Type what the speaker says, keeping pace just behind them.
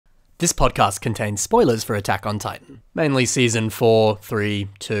This podcast contains spoilers for Attack on Titan. Mainly Season 4, 3,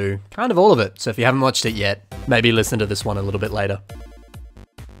 2, kind of all of it. So if you haven't watched it yet, maybe listen to this one a little bit later.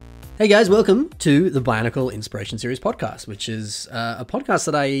 Hey guys, welcome to the Bionicle Inspiration Series podcast, which is a podcast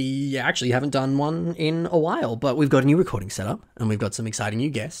that I actually haven't done one in a while, but we've got a new recording setup and we've got some exciting new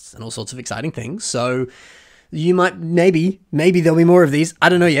guests and all sorts of exciting things. So you might, maybe there'll be more of these. I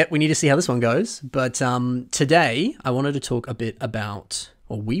don't know yet. We need to see how this one goes. But today I wanted to talk a bit about,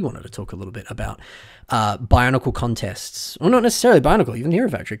 or we wanted to talk a little bit about Bionicle Contests. Well, not necessarily Bionicle, even Hero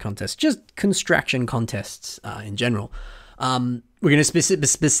Factory Contests, just construction contests in general. We're going to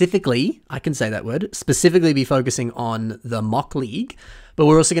specifically, I can say that word, specifically be focusing on the MOC League, but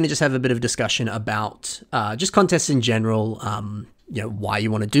we're also going to just have a bit of discussion about just contests in general, you know, why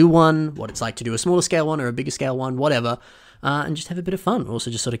you want to do one, what it's like to do a smaller scale one or a bigger scale one, whatever, and just have a bit of fun. Also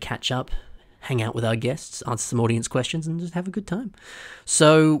just sort of catch up, hang out with our guests, answer some audience questions, and just have a good time.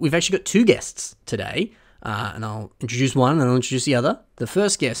 So we've actually got two guests today, and I'll introduce one and I'll introduce the other. The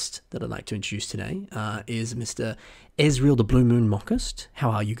first guest that I'd like to introduce today is Mr. Ezreel the Blue Moon Mockist. How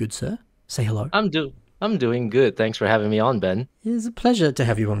are you, good sir? Say hello. I'm doing good. Thanks for having me on, Ben. It is a pleasure to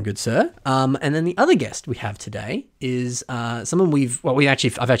have you on, good sir. And then the other guest we have today is someone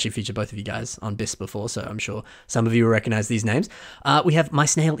I've actually featured both of you guys on BIS before, so I'm sure some of you will recognize these names. We have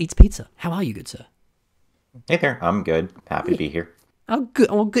MySnailEatsPizza. How are you, good sir? Hey there. I'm good. Happy to be here. Oh, good.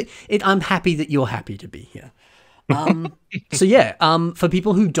 Oh, good. I'm happy that you're happy to be here. So yeah, for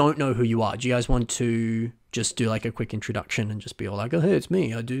people who don't know who you are, do you guys want to just do like a quick introduction and just be all like, oh, hey, it's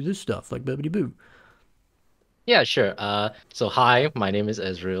me. I do this stuff, like bibbidi boo. Yeah, sure. So hi, my name is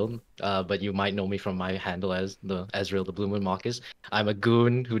Ezreel, but you might know me from my handle as the Ezreel the Blue Moon Mockist. I'm a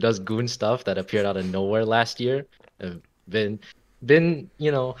goon who does goon stuff that appeared out of nowhere last year. I've been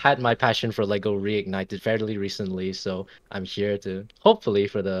had my passion for Lego reignited fairly recently, so I'm here to hopefully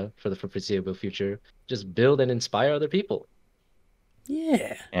for the foreseeable future just build and inspire other people.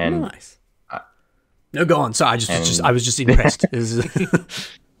 Yeah, and nice. No, go on. Sorry, I was just impressed.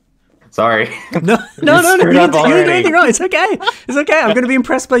 Sorry. No. You didn't do anything wrong. It's okay. It's okay. I'm going to be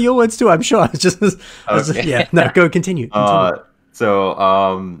impressed by your words too, I'm sure. Continue.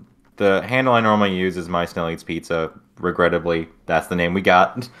 So, the handle I normally use is MySnailEatsPizza. Regrettably, that's the name we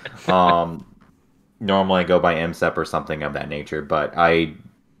got. Normally I go by MSEP or something of that nature, but I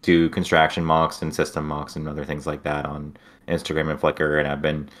do construction mocks and system mocks and other things like that on Instagram and Flickr, and I've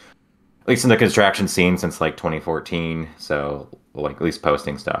been at least in the construction scene since like 2014, so like at least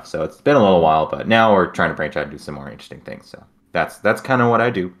posting stuff. So it's been a little while, but now we're trying to branch out and do some more interesting things. So that's kind of what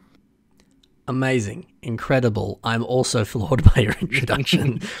I do. Amazing. Incredible. I'm also floored by your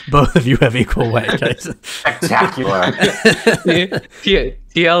introduction. Both of you have equal weight. Spectacular.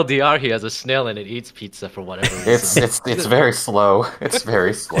 TLDR, he has a snail and it eats pizza for whatever reason. It's very slow. It's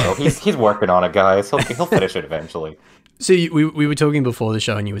very slow. He's working on it, guys. He'll finish it eventually. So we were talking before the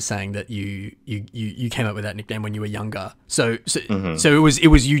show, and you were saying that you came up with that nickname when you were younger. So it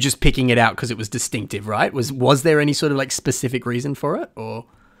was you just picking it out because it was distinctive, right? Was there any sort of like specific reason for it, or?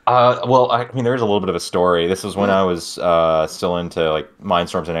 Well, I mean, there's a little bit of a story. This was when I was still into like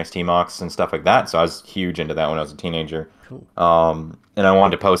Mindstorms and XT mocks and stuff like that. So I was huge into that when I was a teenager. Cool. And I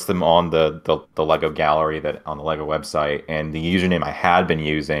wanted to post them on the Lego gallery on the Lego website. And the username I had been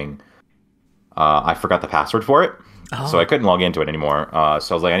using, I forgot the password for it. Oh. So I couldn't log into it anymore. So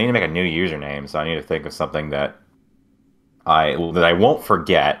I was like, I need to make a new username. So I need to think of something that I won't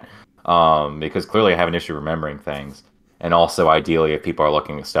forget, because clearly I have an issue remembering things. And also, ideally, if people are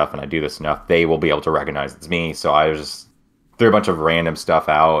looking at stuff and I do this enough, they will be able to recognize it's me. So I just threw a bunch of random stuff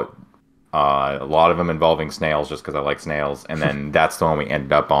out, a lot of them involving snails just because I like snails. And then that's the one we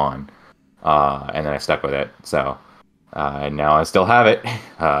ended up on. And then I stuck with it. So and now I still have it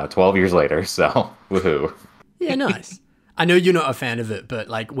 12 years later. So woohoo. Yeah, nice. I know you're not a fan of it, but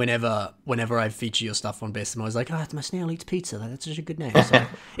like whenever I feature your stuff on BIS, I'm always like, it's MySnailEatsPizza. That's such a good name. So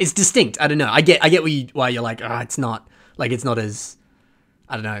it's distinct. I don't know. I get why you're like, it's not as,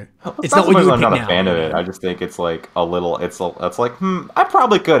 I don't know. It's not what you would pick now. I'm not a fan of it. I just think it's like a little. It's like I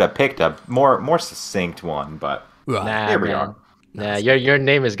probably could have picked a more succinct one, but here we are. Nah, your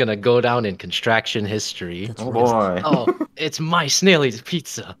name is gonna go down in construction history. That's boy. Oh, it's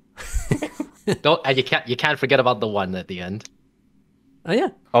MySnailEatsPizza. You can't forget about the one at the end. Oh yeah.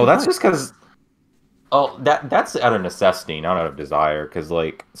 Oh, that's just because. Oh, that's out of necessity, not out of desire. Because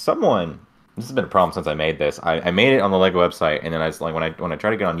like someone, this has been a problem since I made this. I made it on the Lego website, and then I was like, when I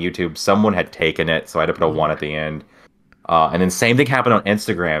tried to get on YouTube, someone had taken it, so I had to put a 1 at the end. And then same thing happened on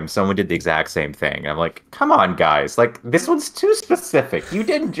Instagram. Someone did the exact same thing. And I'm like, come on, guys! Like this one's too specific. You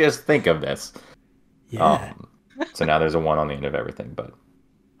didn't just think of this. Yeah. So now there's a 1 on the end of everything, but.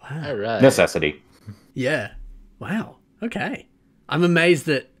 All right. Necessity. Yeah. Wow. Okay. I'm amazed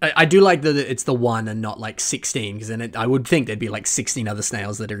that I do like that it's the one and not like 16, because then I would think there'd be like 16 other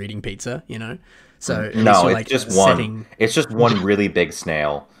snails that are eating pizza, you know? So at least No, you're, it's like, just setting... one. It's just one really big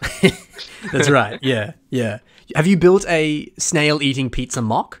snail. That's right. Yeah. Yeah. Have you built a snail eating pizza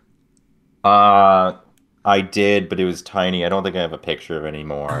mock? I did, but it was tiny. I don't think I have a picture of it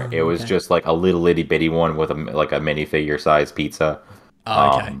anymore. It was just like a little itty bitty one with a minifigure sized pizza.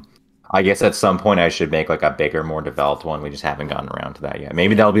 Oh, okay. I guess at some point I should make like a bigger, more developed one. We just haven't gotten around to that yet.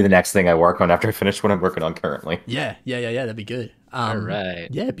 Maybe that'll be the next thing I work on after I finish what I'm working on currently. Yeah. That'd be good. All right.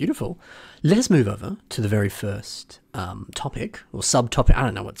 Yeah, beautiful. Let us move over to the very first topic or subtopic. I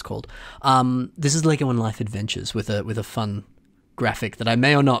don't know what it's called. This is Lego and Life Adventures with a fun graphic that I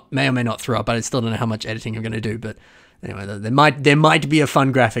may or may not throw up. But I still don't know how much editing I'm going to do. But anyway, there might be a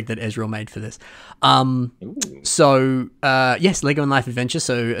fun graphic that Ezreel made for this. Yes, Lego and Life Adventures.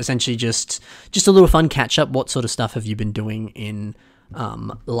 So essentially, just a little fun catch up. What sort of stuff have you been doing in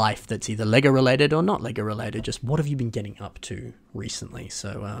life that's either Lego related or not Lego related? Just what have you been getting up to recently?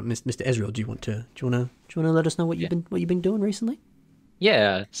 So, Mr. Ezreel, do you want to let us know what you've been doing recently?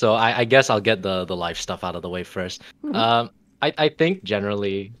 Yeah. So I guess I'll get the life stuff out of the way first. I think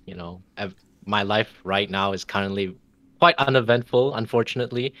generally, my life right now is currently quite uneventful,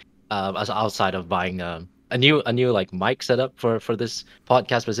 unfortunately. As outside of buying a new like mic setup for this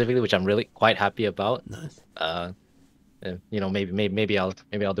podcast specifically, which I'm really quite happy about. Nice. Maybe I'll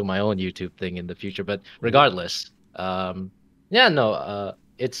do my own YouTube thing in the future. But regardless,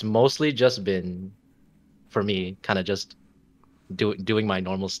 it's mostly just been for me kind of just doing my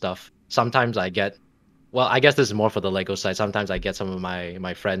normal stuff. Sometimes I guess this is more for the Lego side. Sometimes I get some of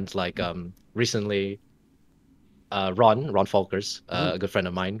my friends, like recently, Ron Folkers, a good friend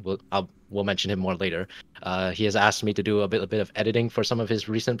of mine. We'll mention him more later. He has asked me to do a bit of editing for some of his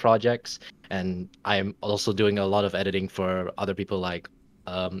recent projects, and I am also doing a lot of editing for other people, like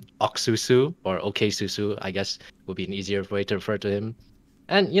Oksusu or Oksusu, I guess would be an easier way to refer to him.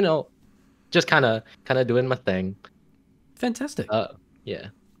 And just kind of doing my thing. Fantastic. Yeah.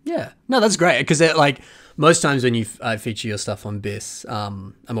 Yeah, no, that's great, because like most times when you feature your stuff on BIS, I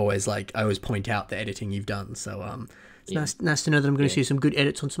always point out the editing you've done. So it's nice to know that I'm going to see some good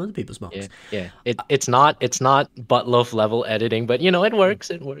edits on some other people's mocks. Yeah. It's not buttloaf level editing, but it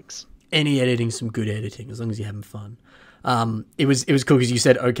works. It works. Any editing, some good editing, as long as you're having fun. It was cool because you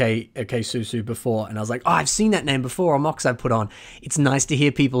said okay Susu before, and I was like, oh, I've seen that name before on mocks I've put on. It's nice to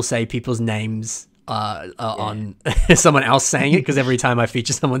hear people say people's names on someone else saying it, because every time I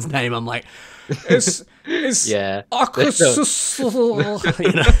feature someone's name, I'm like, it's yeah.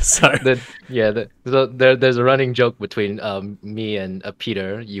 There's a running joke between me and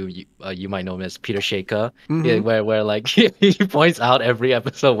Peter. You might know him as Peter Shaker. Yeah, where like he points out every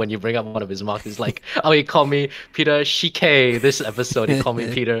episode when you bring up one of his mocks. He's like, oh, he called me Peter Shike this episode. He called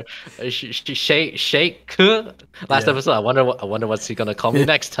me Peter Shake. Last episode, I wonder what's he gonna call me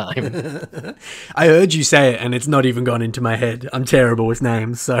next time. I heard you say it, and it's not even gone into my head. I'm terrible with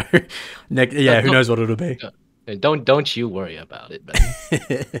names, so who knows what it'll be. Don't you worry about it, man.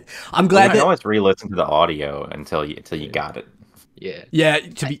 I'm glad I always re-listen to the audio until you got it. Yeah.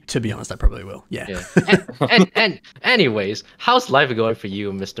 To be honest, I probably will. Yeah. And anyways, how's life going for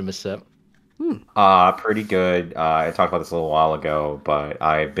you, Mr. MSEP? Pretty good. I talked about this a little while ago, but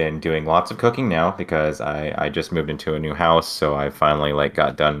I've been doing lots of cooking now because I just moved into a new house, so I finally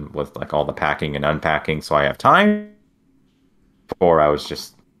got done with all the packing and unpacking, so I have time. Before I was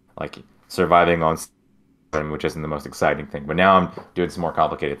just surviving on, which isn't the most exciting thing, but now I'm doing some more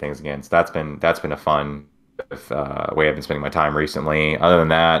complicated things again. So that's been a fun way I've been spending my time recently. Other than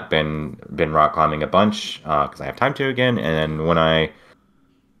that, been rock climbing a bunch because I have time to again, and when I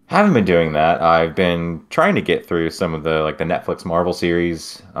haven't been doing that, I've been trying to get through some of the the Netflix Marvel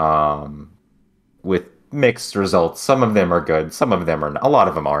series with mixed results. Some of them are good, some of them are a lot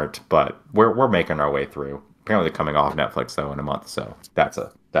of them aren't, but we're making our way through. Apparently they're coming off Netflix though in a month, so that's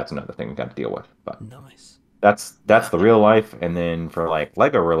another thing we got to deal with. But nice. That's the real life. And then for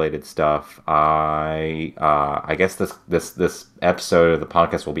Lego related stuff, I guess this episode of the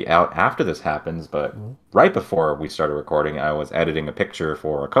podcast will be out after this happens, but right before we started recording, I was editing a picture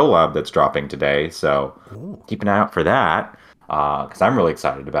for a collab that's dropping today, so keep an eye out for that because I'm really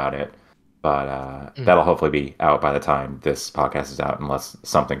excited about it. But that'll hopefully be out by the time this podcast is out, unless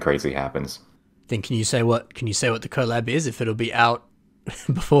something crazy happens. Then can you say what the collab is, if it'll be out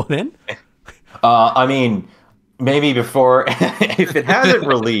before then? I mean, maybe before, if it hasn't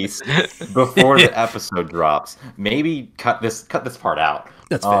released before the episode drops, maybe cut this part out.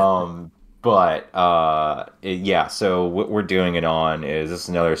 That's fair. But yeah, so what we're doing it on is this is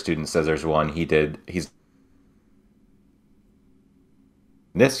another student says there's one he's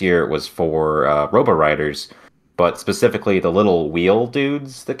this year it was for Robo Riders, but specifically the little wheel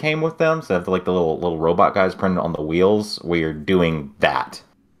dudes that came with them. So like the little robot guys printed on the wheels. We're doing that.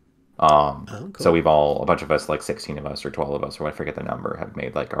 Cool. So a bunch of us, like 16 of us or 12 of us, or I forget the number, have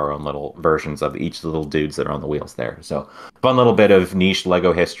made like our own little versions of each of the little dudes that are on the wheels there. So fun little bit of niche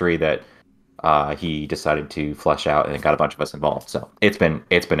Lego history that he decided to flesh out and got a bunch of us involved. So it's been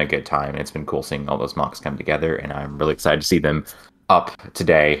a good time, and it's been cool seeing all those mocks come together, and I'm really excited to see them up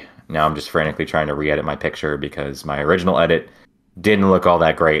today. Now I'm just frantically trying to re-edit my picture because my original edit didn't look all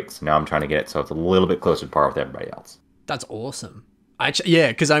that great. So now I'm trying to get it so it's a little bit closer to par with everybody else. That's awesome. Yeah,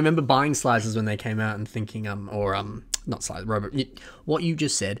 because I remember buying slices when they came out and thinking, not slices, Robert, what you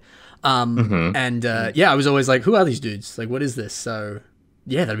just said. And yeah, I was always like, who are these dudes? Like, what is this? So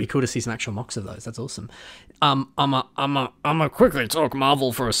yeah, that'd be cool to see some actual mocks of those. That's awesome. I'm a quickly talk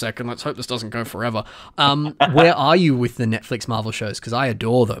Marvel for a second. Let's hope this doesn't go forever. Where are you with the Netflix Marvel shows? Because I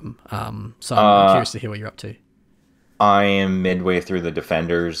adore them. So I'm curious to hear what you're up to. I am midway through the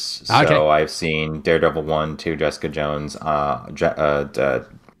Defenders, so Okay. I've seen Daredevil 1, 2, Jessica Jones,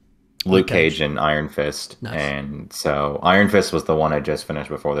 Luke Cage, and Iron Fist. Nice. And so Iron Fist was the one I just finished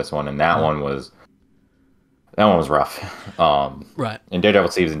before this one, and that one was rough. Right. And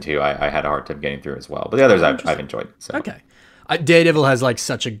Daredevil Season 2, I had a hard time getting through as well. But the others I've enjoyed. So. Okay. Daredevil has like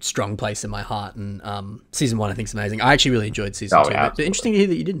such a strong place in my heart, and season 1 I think is amazing. I actually really enjoyed season 2. Yeah, But interesting to hear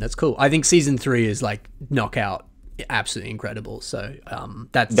that you didn't. That's cool. I think season 3 is like knockout, absolutely incredible. So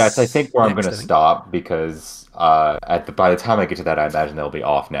that's I think where I'm going to stop, because by the time I get to that, I imagine they'll be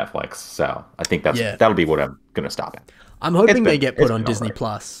off Netflix. So I think that'll be what I'm going to stop at. I'm hoping they get put on Disney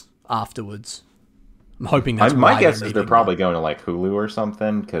Plus afterwards. I'm hoping that's my guess is they're probably going to like Hulu or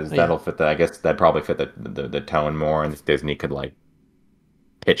something, because that'll fit I guess that'd probably fit the tone more, and Disney could like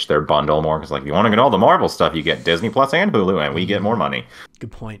pitch their bundle more, because like, you want to get all the Marvel stuff, you get Disney Plus and Hulu, and we get more money.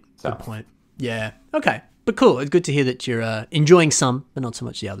 Good point. Good point. Yeah. Okay. But cool. It's good to hear that you're enjoying some, but not so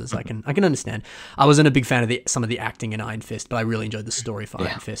much the others. I can understand. I wasn't a big fan of some of the acting in Iron Fist, but I really enjoyed the story for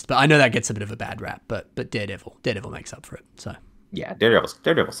Iron Fist. But I know that gets a bit of a bad rap. But Daredevil makes up for it. So yeah, Daredevil's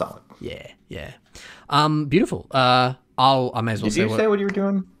solid. Yeah. Beautiful. I may as well say. Did you say what you were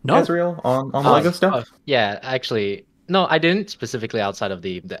doing? No. Ezreel on the Lego stuff. Yeah, actually, no, I didn't specifically outside of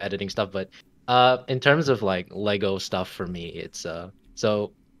the editing stuff, but in terms of like Lego stuff for me, it's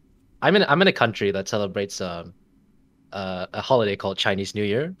so. I'm in a country that celebrates a holiday called Chinese New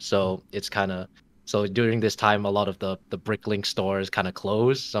Year. So it's so during this time, a lot of the Bricklink stores kind of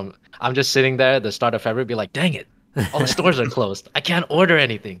close. So I'm just sitting there at the start of February, be like, dang it, all the stores are closed. I can't order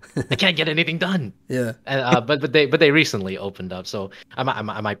anything. I can't get anything done. Yeah. And but they recently opened up, so I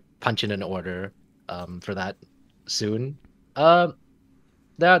might punch in an order for that soon. I've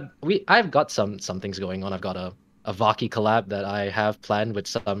got some things going on. I've got a Vaki collab that I have planned with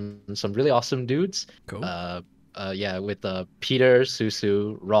some really awesome dudes. Cool. Yeah, with Peter,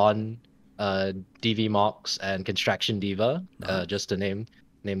 Susu, Ron, DV Mox, and Construction Diva. Nice. Just to name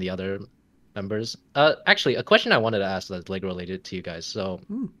the other members. Actually, a question I wanted to ask that's Lego related to you guys. So,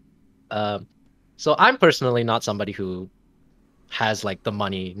 so I'm personally not somebody who has like the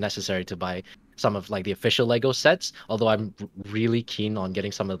money necessary to buy some of like the official Lego sets. Although I'm really keen on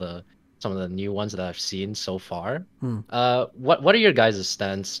getting some of the new ones that I've seen so far. What are your guys'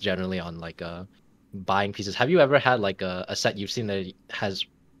 stance generally on like buying pieces? Have you ever had like a set you've seen that has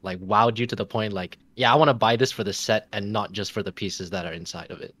like wowed you to the point like, yeah, I want to buy this for the set and not just for the pieces that are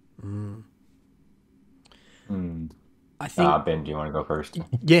inside of it? I think Ben, do you want to go first?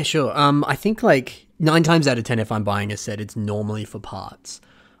 Yeah, sure. I think like 9 times out of 10, if I'm buying a set, it's normally for parts.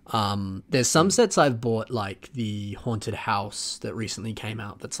 There's some sets I've bought, like the haunted house that recently came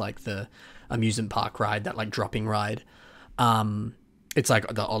out. That's like the amusement park ride, that like dropping ride. It's like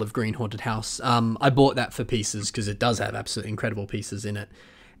the olive green haunted house. I bought that for pieces because it does have absolutely incredible pieces in it,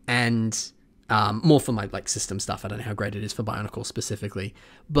 and more for my like system stuff. I don't know how great it is for Bionicle specifically,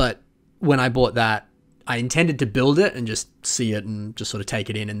 but when I bought that, I intended to build it and just see it and just sort of take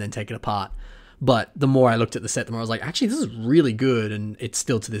it in and then take it apart. But the more I looked at the set, the more I was like, actually, this is really good, and it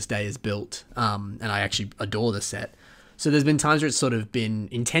still to this day is built. And I actually adore the set. So there's been times where it's sort of been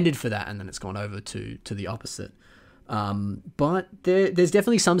intended for that, and then it's gone over to the opposite. But there's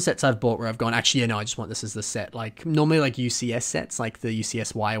definitely some sets I've bought where I've gone, actually, yeah, no, I just want this as the set. Like normally like UCS sets, like the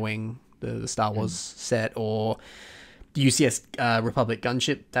UCS Y-Wing, the Star Wars set, or the UCS Republic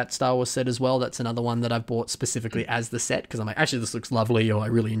Gunship, that Star Wars set as well. That's another one that I've bought specifically as the set because I'm like, actually, this looks lovely, or I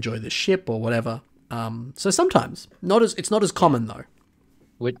really enjoy this ship, or whatever. So sometimes it's not as common though.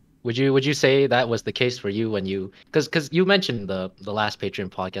 would you say that was the case for you when you because you mentioned the last Patreon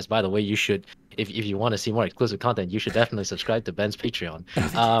podcast. By the way, you should if you want to see more exclusive content, you should definitely subscribe to Ben's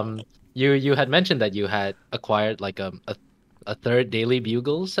Patreon. You had mentioned that you had acquired like a third Daily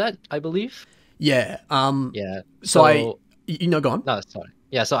Bugle set, I believe. Yeah. Yeah. So go on. No, sorry.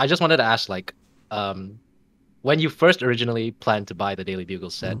 Yeah, so I just wanted to ask, like, when you first originally planned to buy the Daily Bugle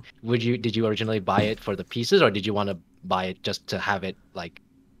set, did you originally buy it for the pieces, or did you want to buy it just to have it like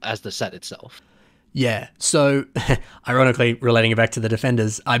as the set itself? Yeah. So, ironically, relating it back to the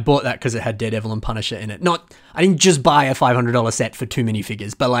Defenders, I bought that because it had Daredevil and Punisher in it. I didn't just buy a $500 set for 2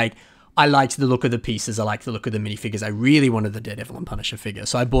 minifigures, but like, I liked the look of the pieces. I liked the look of the minifigures. I really wanted the Daredevil and Punisher figure,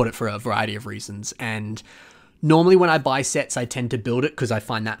 so I bought it for a variety of reasons. And normally when I buy sets, I tend to build it because I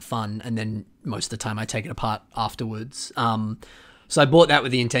find that fun, and then most of the time I take it apart afterwards. So I bought that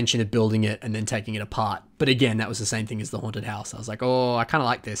with the intention of building it and then taking it apart. But again, that was the same thing as the Haunted House. I was like, oh, I kind of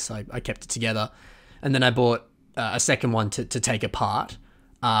like this. So I kept it together. And then I bought a second one to take apart.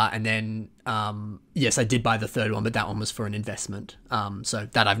 And then, yes, I did buy the third one, but that one was for an investment. So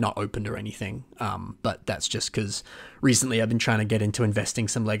that I've not opened or anything. But that's just because recently I've been trying to get into investing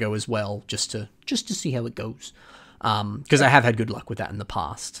some Lego as well, just to see how it goes. Because I have had good luck with that in the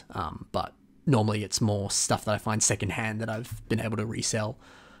past. But normally it's more stuff that I find secondhand that I've been able to resell.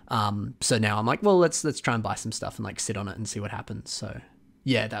 So now I'm like, well, let's try and buy some stuff and like sit on it and see what happens. So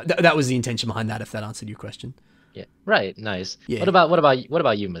yeah, that was the intention behind that, if that answered your question. Yeah. Right. Nice. Yeah. What about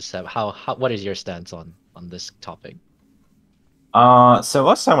you, MSEP? How what is your stance on this topic? So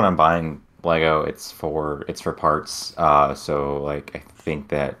most time when I'm buying Lego, it's for parts. So like I think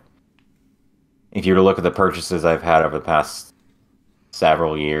that if you were to look at the purchases I've had over the past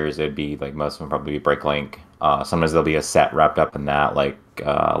several years, it'd be like most of them probably be Bricklink. Sometimes there'll be a set wrapped up in that. Like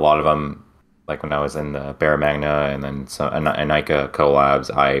a lot of them, like when I was in the Barra Magna and then some Anika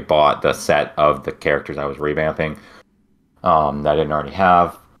collabs, I bought the set of the characters I was revamping that I didn't already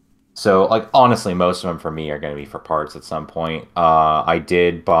have. So, like, honestly, most of them for me are going to be for parts at some point. I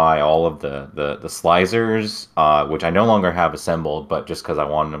did buy all of the Slicers, which I no longer have assembled, but just because I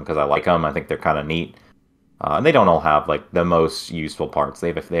wanted them, because I like them. I think they're kind of neat. And they don't all have, like, the most useful parts.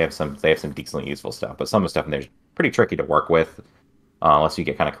 They have some decently useful stuff, but some of the stuff in there is pretty tricky to work with, unless you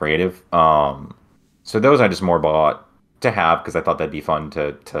get kind of creative. So those I just more bought to have, because I thought that'd be fun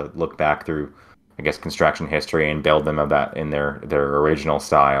to look back through, I guess, construction history and build them of that in their original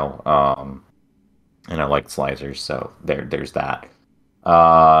style. And I liked Slicers, so there's that.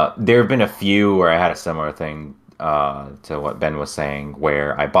 There have been a few where I had a similar thing to what Ben was saying,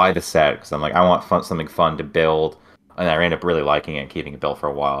 where I buy the set because I'm like, I want something fun to build, and I end up really liking it and keeping it built for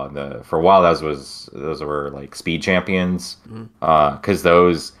a while. And for a while, those were like Speed Champions, because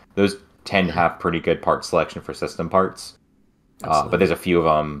those tend to have pretty good part selection for system parts. But there's a few of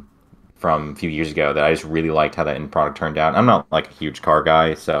them from a few years ago that I just really liked how that end product turned out. I'm not like a huge car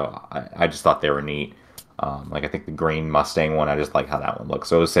guy, so I just thought they were neat. Like I think the green Mustang one, I just like how that one looks.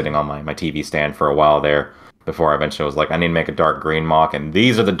 So it was sitting on my TV stand for a while there before I eventually was like, I need to make a dark green MOC, and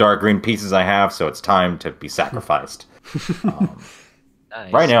these are the dark green pieces I have, so it's time to be sacrificed.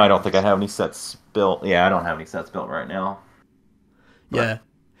 Nice. Right now, I don't think I have any sets built. Yeah, I don't have any sets built right now. But yeah.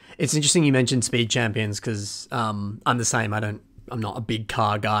 It's interesting you mentioned Speed Champions, because I'm the same. I'm not a big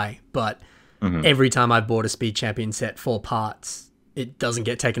car guy, but every time I bought a Speed Champion set, 4 parts, it doesn't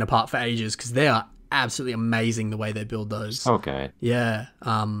get taken apart for ages, because they are absolutely amazing the way they build those. Okay. Yeah.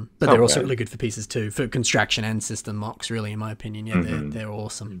 But they're also really good for pieces too, for construction and system MOCs, really, in my opinion. Yeah, they're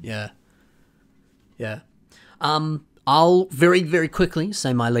awesome. Yeah. Yeah. I'll very, very quickly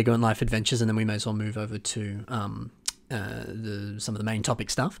say my Lego and Life adventures, and then we may as well move over to some of the main topic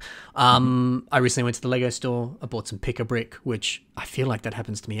stuff. I recently went to the Lego store. I bought some Pick-a-Brick, which I feel like that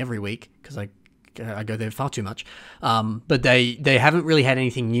happens to me every week because I go there far too much. But they haven't really had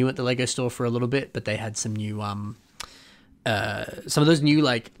anything new at the Lego store for a little bit, but they had some new some of those new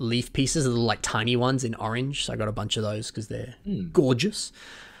like leaf pieces, the little like tiny ones in orange. So I got a bunch of those because they're gorgeous.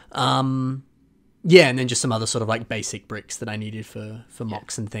 Yeah, and then just some other sort of like basic bricks that I needed for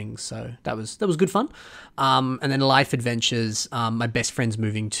MOCs and things. So that was good fun. And then Life Adventures, my best friend's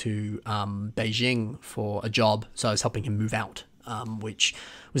moving to Beijing for a job, so I was helping him move out, which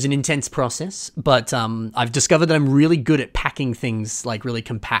was an intense process. But I've discovered that I'm really good at packing things like really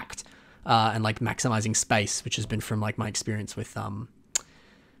compact and like maximizing space, which has been from like my experience with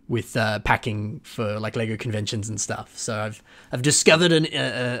packing for like Lego conventions and stuff. So I've discovered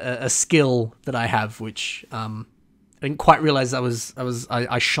a skill that I have, which I didn't quite realize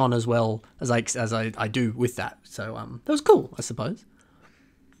I shone as well as I do with that. So that was cool, I suppose.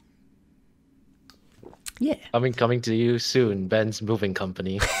 Yeah. Coming to you soon, Ben's moving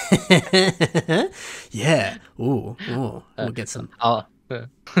company. Yeah. Ooh. We'll get some. I'll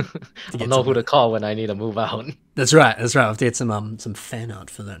know who to call when I need to move out. That's right. I'll have to get some fan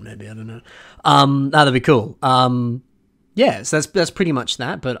art for that. Maybe, I don't know. That'd be cool. Yeah. So that's pretty much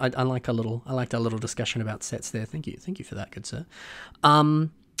that. But I liked our little discussion about sets there. Thank you for that, good sir.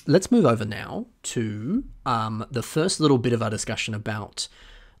 Let's move over now to the first little bit of our discussion about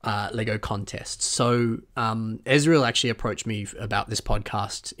Lego contests. So Ezreel actually approached me about this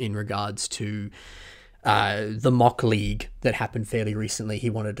podcast in regards to the MOC League that happened fairly recently. He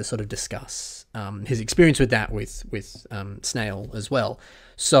wanted to sort of discuss his experience with that with Snail as well.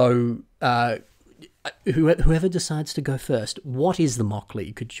 So whoever decides to go first, what is the MOC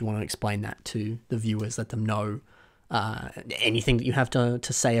League? Could you want to explain that to the viewers, let them know anything that you have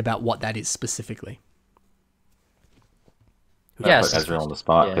to say about what that is specifically? Yes, put Ezreel on the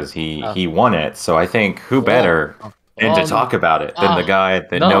spot because he won it. So I think who better to talk about it than the guy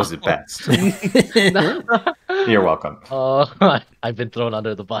that knows it best. You're welcome. I've been thrown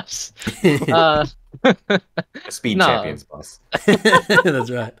under the bus. Speed Champions bus.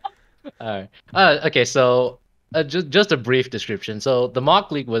 That's right. All right. Okay, so just a brief description. So the MOC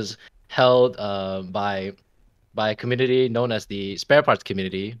League was held by a community known as the Spare Parts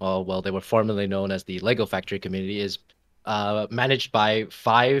Community. Well, they were formerly known as the Lego Factory Community. Is managed by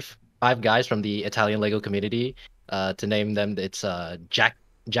five guys from the Italian Lego community. To name them, it's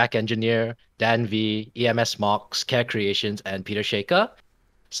Jack Engineer, Dan V, EMS Mox, Care Creations, and Peter Shaka.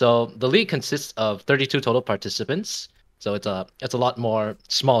 So the league consists of 32 total participants. So it's a lot more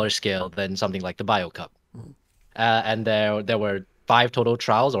smaller scale than something like the Bio Cup. And there were 5 total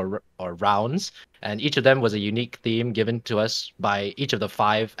trials or rounds, and each of them was a unique theme given to us by each of the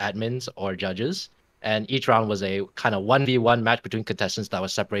 5 admins or judges. And each round was a kind of 1v1 match between contestants that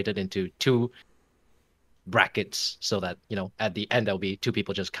was separated into 2 brackets, so that, at the end, there'll be 2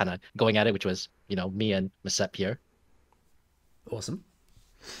 people just kind of going at it, which was, me and MSEP here. Awesome.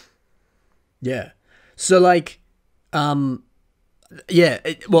 Yeah. So, yeah,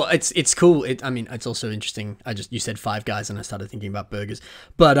 it's cool. It's also interesting. You said 5 guys, and I started thinking about burgers.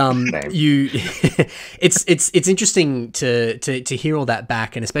 But it's interesting to hear all that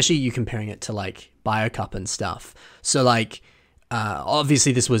back, and especially you comparing it to BioCup and stuff. So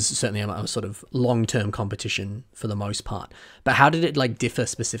obviously this was certainly a sort of long-term competition for the most part. But how did it differ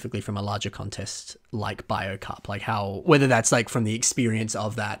specifically from a larger contest like BioCup? Whether that's from the experience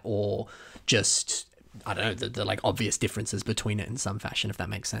of that or just, I don't know, the obvious differences between it in some fashion, if that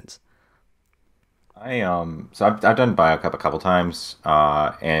makes sense. So I've done BioCup a couple times,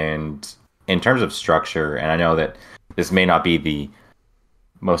 and in terms of structure, and I know that this may not be the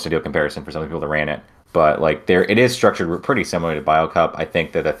most ideal comparison for some people that ran it, but it is structured pretty similar to BioCup. I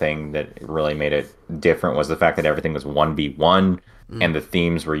think that the thing that really made it different was the fact that everything was 1v1, and the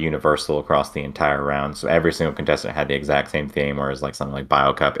themes were universal across the entire round. So every single contestant had the exact same theme, whereas something like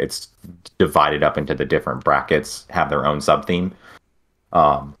BioCup, it's divided up into the different brackets, have their own sub-theme.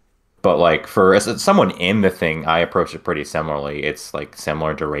 But for someone in the thing, I approached it pretty similarly. It's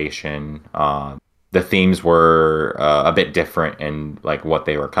similar duration. The themes were a bit different in what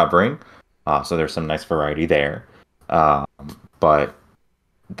they were covering. So there's some nice variety there. But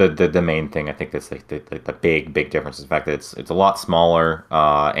the main thing, I think that's the big difference is the fact that it's a lot smaller,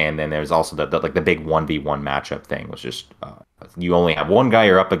 and then there's also the big 1v1 matchup thing, which is you only have one guy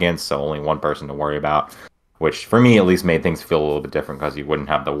you're up against, so only one person to worry about, which for me at least made things feel a little bit different, because you wouldn't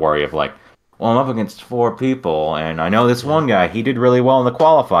have the worry of well, I'm up against 4 people, and I know this one guy, he did really well in the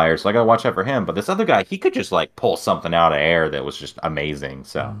qualifiers, so I gotta watch out for him, but this other guy, he could just pull something out of air that was just amazing.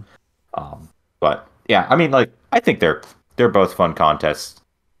 So but yeah, I think they're both fun contests.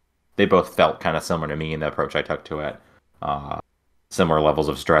 They both felt kind of similar to me in the approach I took to it. Similar levels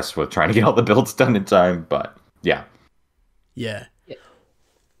of stress with trying to get all the builds done in time, but yeah. Yeah.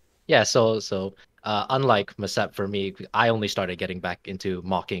 So unlike MSEP, for me, I only started getting back into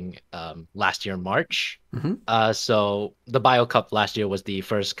mocking last year in March. So the Bio Cup last year was the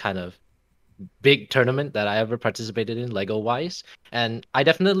first kind of big tournament that I ever participated in Lego-wise. And I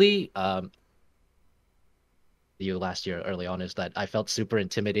definitely... you last year early on is that I felt super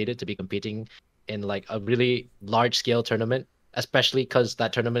intimidated to be competing in a really large scale tournament, especially because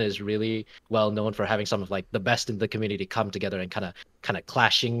that tournament is really well known for having some of the best in the community come together and kind of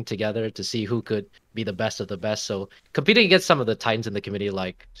clashing together to see who could be the best of the best. So competing against some of the titans in the community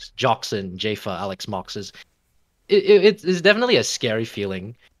like Joxon, Jafa, Alex Mox it's definitely a scary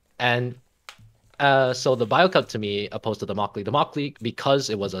feeling. And so the BioCup to me, opposed to the MOC League, because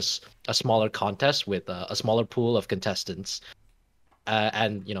it was a smaller contest with a smaller pool of contestants,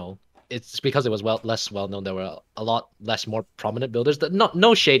 and it's because it was less well known. There were a lot less more prominent builders. That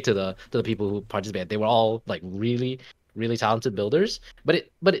no shade to the people who participated. They were all like really talented builders. But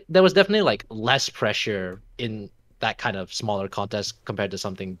there was definitely like less pressure in that kind of smaller contest compared to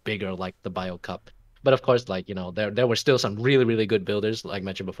something bigger like the Bio Cup. But of course, like, you know, there were still some really good builders, like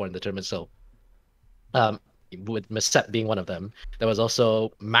mentioned before in the tournament. So with MSEP being one of them, there was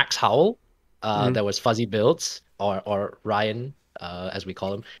also Max Howell. There was Fuzzy Builds, or Ryan, as we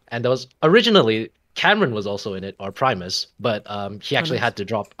call him, and there was originally Cameron was also in it, or Primus, but he actually had to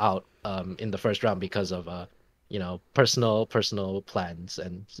drop out in the first round because of you know, personal plans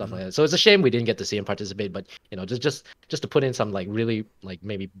and stuff like that. So it's a shame we didn't get to see him participate, but you know, just to put in some like really like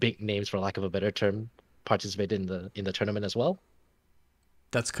maybe big names, for lack of a better term, participate in the tournament as well.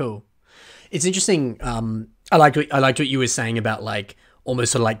 That's cool. It's interesting. I liked what you were saying about like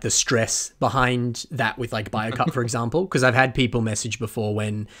almost sort of like the stress behind that with like BioCup, for example, because I've had people message before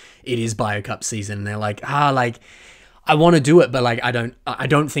when it is BioCup season and they're like, like I want to do it, but like I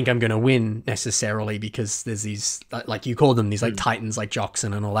don't think I'm going to win necessarily because there's these, like you call them, these like titans like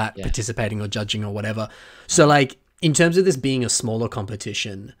Joxon and all that participating or judging or whatever. So like in terms of this being a smaller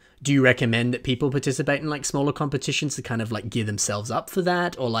competition, do you recommend that people participate in like smaller competitions to kind of like gear themselves up for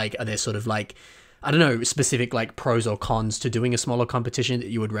that? Or like, are there sort of like, I don't know, specific like pros or cons to doing a smaller competition that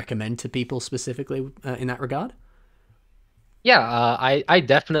you would recommend to people specifically in that regard? Yeah, I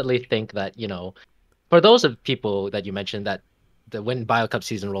definitely think that, you know, for those of people that you mentioned that when BioCup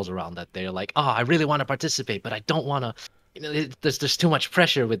season rolls around, that they're like, oh, I really want to participate, but I don't want to, you know, there's too much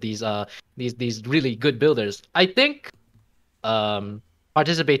pressure with these really good builders. I think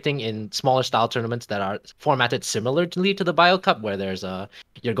participating in smaller style tournaments that are formatted similarly to the BioCup, where there's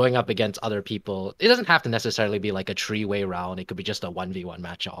you're going up against other people. It doesn't have to necessarily be like a 3-way round. It could be just a 1v1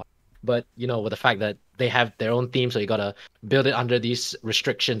 match off. But you know, with the fact that they have their own theme, so you gotta build it under these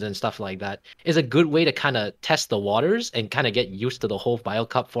restrictions and stuff like that, is a good way to kind of test the waters and kind of get used to the whole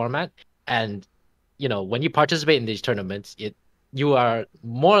BioCup format. And you know, when you participate in these tournaments, you are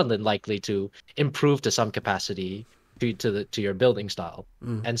more than likely to improve to some capacity to your building style.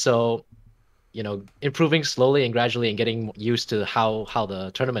 And so, you know, improving slowly and gradually and getting used to how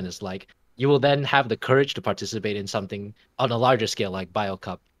the tournament is like, you will then have the courage to participate in something on a larger scale like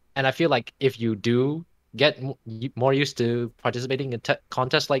BioCup. And I feel like if you do get more used to participating in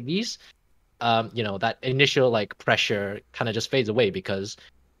contests like these, you know, that initial like pressure kind of just fades away, because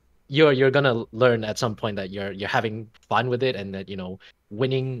you're gonna learn at some point that you're having fun with it, and that, you know,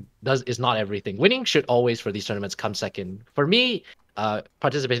 winning is not everything. Winning should always, for these tournaments, come second. For me,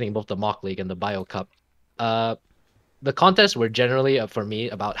 participating in both the MOC League and the BioCup, the contests were generally for me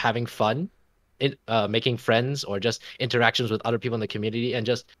about having fun, making friends, or just interactions with other people in the community, and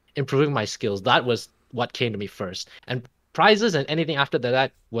just improving my skills. That was what came to me first, and prizes and anything after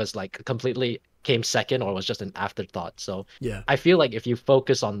that was like completely came second, or was just an afterthought. So yeah, I feel like if you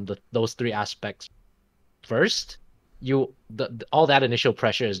focus on those three aspects first, all that initial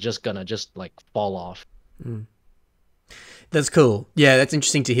pressure is just gonna like fall off. That's cool. Yeah, that's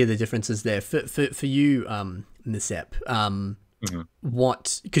interesting to hear the differences there for you, MSEP.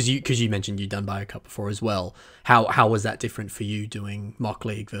 What, because you mentioned you'd done BioCup before as well. How was that different for you doing MOC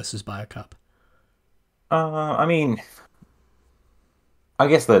League versus BioCup? I mean, I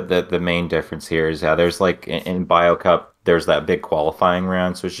guess the main difference here is how there's like in BioCup, there's that big qualifying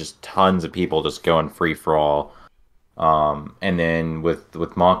round, so it's just tons of people just going free for all. And then with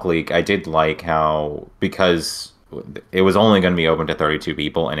MOC League, I did like how, because it was only going to be open to 32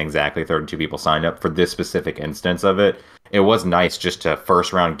 people, and exactly 32 people signed up for this specific instance of it. It was nice just to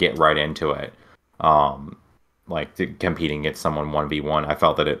first round get right into it. Like competing against someone 1v1. I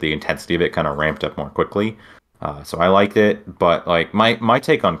felt that the intensity of it kind of ramped up more quickly. So I liked it, but like my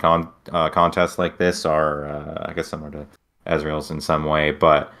take on contests like this are, I guess, similar to Ezreel's in some way,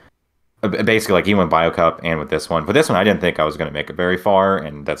 but basically, like, even with BioCup and with this one, I didn't think I was going to make it very far,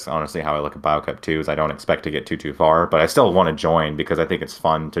 and that's honestly how I look at BioCup too. Is I don't expect to get too far, but I still want to join because I think it's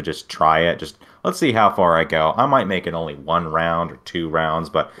fun to just try it. Just let's see how far I go. I might make it only 1 round or 2 rounds,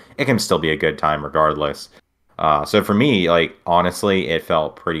 but it can still be a good time regardless. So for me, like, honestly, it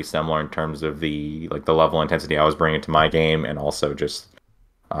felt pretty similar in terms of the level of intensity I was bringing to my game, and also just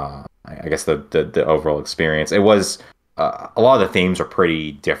I guess the overall experience. It was. A lot of the themes are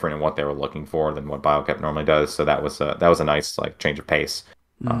pretty different in what they were looking for than what BioCup normally does, so that was a nice like change of pace.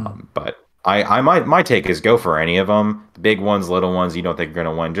 But my take is go for any of them, big ones, little ones. You don't think you're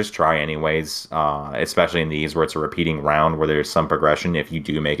gonna win, just try anyways. Especially in these where it's a repeating round where there's some progression. If you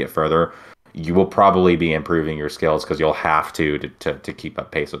do make it further, you will probably be improving your skills because you'll have to keep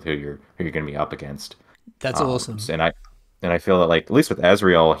up pace with who you're gonna be up against. That's awesome. And I feel that, like, at least with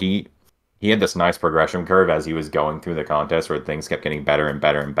Ezreel, he had this nice progression curve as he was going through the contest where things kept getting better and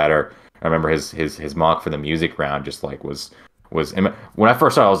better and better. I remember his mock for the music round just like was when I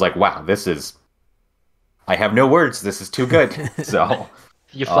first saw it, I was like, wow, this is, I have no words. This is too good. So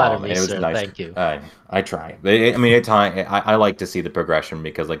You flatter me, and it was sir. nice. Thank you. I try. I mean, at time I like to see the progression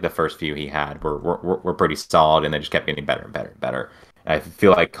because like the first few he had were pretty solid, and they just kept getting better and better and better. And I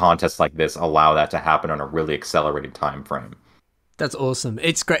feel like contests like this allow that to happen on a really accelerated time frame. That's awesome.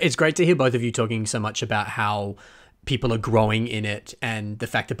 It's great. It's great to hear both of you talking so much about how people are growing in it, and the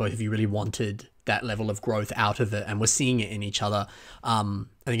fact that both of you really wanted that level of growth out of it, and we're seeing it in each other. I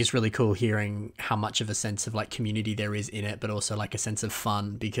think it's really cool hearing how much of a sense of like community there is in it, but also like a sense of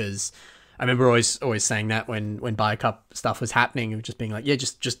fun, because I remember always saying that when BioCup stuff was happening, of just being like, yeah,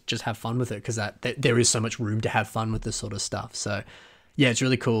 just have fun with it, because that there is so much room to have fun with this sort of stuff. So yeah, it's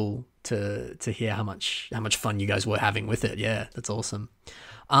really cool to hear how much fun you guys were having with it. Yeah, that's awesome.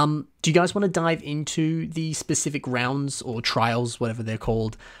 Do you guys want to dive into the specific rounds or trials, whatever they're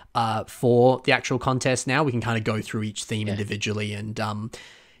called, for the actual contest now? We can kind of go through each theme individually and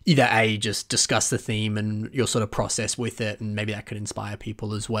either A, just discuss the theme and your sort of process with it, and maybe that could inspire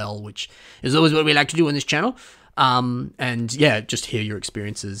people as well, which is always what we like to do on this channel. And yeah, just hear your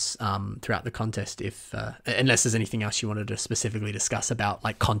experiences throughout the contest, if unless there's anything else you wanted to specifically discuss about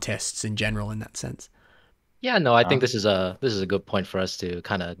like contests in general in that sense. Yeah, no, I think this is a good point for us to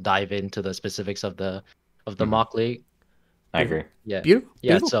kind of dive into the specifics of the mock league. I agree. Yeah. Beautiful.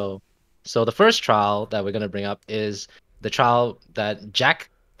 Yeah, Beautiful. so the first trial that we're going to bring up is the trial that Jack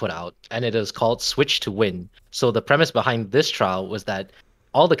put out, and it is called Switch to Win. So the premise behind this trial was that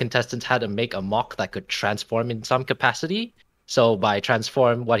all the contestants had to make a mock that could transform in some capacity. So by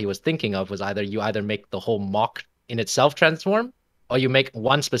transform, what he was thinking of was either you make the whole mock in itself transform, or you make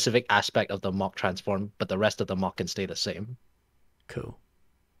one specific aspect of the mock transform, but the rest of the mock can stay the same. Cool.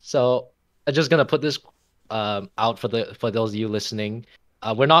 So I'm just gonna put this out for those of you listening.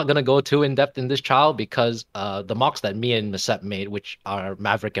 We're not gonna go too in depth in this trial because the mocks that me and MSEP made, which are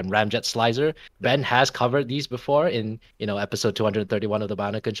Maverick and Ramjet Slicer, Ben has covered these before in episode 231 of the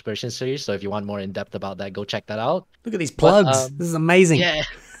Bionicle Conspiracy series. So if you want more in depth about that, go check that out. Look at these plugs. This is amazing. Yeah.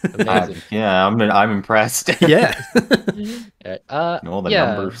 Amazing. Yeah, I'm impressed. Yeah. All the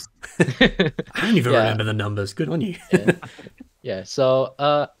numbers. I don't even remember the numbers. Good on you. Yeah. So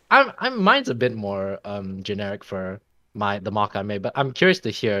mine's a bit more generic for the mock I made, but I'm curious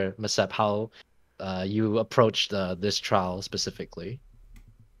to hear, MSEP, how you approached this trial specifically.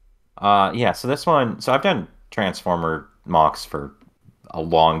 Yeah, so this one, so I've done Transformer mocks for a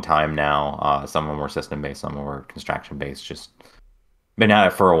long time now. Some of them were system based, some of them were construction based, just been at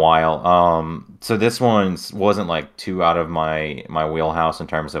it for a while. So this one wasn't like too out of my wheelhouse in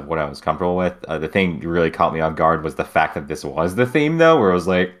terms of what I was comfortable with. The thing that really caught me off guard was the fact that this was the theme, though, where it was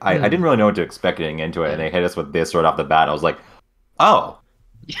like I didn't really know what to expect getting into it, and they hit us with this right off the bat. I was like, oh,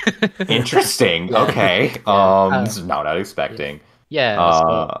 interesting. Okay, this is not what I was expecting.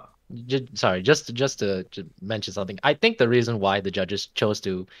 Yeah. Sorry, just to mention something. I think the reason why the judges chose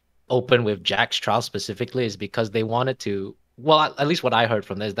to open with Jack's trial specifically is because they wanted to. Well, at least what I heard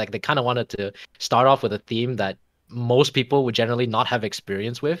from this, like they kind of wanted to start off with a theme that most people would generally not have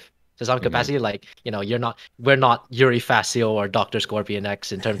experience with to some capacity. Like, we're not Yuri Facio or Dr. Scorpion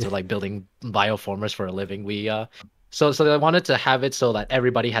X in terms of like building bioformers for a living. So they wanted to have it so that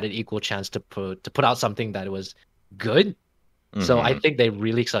everybody had an equal chance to put out something that was good. So I think they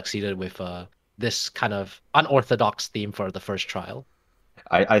really succeeded with this kind of unorthodox theme for the first trial.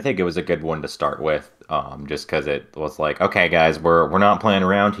 I think it was a good one to start with, just because it was like, okay, guys, we're not playing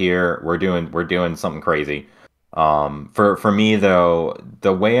around here. We're doing something crazy. For me though,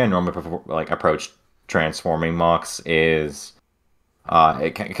 the way I normally approach transforming mocks is,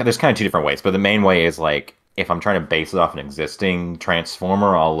 there's kind of two different ways. But the main way is like if I'm trying to base it off an existing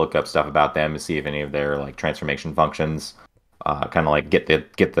transformer, I'll look up stuff about them to see if any of their like transformation functions, kind of like get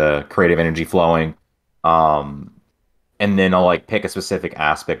the creative energy flowing. And then I'll like pick a specific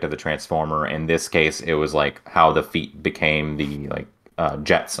aspect of the transformer. In this case, it was like how the feet became the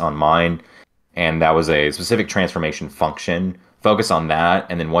jets on mine, and that was a specific transformation function. Focus on that,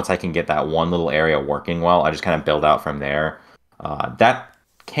 and then once I can get that one little area working well, I just kind of build out from there. That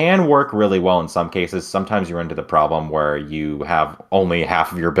can work really well in some cases. Sometimes you run into the problem where you have only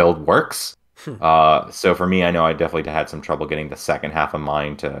half of your build works. So for me, I know I definitely had some trouble getting the second half of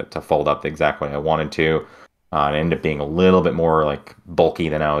mine to fold up the exact way I wanted to. It ended up being a little bit more like bulky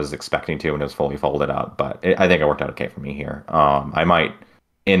than I was expecting to when it was fully folded up, but I think it worked out okay for me here. I might,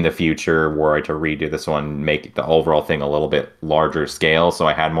 in the future, were I to redo this one, make the overall thing a little bit larger scale, so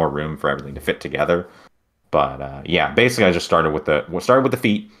I had more room for everything to fit together. But yeah, basically I just started with the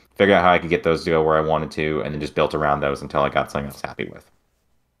feet, figured out how I could get those to go where I wanted to, and then just built around those until I got something I was happy with.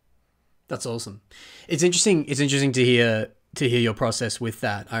 That's awesome. It's interesting. It's interesting to hear your process with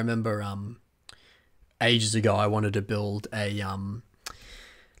that. I remember ages ago I wanted to build a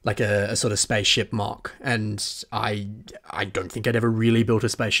like a sort of spaceship mock, and I don't think I'd ever really built a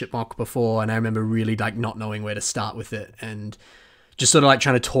spaceship mock before, and I remember really like not knowing where to start with it, and just sort of like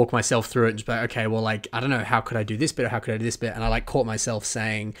trying to talk myself through it, and just be like, okay, well, like, I don't know, how could I do this bit, or how could I do this bit? And I like caught myself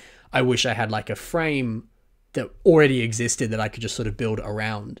saying, I wish I had like a frame that already existed that I could just sort of build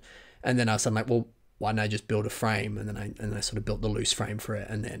around. And then I was like, well, why don't I just build a frame? And then I sort of built the loose frame for it.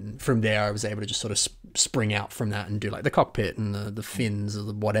 And then from there, I was able to just sort of spring out from that and do like the cockpit and the fins or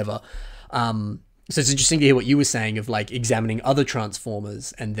the whatever. So it's interesting to hear what you were saying of like examining other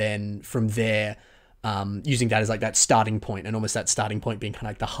transformers, and then from there, using that as like that starting point, and almost that starting point being kind of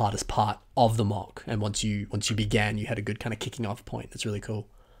like the hardest part of the mock. And once you began, you had a good kind of kicking off point. That's really cool.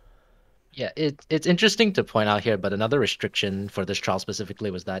 Yeah, it's interesting to point out here, but another restriction for this trial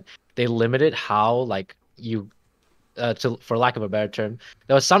specifically was that they limited how, like, you, for lack of a better term,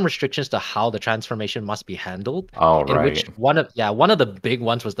 there was some restrictions to how the transformation must be handled. Oh, in right. which one of the big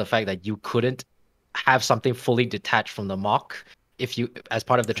ones was the fact that you couldn't have something fully detached from the mock as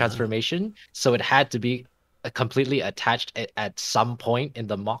part of the transformation. So it had to be completely attached at some point in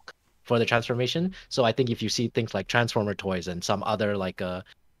the mock for the transformation. So I think if you see things like Transformer toys and some other like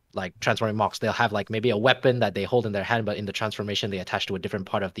transforming mocks, they'll have like maybe a weapon that they hold in their hand, but in the transformation they attach to a different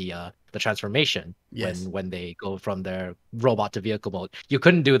part of the transformation. Yes. when they go from their robot to vehicle mode. You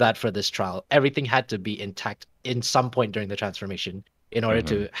couldn't do that for this trial. Everything had to be intact in some point during the transformation in order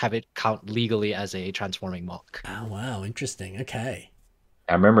to have it count legally as a transforming mock. Oh wow, interesting. Okay.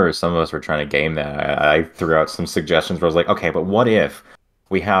 I remember some of us were trying to game that. I threw out some suggestions where I was like, okay, but what if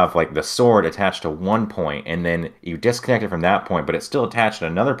we have like the sword attached to one point, and then you disconnect it from that point, but it's still attached at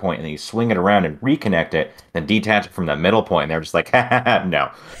another point, and then you swing it around and reconnect it, and detach it from the middle point. And they're just like,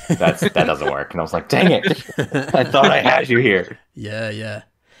 no, that doesn't work. And I was like, dang it, I thought I had you here. Yeah,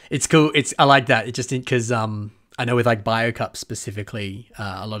 it's cool. I like that. It just because I know with like BioCup specifically,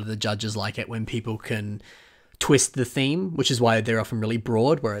 a lot of the judges like it when people can twist the theme, which is why they're often really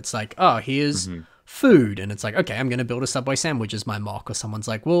broad, where it's like, oh, here's food, and it's like, okay, I'm going to build a Subway sandwich as my mock, or someone's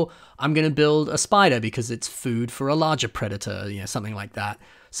like, well, I'm going to build a spider because it's food for a larger predator, something like that.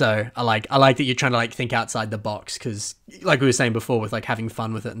 So I like that you're trying to like think outside the box, because like we were saying before with like having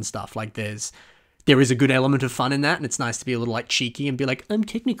fun with it and stuff, like there is a good element of fun in that, and it's nice to be a little like cheeky and be like, I'm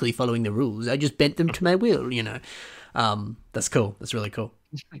technically following the rules, I just bent them to my will, that's cool. That's really cool.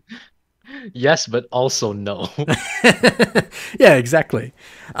 Yes, but also no. Yeah, exactly.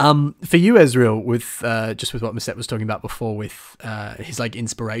 For you, Ezreel, with just with what MSEP was talking about before, with his like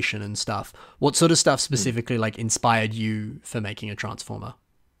inspiration and stuff, what sort of stuff specifically like inspired you for making a transformer?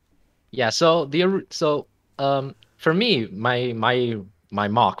 Yeah, so for me, my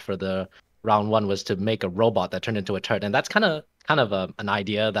mock for the round one was to make a robot that turned into a turd, and that's kind of an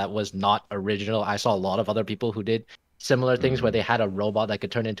idea that was not original. I saw a lot of other people who did similar things where they had a robot that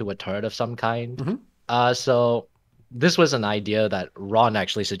could turn into a turd of some kind. So this was an idea that Ron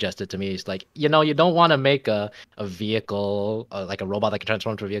actually suggested to me. He's like, you don't want to make a vehicle, like a robot that can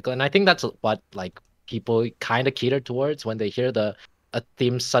transform into a vehicle. And I think that's what like people kind of cater towards when they hear a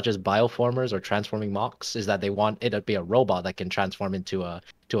theme such as bioformers or transforming mocks, is that they want it to be a robot that can transform into a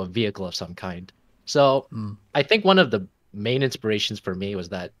vehicle of some kind. So I think one of the main inspirations for me was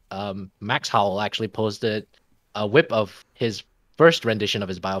that Max Howell actually posted a whip of his first rendition of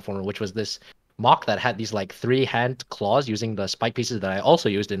his bioformer, which was this mock that had these like 3-hand claws using the spike pieces that I also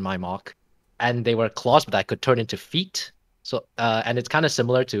used in my mock, and they were claws that could turn into feet. So and it's kind of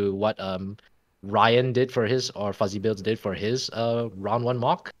similar to what Ryan did for his, or Fuzzy Builds did for his round one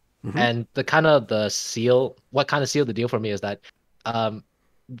mock. And what kind of sealed the deal for me is that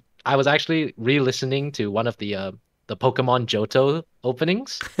I was actually re-listening to one of the Pokemon Johto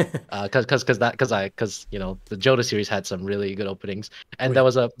openings, because the Johto series had some really good openings, and there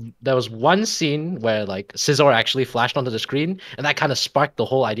was one scene where like Scizor actually flashed onto the screen, and that kind of sparked the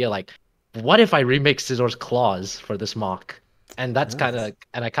whole idea, like, what if I remake Scizor's claws for this mock? And that's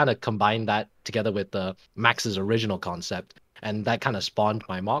I kind of combined that together with Max's original concept, and that kind of spawned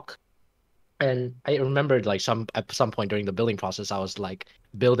my mock. And I remembered like at some point during the building process, I was like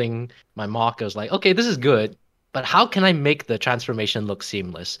building my mock. I was like, okay, this is good, but how can I make the transformation look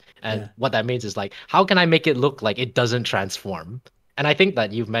seamless? And what that means is like, how can I make it look like it doesn't transform? And I think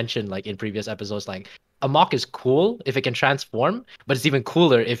that you've mentioned like in previous episodes, like a mock is cool if it can transform, but it's even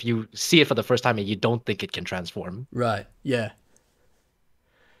cooler if you see it for the first time and you don't think it can transform. Right. Yeah.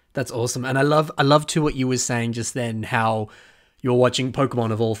 That's awesome. And I love too what you were saying just then, how you're watching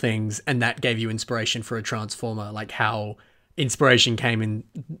Pokemon of all things, and that gave you inspiration for a Transformer, like how inspiration came in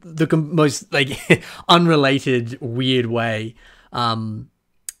the most like unrelated weird way.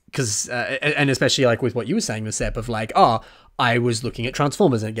 Because and especially like with what you were saying, MSEP, of like, oh, I was looking at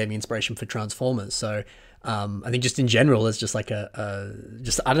Transformers and it gave me inspiration for Transformers. So I think just in general, it's just like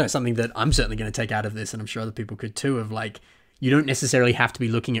just, I don't know, something that I'm certainly going to take out of this, and I'm sure other people could too, of like, you don't necessarily have to be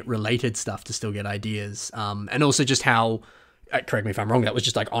looking at related stuff to still get ideas. And also just how, correct me if I'm wrong, that was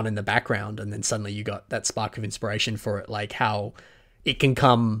just like on in the background, and then suddenly you got that spark of inspiration for it, like how it can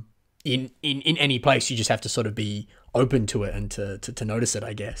come in any place. You just have to sort of be open to it and to notice it,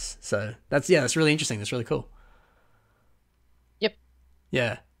 I guess. So that's really interesting. That's really cool. Yep.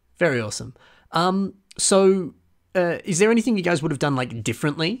 Yeah, very awesome. So is there anything you guys would have done like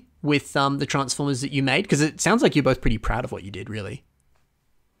differently with the Transformers that you made? Because it sounds like you're both pretty proud of what you did, really.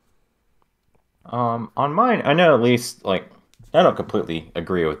 On mine, I know at least, like, I don't completely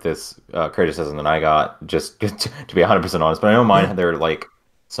agree with this criticism that I got, just to be 100% honest, but I know mine, they're like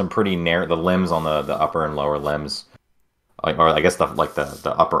some pretty narrow, the limbs on the upper and lower limbs, or I guess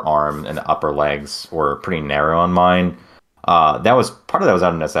the upper arm and the upper legs were pretty narrow on mine. That was part of that was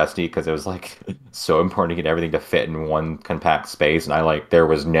out of necessity, because it was like so important to get everything to fit in one compact space, and there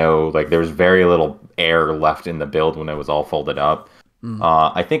was very little air left in the build when it was all folded up.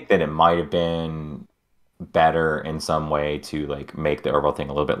 I think that it might have been better in some way to like make the overall thing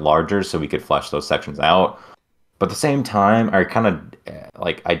a little bit larger so we could flesh those sections out. But at the same time, I kind of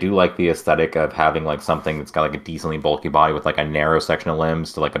I do like the aesthetic of having like something that's got like a decently bulky body with like a narrow section of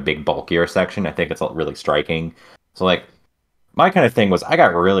limbs to like a big bulkier section. I think it's really striking. So like, my kind of thing was, I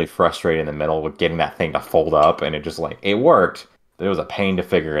got really frustrated in the middle with getting that thing to fold up, and it just like, it worked, but it was a pain to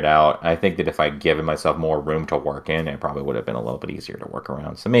figure it out. I think that if I'd given myself more room to work in, it probably would have been a little bit easier to work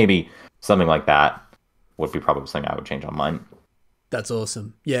around. So maybe something like that would be probably something I would change on mine. That's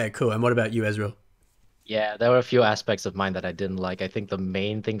awesome. Yeah, cool. And what about you, Ezreel? Yeah, there were a few aspects of mine that I didn't like. I think the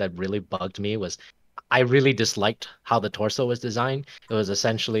main thing that really bugged me was I really disliked how the torso was designed. It was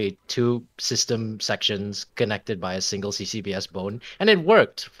essentially two system sections connected by a single CCBS bone, and it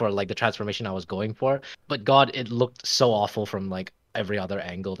worked for like the transformation I was going for. But God, it looked so awful from like every other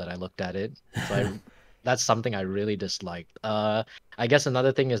angle that I looked at it. So that's something I really disliked. I guess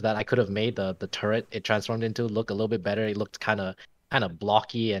another thing is that I could have made the turret it transformed into look a little bit better. It looked kind of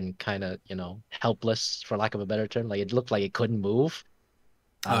blocky and kind of, helpless, for lack of a better term. Like, it looked like it couldn't move.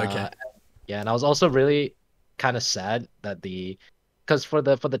 Okay. Yeah, and I was also really kind of sad that because for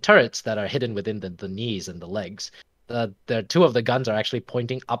the turrets that are hidden within the knees and the legs, the two of the guns are actually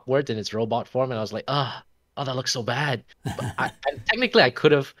pointing upwards in its robot form, and I was like, oh, that looks so bad. But and technically, I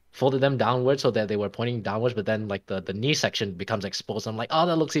could have folded them downwards so that they were pointing downwards, but then like the knee section becomes exposed. I'm like, oh,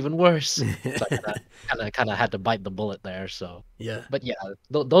 that looks even worse. So I kind of had to bite the bullet there. So yeah, but yeah,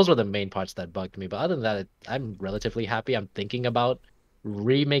 those were the main parts that bugged me. But other than that, I'm relatively happy. I'm thinking about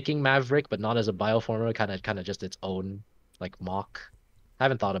remaking Maverick, but not as a bioformer, kind of just its own like mock. I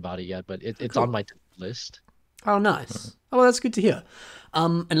haven't thought about it yet, but it's cool. on my list. Oh, nice. Oh, well, that's good to hear.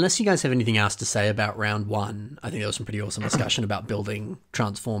 Unless you guys have anything else to say about round one, I think there was some pretty awesome discussion about building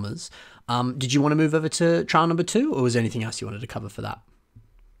Transformers. Did you want to move over to trial number 2, or was there anything else you wanted to cover for that?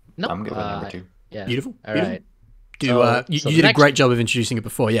 No, I'm good with number 2. Yeah. Beautiful. All right. You did a great job of introducing it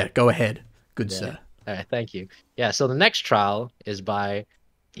before. Yeah, go ahead. Good, sir. All right, thank you. Yeah, so the next trial is by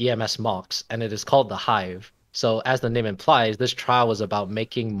EMS MOCs, and it is called the Hive. So as the name implies, this trial was about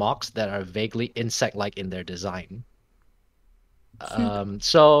making MOCs that are vaguely insect-like in their design.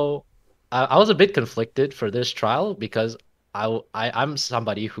 So I was a bit conflicted for this trial because I'm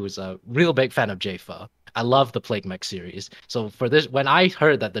somebody who's a real big fan of JFA. I love the Plague Mech series. So for this, when I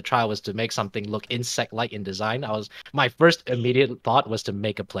heard that the trial was to make something look insect-like in design, my first immediate thought was to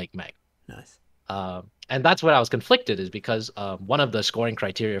make a Plague Mech. Nice. And that's where I was conflicted, is because one of the scoring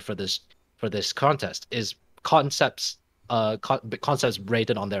criteria for this contest is concepts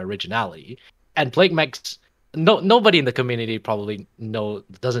rated on their originality, and Plague Mechs. Nobody in the community probably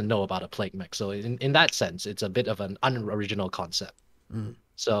doesn't know about a Plague Mech. So in that sense, it's a bit of an unoriginal concept.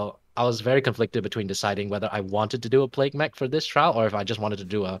 So I was very conflicted between deciding whether I wanted to do a Plague Mech for this trial, or if I just wanted to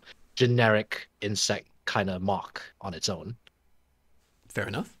do a generic insect kind of mock on its own. Fair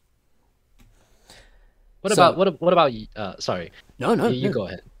enough. What about sorry. No. You go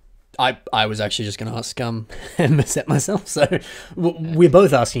ahead. I was actually just going to ask MSEP myself. So we're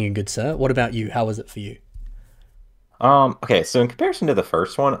both asking you, good sir. What about you? How was it for you? Okay, so in comparison to the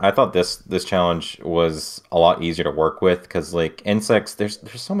first one, I thought this challenge was a lot easier to work with, because like insects, there's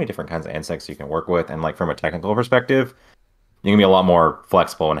so many different kinds of insects you can work with, and like from a technical perspective, you can be a lot more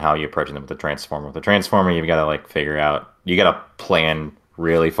flexible in how you approach them with the transformer. With the transformer, you've got to like figure out, you got to plan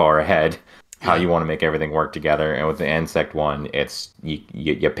really far ahead how you want to make everything work together. And with the insect one, it's you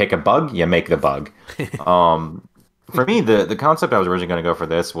pick a bug, you make the bug. For me, the concept I was originally going to go for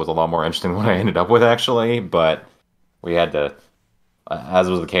this was a lot more interesting than what I ended up with actually, but we had to, as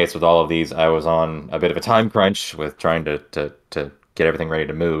was the case with all of these, I was on a bit of a time crunch with trying to get everything ready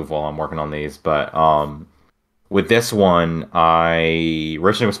to move while I'm working on these. But with this one, I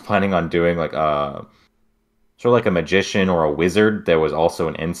originally was planning on doing like a sort of like a magician or a wizard that was also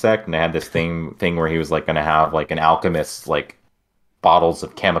an insect, and I had this thing where he was like going to have like an alchemist like bottles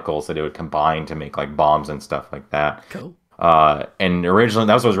of chemicals that it would combine to make like bombs and stuff like that. Cool. And originally,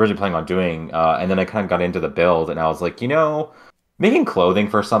 that was what I was originally planning on doing. And then I kind of got into the build, and I was like, making clothing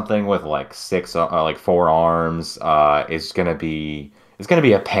for something with like like 4 arms, is gonna be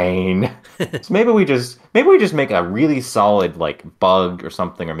a pain. So maybe we just make a really solid like bug or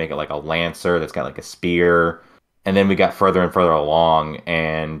something, or make it like a lancer that's got like a spear. And then we got further and further along,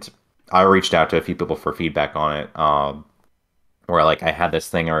 and I reached out to a few people for feedback on it. Where like I had this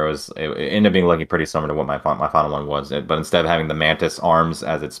thing where it ended up being looking pretty similar to what my final one was, but instead of having the mantis arms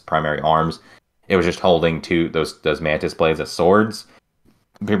as its primary arms, it was just holding those mantis blades as swords.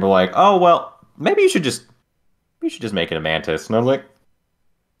 People were like, "Oh well, maybe you should just make it a mantis," and I was like,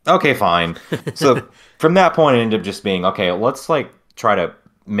 "Okay, fine." So from that point, it ended up just being okay. Let's like try to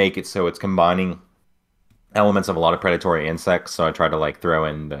make it so it's combining elements of a lot of predatory insects. So I tried to like throw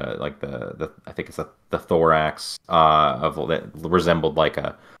in the I think it's the thorax of that resembled like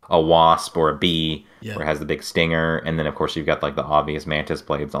a wasp or a bee, where it has the big stinger, and then of course you've got like the obvious mantis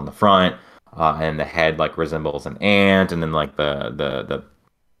blades on the front, and the head like resembles an ant, and then like the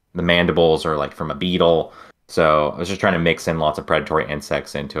mandibles are like from a beetle. So I was just trying to mix in lots of predatory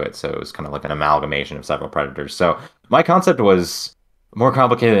insects into it, so it was kind of like an amalgamation of several predators. So my concept was more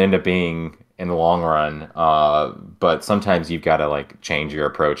complicated than it ended up being in the long run, but sometimes you've got to like change your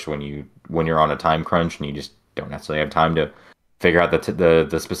approach when you're on a time crunch and you just don't necessarily have time to figure out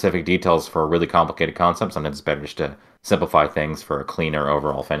the specific details for a really complicated concept. Sometimes it's better just to simplify things for a cleaner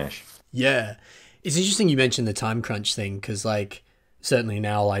overall finish. Yeah, it's interesting you mentioned the time crunch thing, because like certainly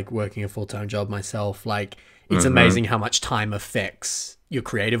now, like working a full-time job myself, like it's amazing how much time affects your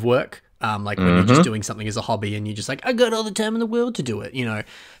creative work. Like when you're just doing something as a hobby and you're just like, I got all the time in the world to do it,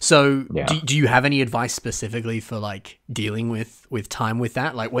 So do you have any advice specifically for like dealing with time with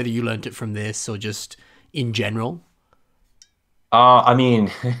that? Like whether you learned it from this or just in general? I mean,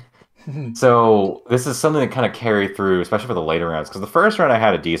 so this is something that kind of carried through, especially for the later rounds, because the first round I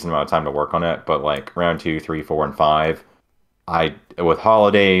had a decent amount of time to work on it, but like round 2, 3, 4, and 5, with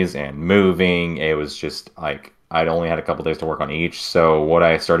holidays and moving, it was just like I'd only had a couple days to work on each. So what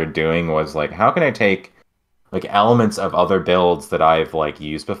I started doing was like, how can I take like elements of other builds that I've like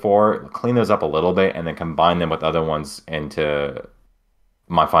used before, clean those up a little bit, and then combine them with other ones into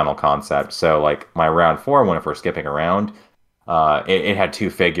my final concept. So like my round 4, when if we're skipping around, it had 2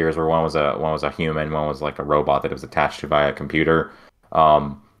 figures where one was a human, one was like a robot that was attached to via a computer.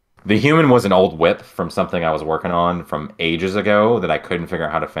 The human was an old whip from something I was working on from ages ago that I couldn't figure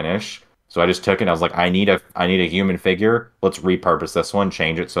out how to finish. So I just took it and I was like, I need a human figure. Let's repurpose this one,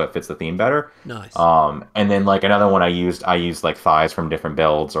 change it so it fits the theme better. Nice. And then like another one I used like thighs from different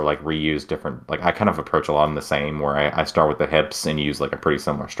builds, or like reuse different, like I kind of approach a lot of them the same, where I start with the hips and use like a pretty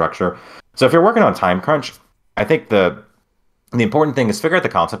similar structure. So if you're working on time crunch, I think the important thing is figure out the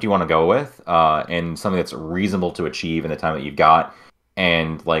concept you want to go with, and something that's reasonable to achieve in the time that you've got,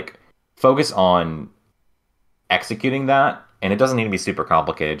 and like focus on executing that. And it doesn't need to be super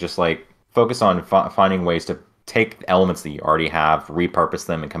complicated. Just like focus on finding ways to take elements that you already have, repurpose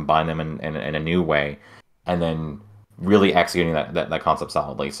them, and combine them in a new way, and then really executing that concept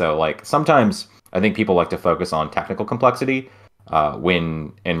solidly. So like sometimes I think people like to focus on technical complexity,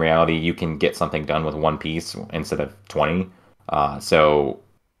 when in reality you can get something done with 1 piece instead of 20. So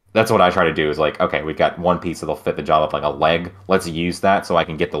that's what I try to do, is like, okay, we've got 1 piece that'll fit the job of like a leg. Let's use that so I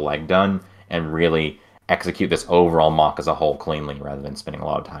can get the leg done and really execute this overall mock as a whole cleanly, rather than spending a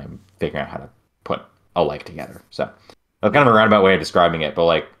lot of time figuring out how to put a leg together. So that's kind of a roundabout way of describing it, but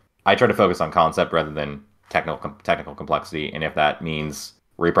like I try to focus on concept rather than technical complexity, and if that means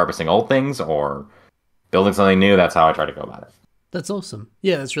repurposing old things or building something new, that's how I try to go about it. That's awesome.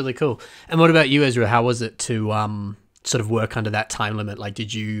 Yeah, that's really cool. And what about you, Ezra? How was it to sort of work under that time limit? Like,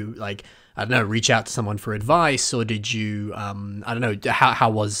 did you like, I don't know, reach out to someone for advice, or did you, I don't know, how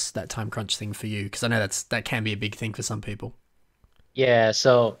was that time crunch thing for you? Because I know that can be a big thing for some people. Yeah,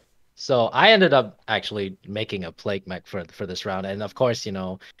 so So I ended up actually making a plague mech for this round, and of course,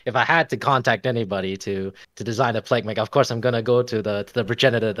 if I had to contact anybody to design a plague mech, of course I'm gonna go to the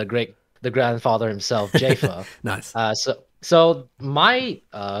progenitor, the grandfather himself, Jafa. Nice. So my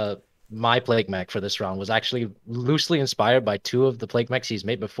plague mech for this round was actually loosely inspired by two of the plague mechs he's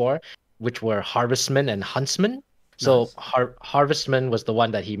made before, which were Harvestman and Huntsman. So Nice. Harvestman was the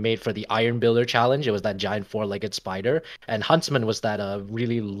one that he made for the Iron Builder challenge. It was that giant four-legged spider, and Huntsman was that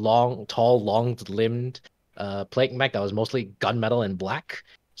really long, tall, long-limbed plague mech that was mostly gunmetal and black.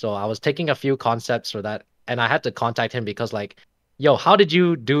 So I was taking a few concepts for that, and I had to contact him because like, yo, how did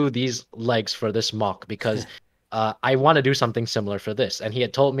you do these legs for this mock? Because I want to do something similar for this. And he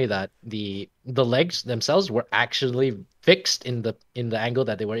had told me that the legs themselves were actually fixed in the angle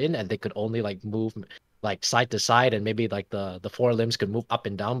that they were in, and they could only like move like side to side, and maybe like the four limbs could move up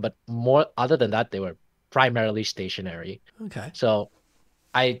and down, but more other than that, they were primarily stationary. Okay. So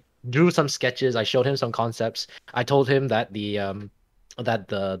I drew some sketches, I showed him some concepts. I told him that the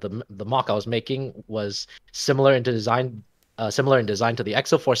mock I was making was similar in design to the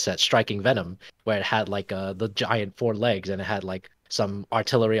Exoforce set Striking Venom, where it had like the giant four legs and it had like some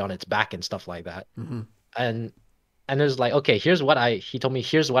artillery on its back and stuff like that. Mm-hmm. And it was like, okay, he told me,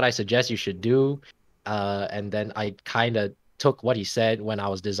 here's what I suggest you should do. And then I kind of took what he said when I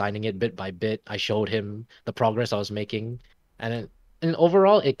was designing it bit by bit. I showed him the progress I was making, and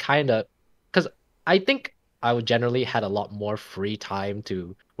overall, it kind of, because I think I would generally had a lot more free time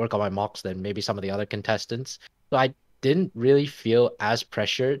to work on my mocks than maybe some of the other contestants. So I didn't really feel as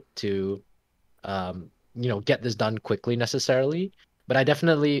pressured to, get this done quickly necessarily. But I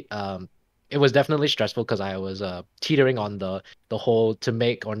definitely, it was definitely stressful because I was teetering on the whole to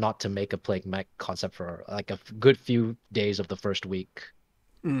make or not to make a plague mech concept for like a good few days of the first week.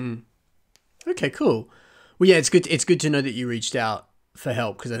 Mm. Okay, cool. Well, yeah, it's good. It's good to know that you reached out for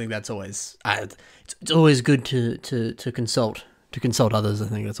help, because I think that's always it's always good to consult others. I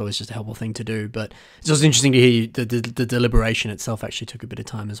think that's always just a helpful thing to do. But it's also interesting to hear the deliberation itself actually took a bit of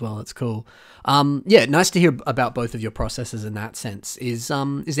time as well. That's cool. Yeah, nice to hear about both of your processes in that sense. Is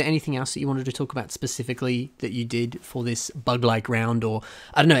there anything else that you wanted to talk about specifically that you did for this bug-like round, or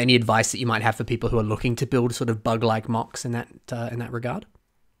I don't know, any advice that you might have for people who are looking to build sort of bug-like mocks in that regard?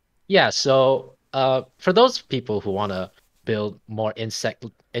 Yeah, so for those people who want to build more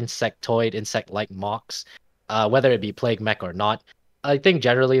insect-like mocks, whether it be plague mech or not, I think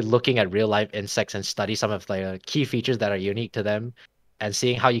generally looking at real life insects and study some of the key features that are unique to them and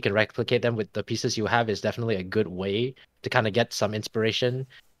seeing how you can replicate them with the pieces you have is definitely a good way to kind of get some inspiration.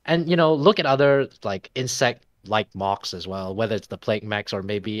 And look at other like insect-like mocks as well, whether it's the plague mechs or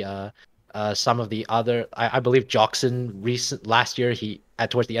maybe some of the other. I believe Joxon last year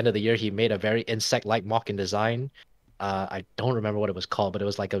towards the end of the year he made a very insect-like mock in design. I don't remember what it was called, but it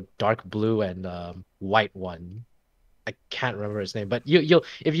was like a dark blue and white one. I can't remember his name, but you'll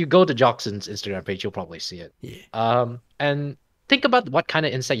if you go to Joxon's Instagram page, you'll probably see it. Yeah. And think about what kind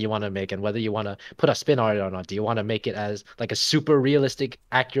of insect you want to make and whether you want to put a spin on it or not. Do you want to make it as like a super realistic,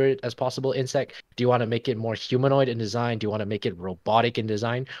 accurate as possible insect? Do you want to make it more humanoid in design? Do you want to make it robotic in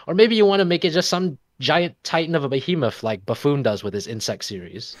design? Or maybe you want to make it just some giant titan of a behemoth like Buffoon does with his insect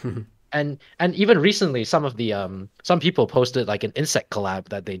series. And even recently, some people posted like an insect collab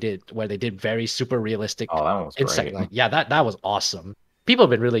that they did where they did very super realistic Oh, that one was insect. great. Like, yeah, that was awesome. People have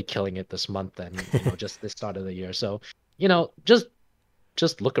been really killing it this month and just this start of the year. So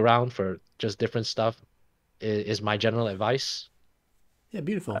just look around for just different stuff is my general advice. Yeah,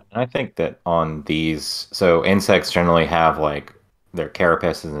 beautiful. I think that on these, so insects generally have like their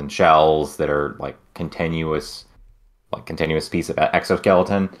carapaces and shells that are like continuous piece of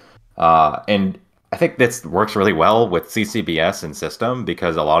exoskeleton. And I think this works really well with CCBS and system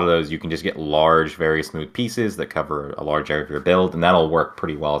because a lot of those you can just get large, very smooth pieces that cover a large area of your build, and that'll work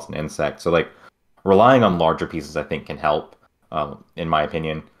pretty well as an insect. So like relying on larger pieces, I think, can help. In my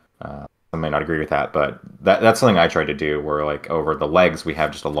opinion, I may not agree with that, but that's something I tried to do. Where like over the legs, we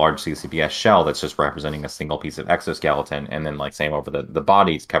have just a large CCBS shell that's just representing a single piece of exoskeleton, and then like same over the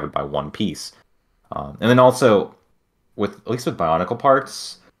body's covered by one piece. And then also at least with Bionicle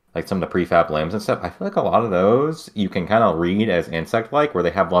parts, like some of the prefab limbs and stuff, I feel like a lot of those you can kind of read as insect-like, where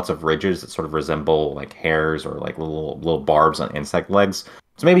they have lots of ridges that sort of resemble like hairs or like little barbs on insect legs.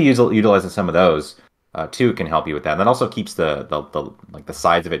 So maybe utilizing some of those too can help you with that. And that also keeps the like the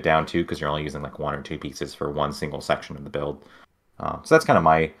sides of it down too, because you're only using like one or two pieces for one single section of the build. So that's kind of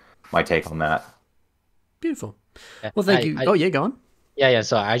my take on that. Beautiful. Well, thank you. Oh yeah, go on. Yeah.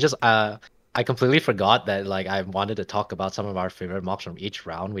 So I just I completely forgot that like I wanted to talk about some of our favorite mocks from each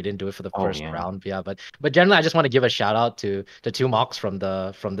round. We didn't do it for the first round, yeah. But generally, I just want to give a shout out to the two mocks from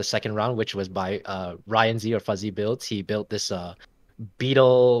the second round, which was by Ryan Z or Fuzzy Builds. He built this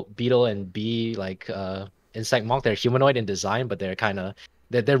beetle and bee like insect mock. They're humanoid in design, but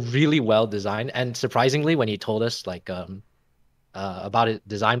they're really well designed. And surprisingly, when he told us like about it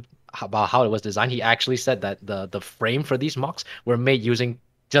design about how it was designed, he actually said that the frame for these mocks were made using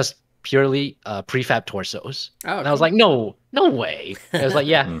just purely prefab torsos. Oh, and I was like, no way. And I was like,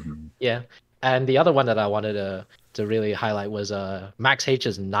 yeah, Mhm. yeah. And the other one that I wanted to really highlight was Max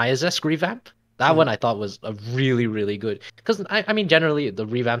H's Niazesk revamp. That one I thought was a really good, because I mean generally the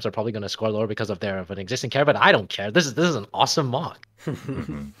revamps are probably going to score lower because of an existing character, but I don't care. This is an awesome mock.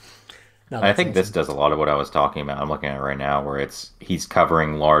 Mhm. No, I that's think this awesome. does a lot of what I was talking about. I'm looking at it right now, where he's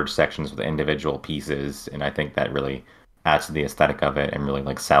covering large sections with individual pieces, and I think that really adds to the aesthetic of it and really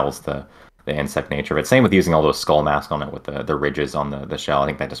like sells the insect nature of it. Same with using all those skull masks on it with the ridges on the shell. I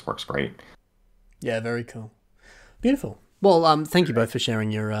think that just works great. Yeah, very cool. Beautiful. Well, thank you both for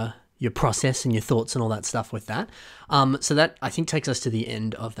sharing your process and your thoughts and all that stuff with that. So that, I think, takes us to the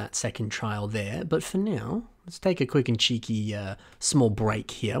end of that second trial there. But for now, let's take a quick and cheeky small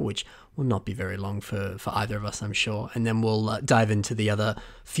break here, which will not be very long for either of us, I'm sure. And then we'll dive into the other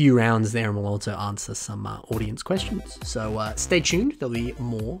few rounds there, and we'll also answer some audience questions. So stay tuned. There'll be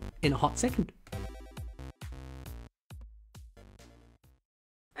more in a hot second.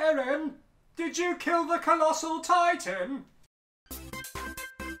 Aaron, did you kill the colossal titan?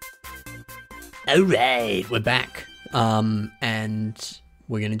 All right, we're back. And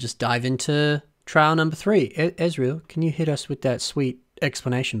we're going to just dive into trial number 3. Ezreel, can you hit us with that sweet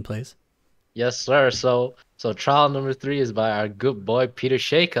explanation, please? Yes, sir. So trial number 3 is by our good boy Peter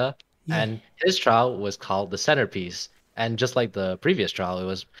Shaker, and his trial was called the Centerpiece. And just like the previous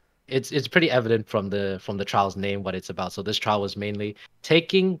trial, it's pretty evident from the trial's name what it's about. So this trial was mainly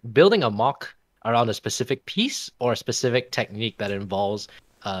building a mock around a specific piece or a specific technique that involves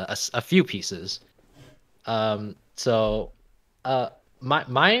a few pieces. So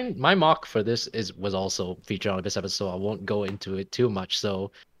my mock for this was also featured on this episode, so I won't go into it too much.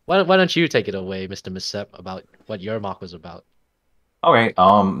 So why don't you take it away, Mr. MSEP, about what your mock was about? Okay,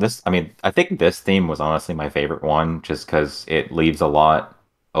 I think this theme was honestly my favorite one, just because it leaves a lot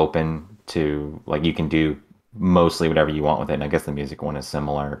open to, like, you can do mostly whatever you want with it. And I guess the music one is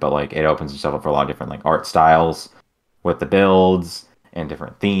similar, but like it opens yourself up for a lot of different like art styles with the builds and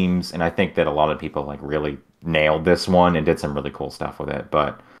different themes. And I think that a lot of people like really nailed this one and did some really cool stuff with it.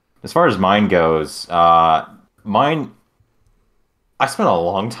 But as far as mine goes, mine I spent a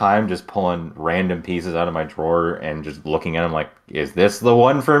long time just pulling random pieces out of my drawer and just looking at them like, is this the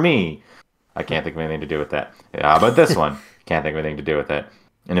one for me? I can't think of anything to do with that. Yeah, but this one, can't think of anything to do with it.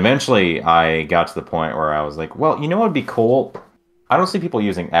 And eventually I got to the point where I was like, well, you know what would be cool? I don't see people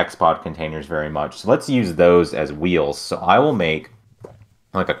using XPod containers very much, so let's use those as wheels. So I will make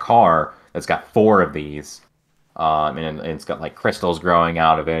like a car that's got 4 of these, and it's got like crystals growing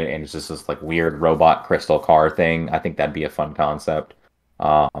out of it, and it's just this like weird robot crystal car thing. I think that'd be a fun concept.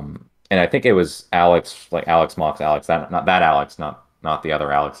 And I think it was Alex, like Alex Mox, Alex, not that Alex, not the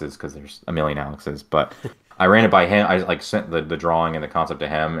other Alexes, because there's a million Alexes. But I ran it by him. I like sent the drawing and the concept to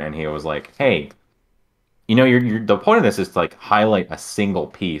him, and he was like, "Hey, you know, the point of this is to like highlight a single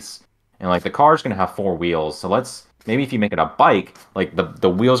piece, and like the car's gonna have 4 wheels. So let's maybe if you make it a bike, like the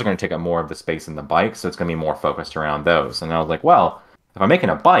wheels are gonna take up more of the space in the bike, so it's gonna be more focused around those." And I was like, well, if I'm making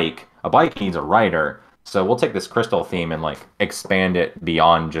a bike needs a rider. So we'll take this crystal theme and like expand it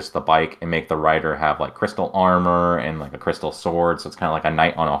beyond just the bike and make the rider have like crystal armor and like a crystal sword. So it's kind of like a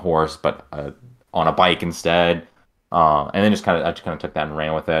knight on a horse, but on a bike instead. And then I just kind of took that and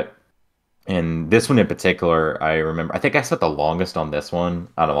ran with it. And this one in particular, I think I spent the longest on this one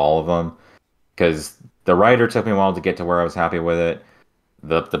out of all of them, because the rider took me a while to get to where I was happy with it.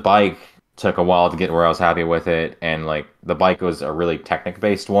 The bike took a while to get where I was happy with it, and like the bike was a really Technic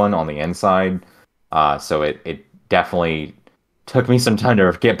based one on the inside. So it definitely took me some time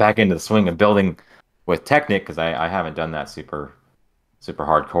to get back into the swing of building with Technic, because I haven't done that super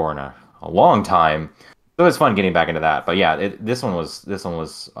hardcore in a long time. So it was fun getting back into that. But yeah, this one was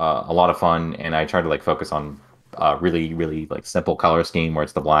a lot of fun, and I tried to like focus on really like simple color scheme where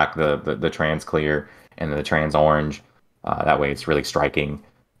it's the black, the trans clear, and then the trans orange. That way it's really striking.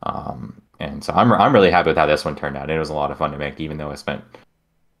 And so I'm really happy with how this one turned out. It was a lot of fun to make, even though I spent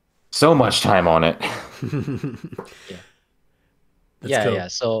so much time on it. Yeah. Cool. Yeah.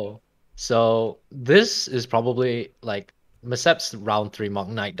 So this is probably like MSEP's round 3 mock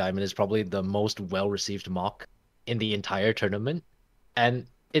Night Diamond is probably the most well received mock in the entire tournament, and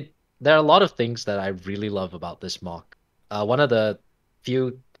there are a lot of things that I really love about this mock. One of the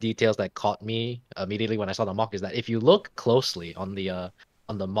few details that caught me immediately when I saw the mock is that if you look closely on the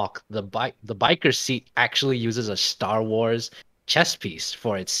mock, the biker seat actually uses a Star Wars chess piece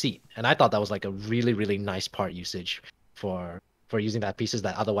for its seat, and I thought that was like a really nice part usage for using that pieces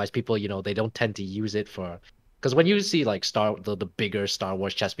that otherwise people, they don't tend to use it for. Because when you see like the bigger Star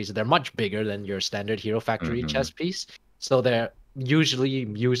Wars chess pieces, they're much bigger than your standard Hero Factory chess piece. So they're usually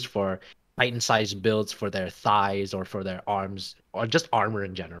used for Titan-sized builds for their thighs or for their arms or just armor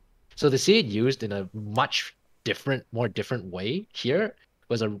in general. So to see it used in a much more different way here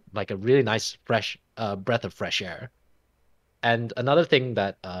was a really nice fresh breath of fresh air. And another thing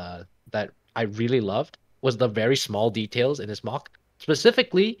that I really loved was the very small details in his mock,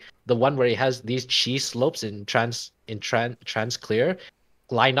 specifically the one where he has these cheese slopes in trans clear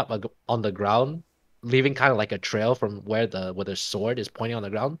lined up on the ground, leaving kind of like a trail from where the sword is pointing on the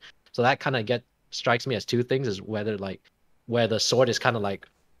ground. So that kind of strikes me as two things: is whether like where the sword is kind of like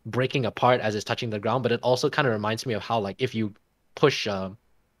breaking apart as it's touching the ground, but it also kind of reminds me of how like if you push a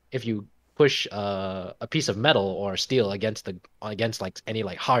piece of metal or steel against like any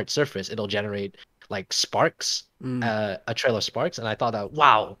like hard surface, it'll generate like sparks, a trail of sparks. And I thought that,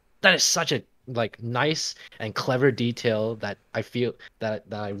 wow, that is such a like nice and clever detail that I feel that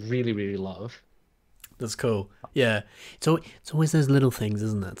I really love. That's cool. Yeah, it's always those little things,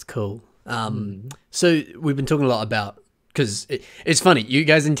 isn't it? It's cool. So we've been talking a lot about, because it's funny, you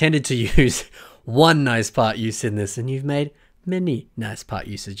guys intended to use one nice part use in this, and you've made many nice part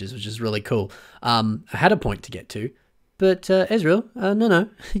usages, which is really cool. I had a point to get to, but Ezreel, no,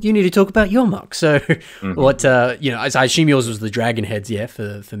 you need to talk about your mock. So what, I assume yours was the dragon heads,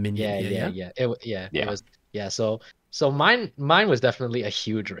 for minion. It was, So mine was definitely a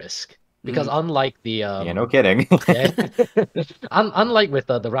huge risk. Because unlike the yeah, no kidding. Unlike with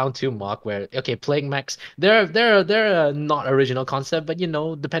the round 2 mock, where plague mechs, they're not original concept, but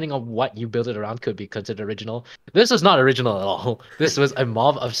depending on what you build it around could be considered original. This was not original at all. This was a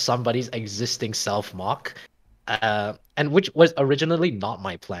mob of somebody's existing self mock, and which was originally not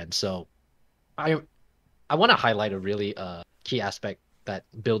my plan. So I want to highlight a really key aspect that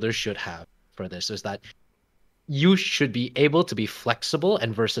builders should have for this, is that you should be able to be flexible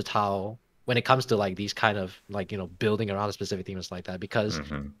and versatile when it comes to like these kind of like building around a specific theme like that, because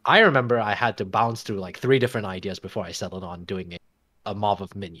I remember I had to bounce through like 3 different ideas before I settled on doing a mob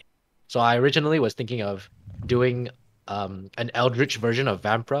of minion. So I originally was thinking of doing an Eldritch version of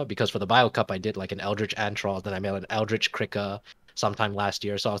Vampra, because for the Bio Cup I did like an Eldritch Antral, then I made an Eldritch Krika sometime last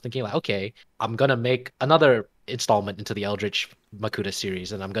year. So I was thinking like, okay, I'm gonna make another installment into the Eldritch Makuta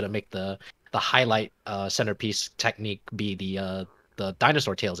series, and I'm gonna make the highlight centerpiece technique be the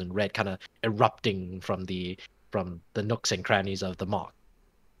dinosaur tails in red, kind of erupting from the nooks and crannies of the mock.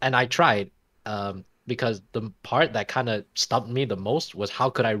 And I tried, because the part that kind of stumped me the most was how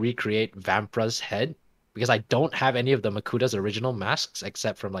could I recreate Vampra's head, because I don't have any of the Makuta's original masks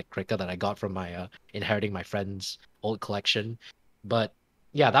except from like Krika that I got from my inheriting my friend's old collection. But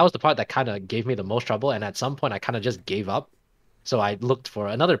yeah, that was the part that kind of gave me the most trouble, and at some point I kind of just gave up. So I looked for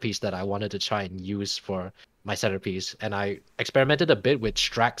another piece that I wanted to try and use for my centerpiece, and I experimented a bit with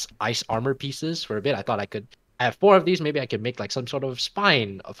Strax's ice armor pieces for a bit. I thought I have 4 of these, maybe I could make like some sort of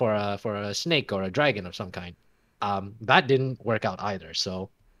spine for a snake or a dragon of some kind. That didn't work out either.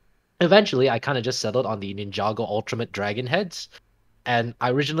 So eventually I kind of just settled on the Ninjago Ultimate Dragon heads. And I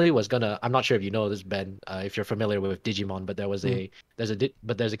originally was gonna, I'm not sure if you know this, Ben, if you're familiar with Digimon, but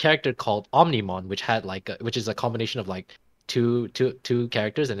there's a character called Omnimon, which had which is a combination of like two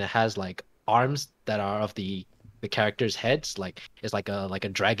characters, and it has like arms that are of the characters' heads, like it's like a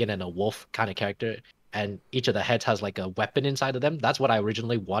dragon and a wolf kind of character, and each of the heads has like a weapon inside of them. That's what I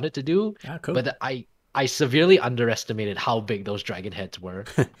originally wanted to do. Cool. But I severely underestimated how big those dragon heads were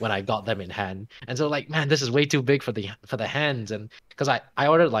when I got them in hand. And so like, man, this is way too big for the hands. And because I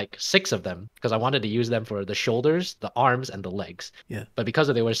ordered like 6 of them because I wanted to use them for the shoulders, the arms, and the legs. Yeah. But because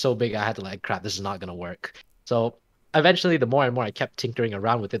they were so big, I had to like, crap, this is not gonna work. So eventually, the more and more I kept tinkering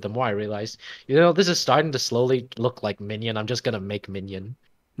around with it, the more I realized, this is starting to slowly look like Minion. I'm just gonna make Minion.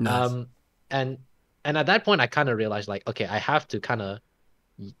 Nice. And at that point, I kind of realized like, okay, I have to kind of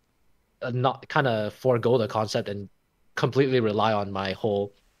not kind of forego the concept and completely rely on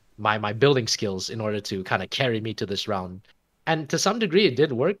my building skills in order to kind of carry me to this round. And to some degree, it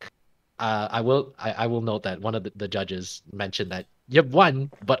did work. I will note that one of the judges mentioned that you've won,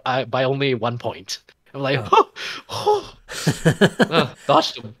 but by only 1 point. I'm like,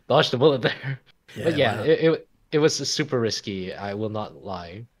 dodged the bullet there. Yeah, But yeah, wow. it was super risky. I will not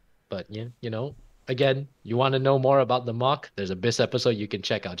lie. But yeah, again, you want to know more about the MOC? There's a BIS episode you can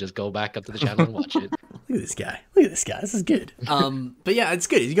check out. Just go back up to the channel and watch it. Look at this guy. Look at this guy. This is good. But yeah, it's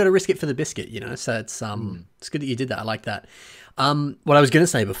good. You got to risk it for the biscuit, you know. So it's good that you did that. I like that. What I was going to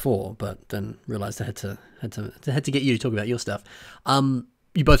say before, but then realized I had to get you to talk about your stuff.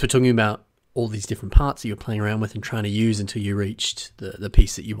 You both were talking about all these different parts that you were playing around with and trying to use until you reached the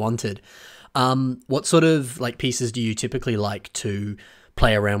piece that you wanted. What sort of like pieces do you typically like to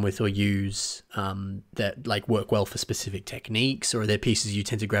play around with or use that like work well for specific techniques, or are there pieces you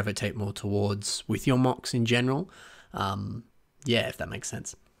tend to gravitate more towards with your MOCs in general? Yeah, if that makes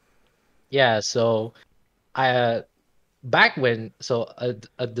sense. Yeah, so I back when a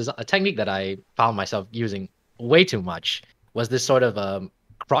technique that I found myself using way too much was this sort of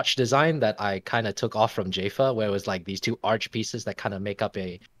crotch design that I kind of took off from Jaffa, where it was like these two arch pieces that kind of make up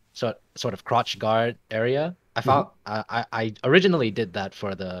a sort of crotch guard area. I found I originally did that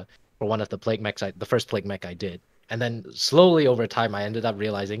for one of the plague mechs, the first plague mech I did, and then slowly over time I ended up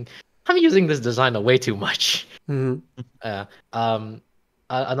realizing I'm using this design way too much. Another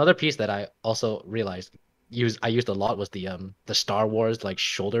piece that I also realized I used a lot was the Star Wars like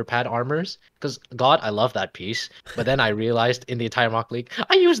shoulder pad armors, because God, I love that piece. But then I realized in the entire MOC League,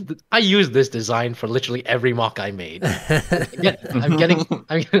 I used this design for literally every MOC I made. I'm getting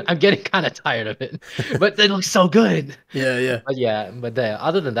kind of tired of it, but it looks so good. Yeah. But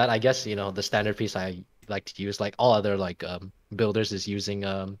other than that, I guess the standard piece I like to use, like all other like builders, is using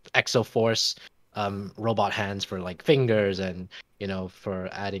Exoforce robot hands for like fingers, and for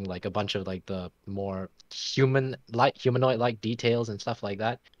adding like a bunch of like the more humanoid like details and stuff like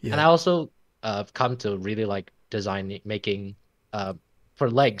that. And I also come to really like making for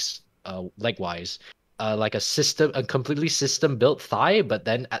legs, leg wise, like a completely system built thigh, but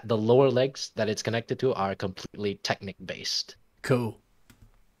then at the lower legs that it's connected to are completely technic based. Cool.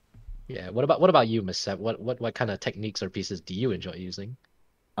 Yeah. What about you, MSEP? What kind of techniques or pieces do you enjoy using?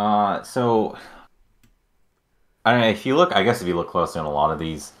 So I don't know, if you look closely on a lot of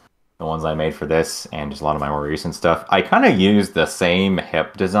these, the ones I made for this and just a lot of my more recent stuff, I kind of use the same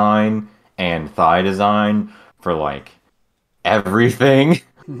hip design and thigh design for like everything.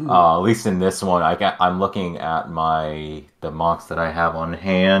 At least in this one, I'm looking at the MOCs that I have on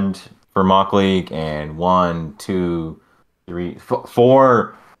hand for MOC League, and 1, 2, 3,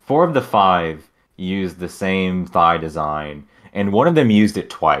 4 of the 5 use the same thigh design, and one of them used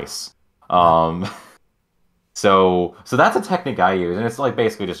it twice. So that's a technique I use, and it's like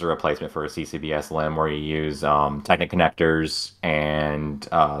basically just a replacement for a CCBS limb, where you use Technic connectors and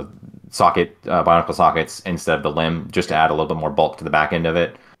Bionicle sockets instead of the limb, just to add a little bit more bulk to the back end of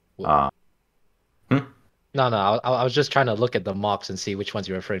it. No, I was just trying to look at the MOCs and see which ones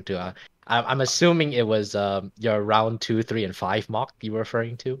you're referring to. I'm assuming it was your round 2, 3, and 5 MOC you were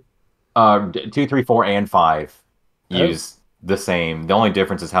referring to. 2, 3, 4, and 5 use the same. The only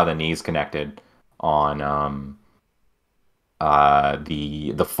difference is how the knee's connected on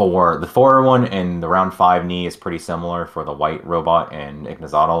the 4 one, and the round 5 knee is pretty similar for the white robot and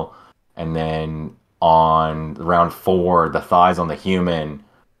Ignazatl. And then on round 4, the thighs on the human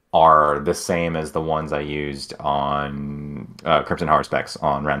are the same as the ones I used on Crimson Harspecs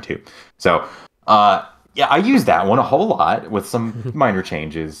on round 2. So yeah, I use that one a whole lot with some minor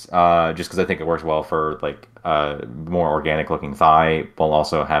changes, just because I think it works well for like more organic looking thigh, while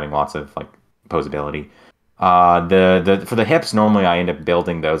also having lots of like posability. For the hips, normally I end up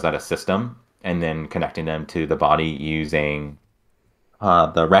building those out of system and then connecting them to the body using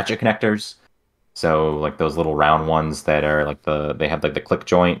the ratchet connectors. So like those little round ones that are like they have like the click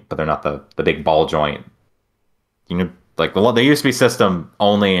joint, but they're not the big ball joint. Like they used to be system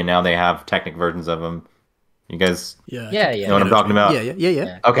only, and now they have Technic versions of them. You guys yeah know what I'm talking about?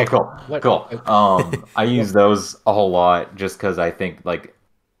 Yeah. Okay, cool. I use those a whole lot just because I think like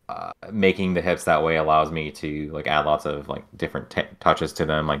making the hips that way allows me to like add lots of like different touches to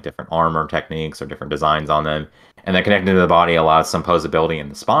them, like different armor techniques or different designs on them, and then connecting to the body allows some posability in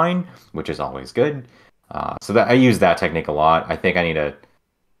the spine, which is always good. So that I use that technique a lot. I think I need to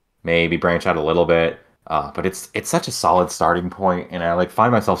maybe branch out a little bit, but it's such a solid starting point, and I like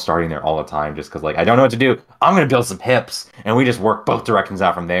find myself starting there all the time just because like I don't know what to do. I'm gonna build some hips, and we just work both directions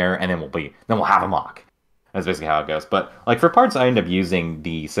out from there, and then we'll have a MOC. That's basically how it goes. But like for parts, I end up using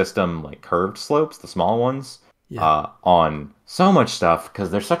the system like curved slopes, the small ones, on so much stuff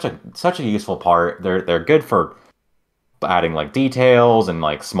because they're such a useful part. They're good for adding like details and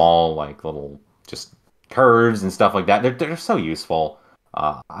like small like little just curves and stuff like that. They're so useful.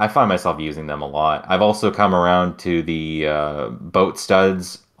 I find myself using them a lot. I've also come around to the boat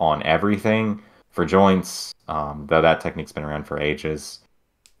studs on everything for joints, though that technique's been around for ages.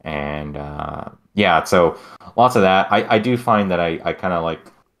 And yeah, so lots of that. I do find that I kind of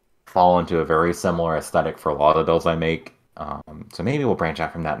like fall into a very similar aesthetic for a lot of the builds I make. So maybe we'll branch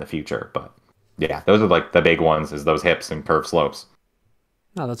out from that in the future. But yeah, those are like the big ones, is those hips and curved slopes.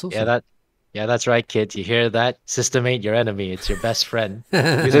 Oh, that's awesome. Yeah, that's right, kids. You hear that? System ain't your enemy. It's your best friend.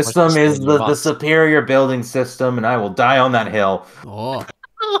 Use it System to is sustain your the box. superior building system, and I will die on that hill. Oh.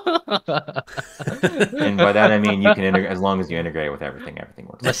 And by that I mean you can integrate, as long as you integrate with everything, everything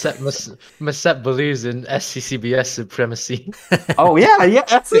works. MSEP believes in SCCBS supremacy. Oh yeah, yeah,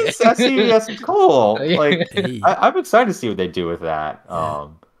 that's cool. Yeah. Like Hey. I'm excited to see what they do with that.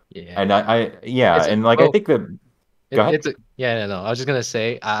 Yeah. And yeah, and like I think that. Go ahead. No. I was just gonna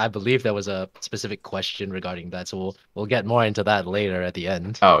say I believe there was a specific question regarding that, so we'll get more into that later at the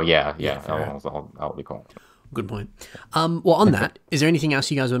end. Oh yeah. fair. I'll be cool. Good point. Well, on that, is there anything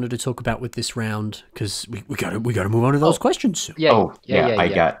else you guys wanted to talk about with this round? Because we gotta move on to those questions. Yeah. Oh,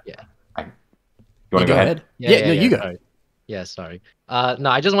 yeah, You want to go ahead? No, you go. Sorry. Yeah, sorry. No,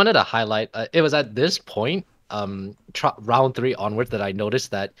 I just wanted to highlight. It was at this point, round 3 onwards, that I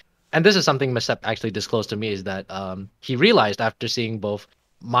noticed that, and this is something MSEP actually disclosed to me, is that he realized after seeing both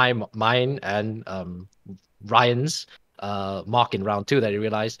mine and Ryan's mock in round 2, that he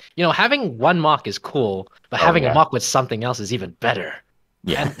realized, having one mock is cool, but having a mock with something else is even better.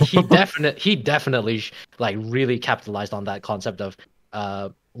 Yeah. And he definitely like really capitalized on that concept of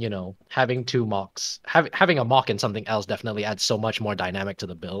having two mocks, having a mock and something else definitely adds so much more dynamic to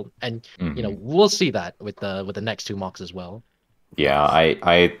the build. And we'll see that with the next 2 mocks as well. Yeah,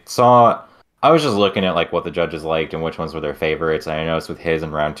 I was just looking at like what the judges liked and which ones were their favorites. And I noticed with his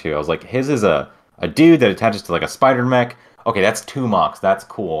in round 2, I was like, his is a dude that attaches to like a spider mech. Okay, that's 2 mocks. That's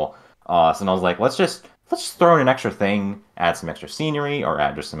cool. So I was like, let's just throw in an extra thing, add some extra scenery, or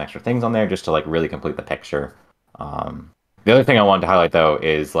add just some extra things on there just to like really complete the picture. The other thing I wanted to highlight though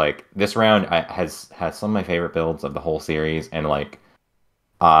is like this round has some of my favorite builds of the whole series, and like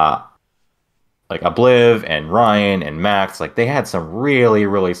Obliv and Ryan and Max, like they had some really,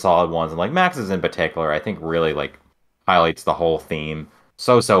 really solid ones. And like Max's in particular, I think really like highlights the whole theme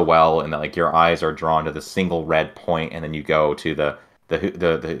so well, and that like your eyes are drawn to the single red point, and then you go to the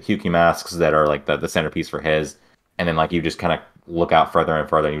Huki masks that are like the centerpiece for his, and then like you just kind of look out further and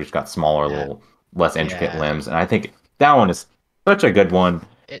further, and you just got smaller, little less intricate limbs. And I think that one is such a good one.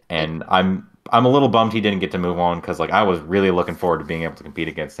 I'm a little bummed he didn't get to move on, because like I was really looking forward to being able to compete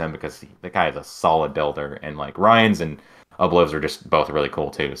against him, because the guy is a solid builder, and like Ryan's and Oblivs are just both really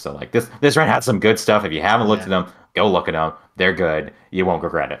cool too. So like this run had some good stuff. If you haven't looked at them, go look at them. They're good. You won't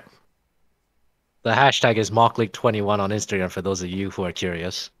regret it. The hashtag is MockLeague21 on Instagram for those of you who are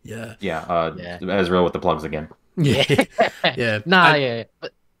curious. Yeah. Ezreel with the plugs again. Yeah.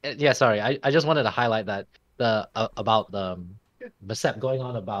 But sorry. I just wanted to highlight that about the MSEP going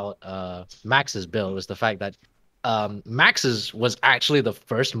on about Max's build was the fact that Max's was actually the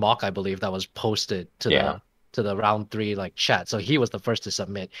first mock, I believe, that was posted to the round 3 like chat. So he was the first to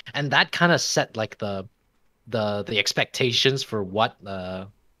submit, and that kind of set like the expectations for what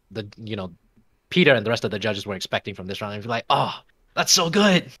Peter and the rest of the judges were expecting from this round. And you're like, oh, that's so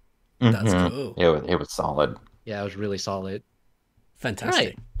good. That's cool. It was solid. Yeah, it was really solid. Fantastic.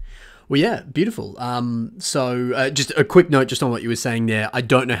 Right. Well, yeah, beautiful. So just a quick note just on what you were saying there. I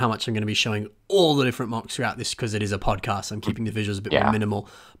don't know how much I'm going to be showing all the different mocks throughout this, because it is a podcast. I'm keeping the visuals a bit more minimal.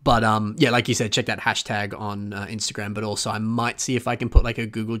 But like you said, check that hashtag on Instagram. But also I might see if I can put like a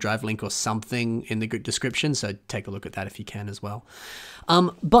Google Drive link or something in the description. So take a look at that if you can as well.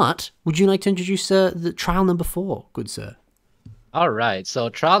 But would you like to introduce the trial number 4, good sir? All right. So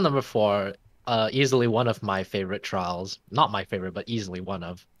trial number 4, easily one of my favorite trials. Not my favorite, but easily one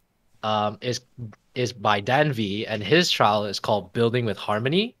of. Is by Dan V, and his trial is called Building with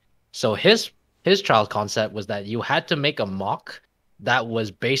Harmony. So his trial concept was that you had to make a mock that was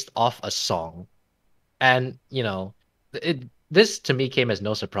based off a song, and this to me came as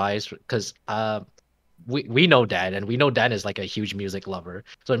no surprise, because we know Dan, and we know Dan is like a huge music lover,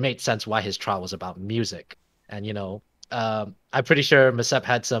 so it made sense why his trial was about music. And I'm pretty sure MSEP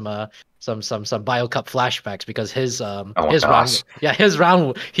had some Bio Cup flashbacks, because his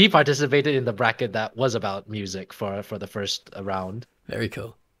round, he participated in the bracket that was about music for the first round. Very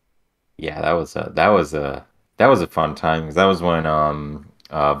cool. Yeah, that was a fun time, because that was when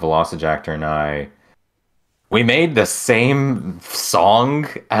Velocijactor and we made the same song,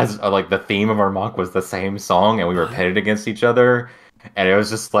 as like the theme of our mock was the same song, and we were pitted against each other. And it was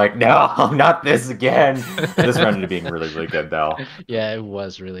just like, no, not this again. This rounded up being really, really good, though. Yeah, it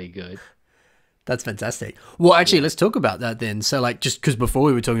was really good. That's fantastic. Well, actually, let's talk about that then. So, like, just because before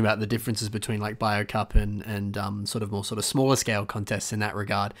we were talking about the differences between like BioCup and sort of more sort of smaller scale contests in that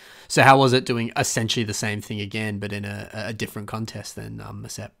regard. So, how was it doing essentially the same thing again, but in a different contest than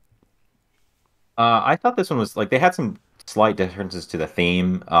MSEP? I thought this one was like they had some slight differences to the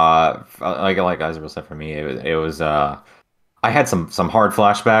theme. Like Ezreel said, for me, it was I had some hard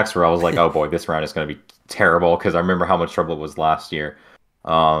flashbacks where I was like, oh boy, this round is going to be terrible because I remember how much trouble it was last year.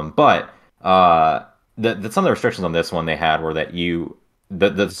 But some of the restrictions on this one they had were that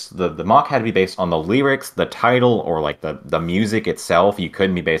the mock had to be based on the lyrics, the title, or like the music itself. You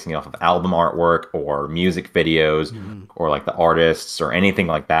couldn't be basing it off of album artwork or music videos or like the artists or anything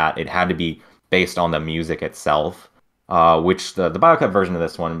like that. It had to be based on the music itself. Which the BioCup version of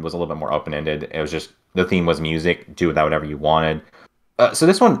this one was a little bit more open-ended. It was just the theme was music, do with that whatever you wanted. So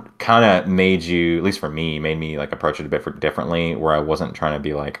this one kind of made you, at least for me, made me like approach it a bit differently, where I wasn't trying to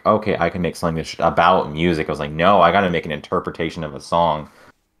be like, okay, I can make something that's about music. I was like, no, I got to make an interpretation of a song.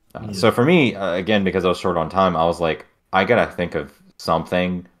 So for me, again, because I was short on time, I was like, I got to think of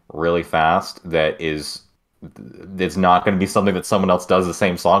something really fast that's not going to be something that someone else does the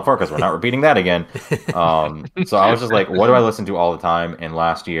same song for, because we're not repeating that again. So I was just like, what do I listen to all the time? And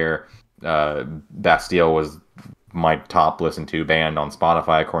last year, Bastille was my top listened to band on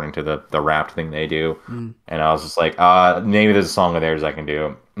Spotify according to the Wrapped thing they do. And I was just like, maybe there's a song of theirs I can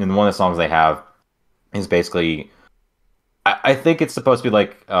do. And one of the songs they have is basically, I think it's supposed to be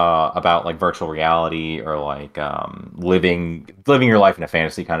like about like virtual reality or like living your life in a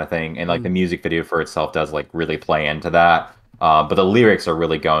fantasy kind of thing. And like the music video for itself does like really play into that. But the lyrics are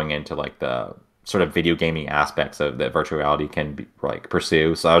really going into like the sort of video gaming aspects of that virtual reality can be, like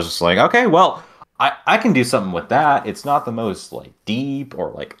pursue. So I was just like, okay, well, I can do something with that. It's not the most like deep or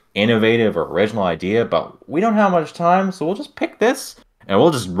like innovative or original idea, but we don't have much time, so we'll just pick this and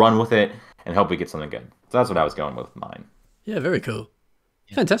we'll just run with it and hope we get something good. So that's what I was going with mine. Yeah, very cool.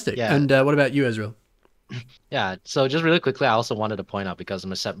 Fantastic. Yeah. And what about you, Ezreel? Yeah, so just really quickly, I also wanted to point out, because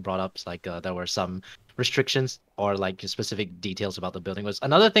MSEP brought up like there were some restrictions or like specific details about the building. Was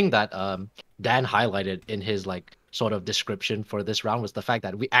another thing that Dan highlighted in his like sort of description for this round was the fact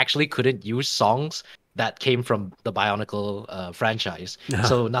that we actually couldn't use songs that came from the Bionicle franchise.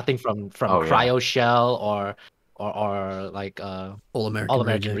 So nothing from Cryo Shell or like All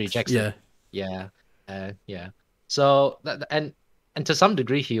American Rejects. Yeah. Yeah. So and to some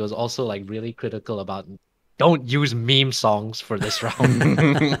degree, he was also like really critical about don't use meme songs for this round.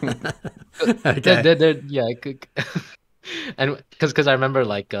 Okay. And because I remember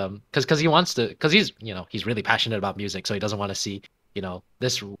like because he wants to, because he's really passionate about music, so he doesn't want to see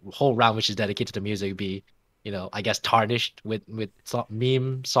this whole round, which is dedicated to music, be I guess tarnished with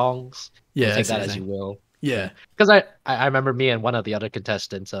meme songs. Yeah, take that as you will. Yeah, because I remember me and one of the other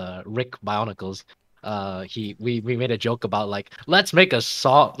contestants, Rick Bionicles, we made a joke about like let's make a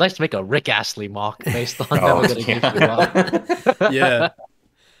Rick Astley mock based on Never Gonna Give You Up.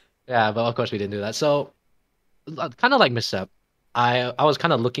 Yeah, but of course we didn't do that. So kind of like MSEP, I was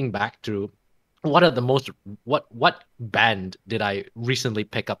kind of looking back through what band did I recently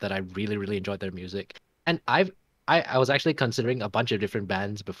pick up that I really really enjoyed their music, and I was actually considering a bunch of different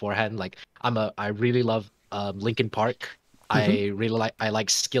bands beforehand. Like I really love Linkin Park. I like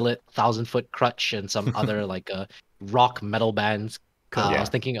Skillet, Thousand Foot Crutch, and some other like rock metal bands. Cool. I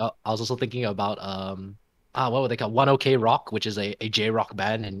was also thinking about what were they called? One OK Rock, which is a J rock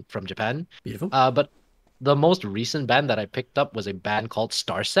band from Japan. Beautiful. But the most recent band that I picked up was a band called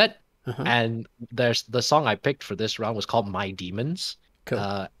Starset, and there's the song I picked for this round was called My Demons.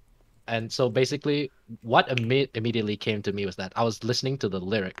 Cool. And so basically, what immediately came to me was that I was listening to the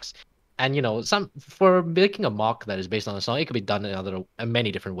lyrics. And for making a mock that is based on a song, it could be done in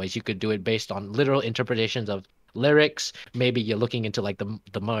many different ways. You could do it based on literal interpretations of lyrics. Maybe you're looking into like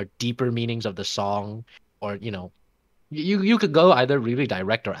the more deeper meanings of the song, or you could go either really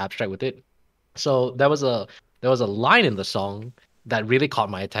direct or abstract with it. So there was a line in the song that really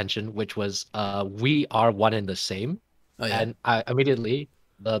caught my attention, which was "We are one and the same," and I immediately.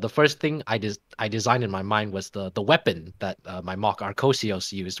 The first thing I designed in my mind was the weapon that my mock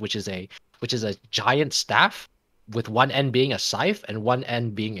Arcosios used, which is a giant staff with one end being a scythe and one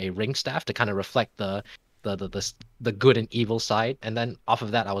end being a ring staff to kind of reflect the good and evil side. And then off of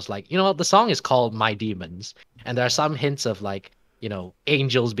that, I was like, the song is called My Demons, and there are some hints of like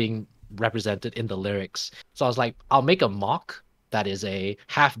angels being represented in the lyrics. So I was like, I'll make a mock that is a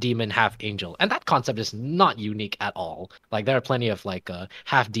half demon, half angel. And that concept is not unique at all. Like there are plenty of like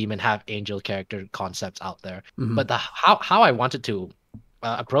half demon, half angel character concepts out there. But how I wanted to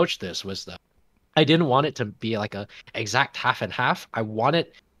approach this was that I didn't want it to be like a exact half and half. I wanted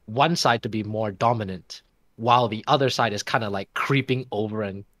one side to be more dominant, while the other side is kind of like creeping over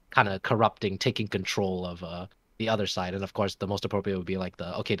and kind of corrupting, taking control of the other side. And of course, the most appropriate would be like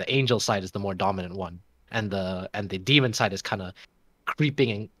the angel side is the more dominant one, and the demon side is kind of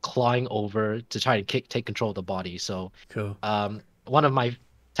creeping and clawing over to try to take control of the body. So Cool. one of my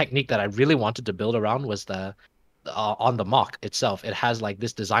technique that I really wanted to build around was on the MOC itself. It has like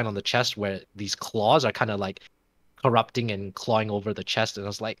this design on the chest where these claws are kind of like corrupting and clawing over the chest, and I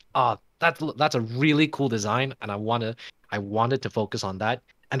was like, that's a really cool design, and I wanted to focus on that,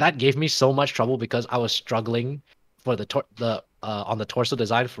 and that gave me so much trouble because I was struggling for on the torso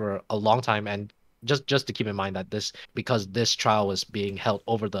design for a long time. And just to keep in mind that because this trial was being held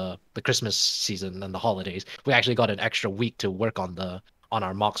over the Christmas season and the holidays, we actually got an extra week to work on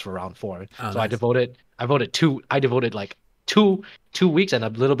our mocks for round 4. Oh, so nice. I devoted like two weeks and a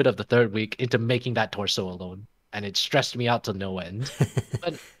little bit of the third week into making that torso alone, and it stressed me out to no end.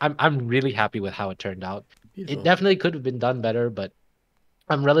 But I'm really happy with how it turned out. Beautiful. It definitely could have been done better, but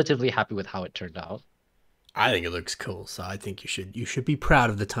I'm relatively happy with how it turned out. I think it looks cool, so I think you should be proud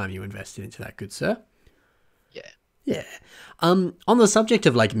of the time you invested into that, good sir. Yeah. Yeah. On the subject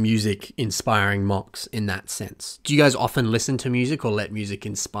of like music inspiring mocks in that sense, do you guys often listen to music or let music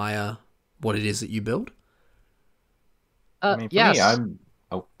inspire what it is that you build? I mean, for yes. me,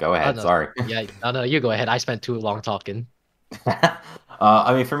 Oh, go ahead. no. Sorry. Yeah, no, you go ahead. I spent too long talking.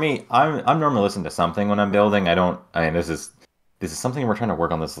 I mean, for me, I'm normally listening to something when I'm building. I mean, this is something we're trying to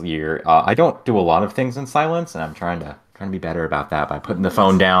work on this year. I don't do a lot of things in silence, and I'm trying to be better about that by putting the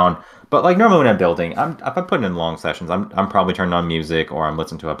phone down. But like normally when I'm building, if I'm putting in long sessions, I'm probably turning on music or I'm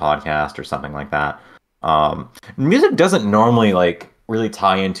listening to a podcast or something like that. Music doesn't normally like really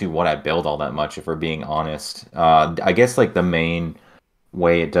tie into what I build all that much, if we're being honest. I guess like the main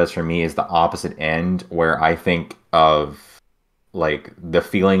way it does for me is the opposite end, where I think of like the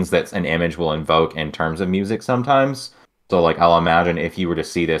feelings that an image will invoke in terms of music sometimes. So like I'll imagine if you were to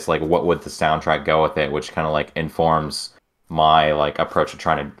see this, like what would the soundtrack go with it, which kind of like informs my like approach to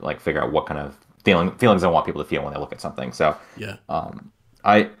trying to like figure out what kind of feelings I want people to feel when they look at something. So Yeah.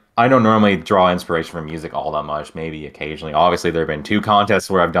 I don't normally draw inspiration from music all that much, maybe occasionally. Obviously there have been 2 contests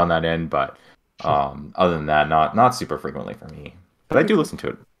where I've done that in, but other than that, not super frequently for me. But I do listen to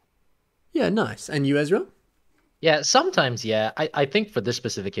it. Yeah, nice. And you, Ezra? Yeah, sometimes, yeah. I think for this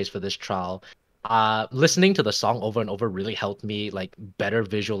specific case, for this trial, listening to the song over and over really helped me like better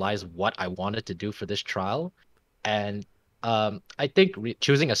visualize what I wanted to do for this trial. And I think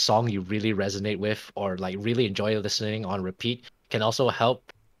choosing a song you really resonate with or like really enjoy listening on repeat can also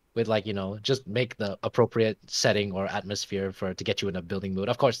help with like, just make the appropriate setting or atmosphere to get you in a building mood.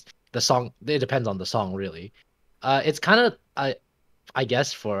 Of course, the song, it depends on the song really. It's kind of, I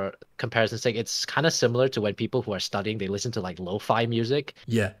guess for comparison's sake, it's kind of similar to when people who are studying, they listen to like lo-fi music.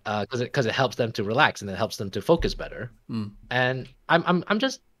 Yeah. Because it helps them to relax and it helps them to focus better. Mm. And I'm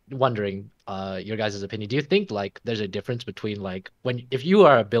just wondering your guys' opinion. Do you think like there's a difference between like if you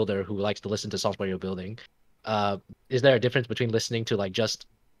are a builder who likes to listen to songs while you're building, is there a difference between listening to like just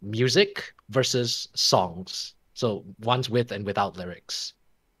music versus songs? So ones with and without lyrics.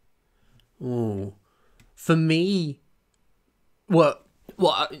 Ooh. For me, well,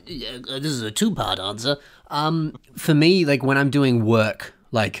 this is a 2-part answer. For me, like when I'm doing work,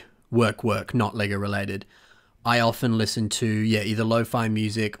 not Lego related, I often listen to either lo-fi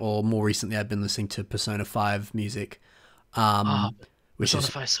music or more recently I've been listening to Persona 5 music. Which Persona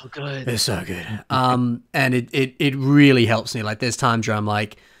 5 is so good. It's so good. And it really helps me. Like there's times where I'm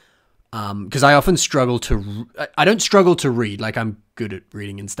like, because I often struggle I don't struggle to read, like I'm good at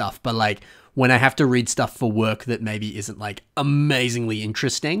reading and stuff, but like when I have to read stuff for work that maybe isn't like amazingly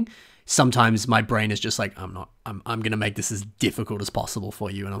interesting, sometimes my brain is just like, I'm going to make this as difficult as possible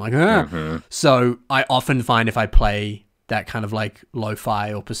for you. And I'm like, So I often find if I play that kind of like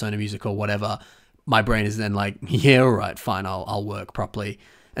lo-fi or Persona music or whatever, my brain is then like, yeah, all right, fine, I'll work properly.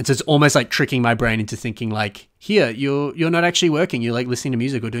 And so it's almost like tricking my brain into thinking like, here, you're not actually working. You're like listening to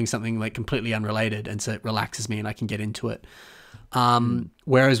music or doing something like completely unrelated. And so it relaxes me and I can get into it.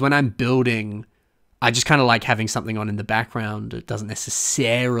 Whereas when I'm building, I just kind of like having something on in the background. It doesn't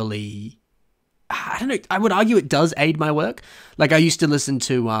necessarily, I don't know. I would argue it does aid my work. Like I used to listen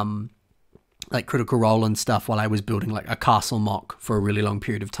to, like Critical Role and stuff while I was building like a castle mock for a really long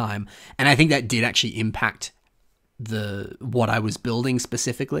period of time. And I think that did actually impact what I was building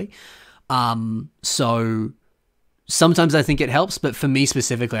specifically. So sometimes I think it helps, but for me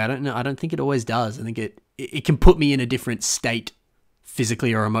specifically, I don't know. I don't think it always does. I think it can put me in a different state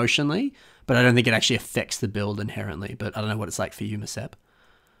physically or emotionally, but I don't think it actually affects the build inherently. But I don't know what it's like for you, MSEP.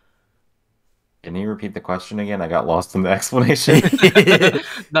 Can you repeat the question again? I got lost in the explanation.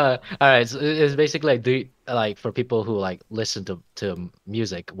 No, all right. So it's basically like like for people who like listen to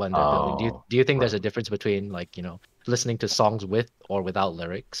music when they're building. Oh, Do you think there's right. a difference between like listening to songs with or without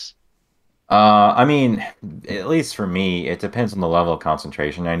lyrics? I mean, at least for me, it depends on the level of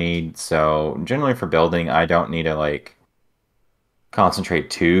concentration I need. So generally for building, I don't need to like concentrate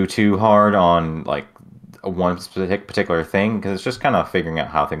too hard on like one specific particular thing because it's just kind of figuring out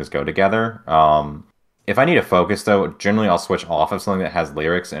how things go together. If I need to focus though, generally I'll switch off of something that has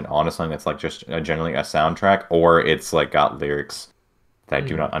lyrics and on to something that's like just generally a soundtrack, or it's like got lyrics that I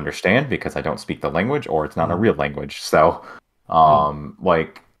do Mm, not understand because I don't speak the language or it's not a Mm. real language. So, mm.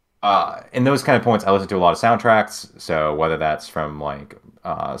 like, in those kind of points, I listen to a lot of soundtracks. So whether that's from like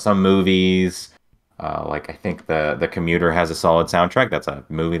some movies, like I think the Commuter has a solid soundtrack. That's a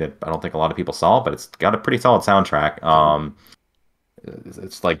movie that I don't think a lot of people saw, but it's got a pretty solid soundtrack. Cool.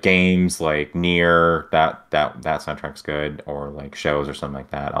 It's like games like Near that soundtrack's good, or like shows or something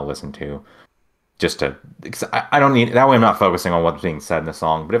like that. I'll listen to just to because I don't need that way. I'm not focusing on what's being said in the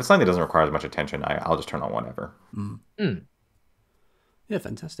song. But if it's something that doesn't require as much attention, I'll just turn on whatever. Mm. Mm. Yeah,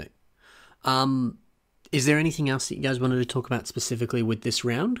 fantastic. Is there anything else that you guys wanted to talk about specifically with this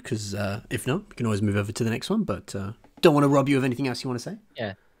round? Because if not, we can always move over to the next one. But don't want to rob you of anything else you want to say.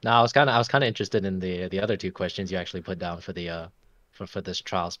 Yeah. No, I was kind of interested in the other two questions you actually put down for the for this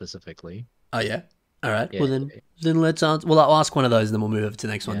trial specifically. Oh yeah. All right. Yeah. Well then let's answer. Well, I'll ask one of those, and then we'll move over to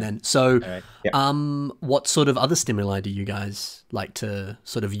the next one. Yeah. Then. So, All right. Yeah. what sort of other stimuli do you guys like to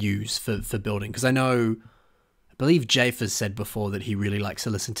sort of use for building? Because I believe Jafe has said before that he really likes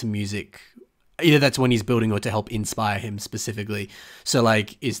to listen to music. Either that's when he's building or to help inspire him specifically. So,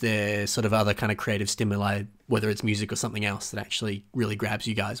 like, is there sort of other kind of creative stimuli, whether it's music or something else, that actually really grabs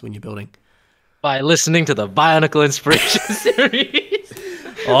you guys when you're building? By listening to the Bionicle Inspiration series.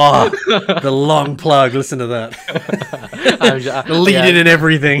 Oh, the long plug. Listen to that. Lead in and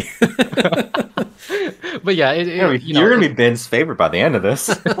everything. But yeah, You're gonna be Ben's favorite by the end of this.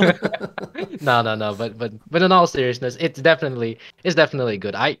 no. But in all seriousness, it's definitely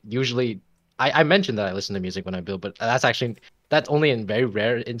good. I mentioned that I listen to music when I build, but that's only in very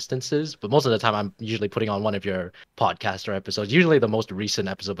rare instances. But most of the time, I'm usually putting on one of your podcast or episodes, usually the most recent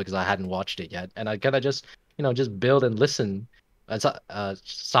episode because I hadn't watched it yet, and I gotta just build and listen. And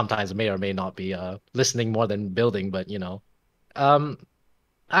sometimes may or may not be listening more than building, but um,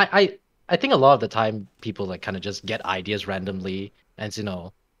 I think a lot of the time people like kind of just get ideas randomly, and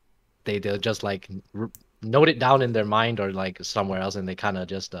they'll just like note it down in their mind or like somewhere else, and they kind of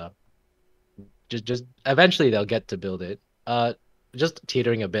just eventually they'll get to build it. Just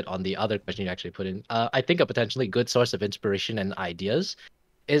teetering a bit on the other question you actually put in. I think a potentially good source of inspiration and ideas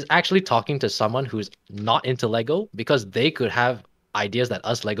is actually talking to someone who's not into Lego, because they could have ideas that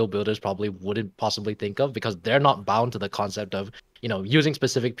us Lego builders probably wouldn't possibly think of, because they're not bound to the concept of using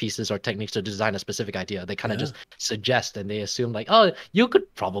specific pieces or techniques to design a specific idea. They kind of just suggest, and they assume like, oh, you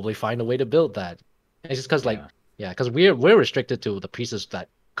could probably find a way to build that. And it's just because because we're restricted to the pieces that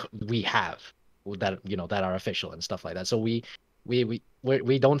we have that that are official and stuff like that. So we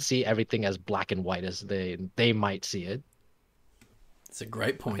don't see everything as black and white as they might see it. It's a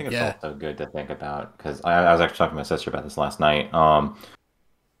great I point. think it's Yeah. also good to think about because I was actually talking to my sister about this last night.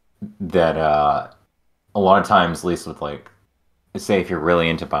 That a lot of times, at least with like, say if you're really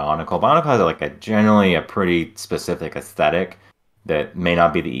into Bionicle has like generally a pretty specific aesthetic that may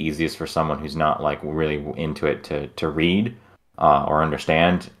not be the easiest for someone who's not like really into it to read or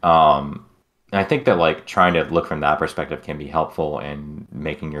understand. And I think that like trying to look from that perspective can be helpful in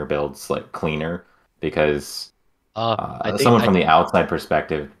making your builds like cleaner because someone from the outside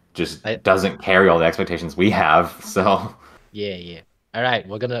perspective just doesn't carry all the expectations we have. So yeah. All right,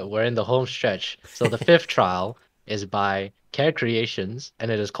 we're in the home stretch. So the fifth trial is by Care Creations, and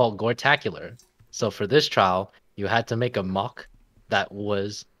it is called Gortacular. So for this trial, you had to make a MOC that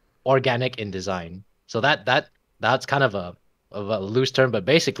was organic in design. So that's kind of a loose term, but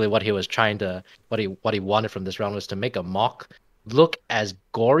basically what he wanted from this round was to make a MOC look as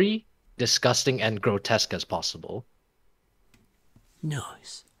gory, disgusting, and grotesque as possible.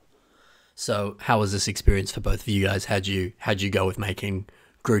 Nice. So, how was this experience for both of you guys? How'd you go with making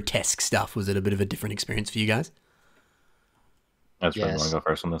grotesque stuff? Was it a bit of a different experience for you guys? that's really want to go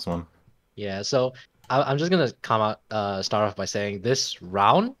first on this one. Yeah, so I'm just gonna start off by saying this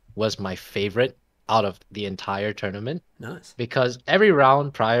round was my favorite out of the entire tournament. Nice. Because every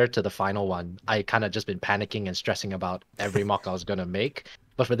round prior to the final one, I kind of just been panicking and stressing about every MOC I was gonna make.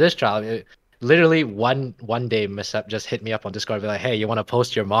 But for this trial, literally one day MSEP just hit me up on Discord and be like, hey, you want to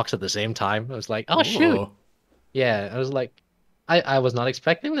post your MOCs at the same time? I was like, oh shoot. Yeah, I was like, I was not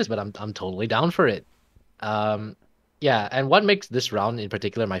expecting this, but I'm totally down for it. Yeah, and what makes this round in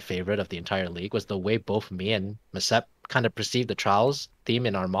particular my favorite of the entire league was the way both me and MSEP kind of perceived the trials theme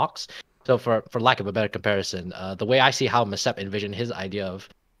in our mocks. So for lack of a better comparison, the way I see how MSEP envisioned his idea of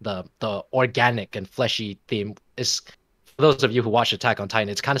the organic and fleshy theme is, for those of you who watch Attack on Titan,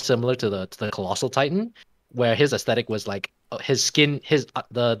 it's kind of similar to the Colossal Titan, where his aesthetic was like his skin,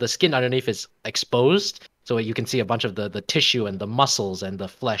 the skin underneath is exposed, so you can see a bunch of the tissue and the muscles and the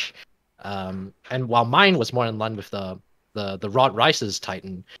flesh. And while mine was more in line with the Rod Rice's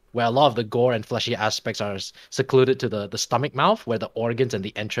Titan, where a lot of the gore and fleshy aspects are secluded to the stomach mouth, where the organs and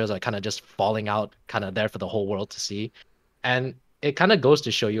the entrails are kind of just falling out, kind of there for the whole world to see. And it kind of goes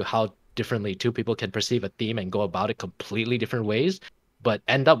to show you how differently two people can perceive a theme and go about it completely different ways, but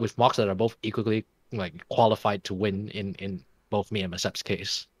end up with mocks that are both equally like qualified to win in both me and Masep's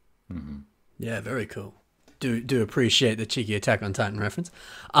case. Mm-hmm. Yeah, very cool. Do appreciate the cheeky Attack on Titan reference.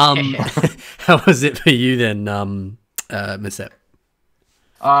 How was it for you then, Masep?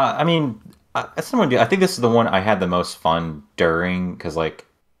 I mean, I think this is the one I had the most fun during, because like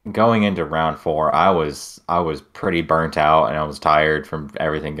going into round 4, I was pretty burnt out and I was tired from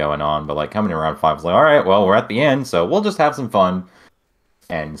everything going on. But like coming to round 5, I was like, all right, well, we're at the end, so we'll just have some fun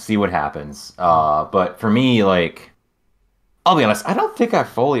and see what happens. But for me, like, I'll be honest, I don't think I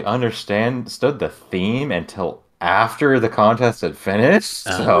fully understood the theme until after the contest had finished.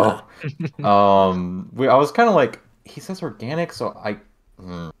 So, I was kind of like, he says organic, so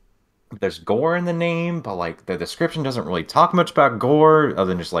there's gore in the name, but like the description doesn't really talk much about gore other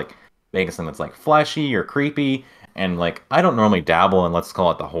than just like making something that's like fleshy or creepy. And like, I don't normally dabble in, let's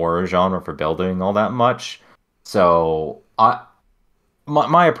call it the horror genre for building all that much. So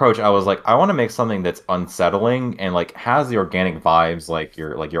my approach, I was like, I want to make something that's unsettling and like has the organic vibes, like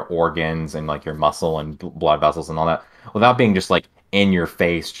your organs and like your muscle and blood vessels and all that, without being just like in your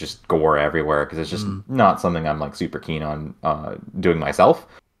face, just gore everywhere. Because it's just not something I'm like super keen on doing myself.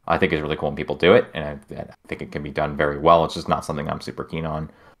 I think it's really cool when people do it, and I think it can be done very well. It's just not something I'm super keen on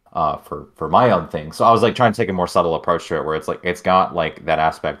for my own thing. So I was like trying to take a more subtle approach to it, where it's like it's got like those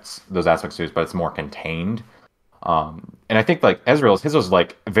aspects to it, but it's more contained. And I think like Ezreel's, his was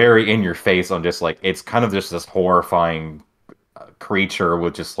like very in your face on just like, it's kind of just this horrifying creature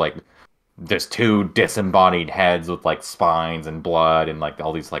with just like just 2 disembodied heads with like spines and blood and like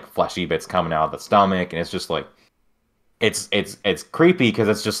all these like fleshy bits coming out of the stomach, and it's just like it's creepy because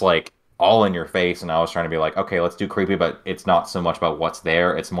it's just like all in your face. And I was trying to be like, okay, let's do creepy, but it's not so much about what's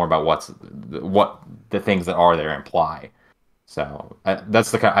there, it's more about what the things that are there imply. So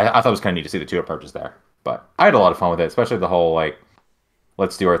that's the kind I thought it was kind of neat to see the 2 approaches there. But I had a lot of fun with it, especially the whole, like,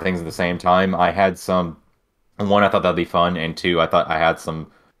 let's do our things at the same time. I had some, 1, I thought that'd be fun, and 2, I thought I had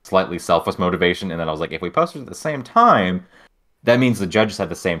some slightly selfless motivation, and then I was like, if we posted at the same time, that means the judges had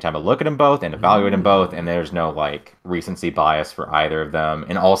the same time to look at them both and evaluate them both, and there's no, like, recency bias for either of them.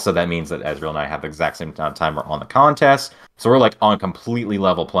 And also that means that Ezreel and I have the exact same time we're on the contest, so we're, like, on a completely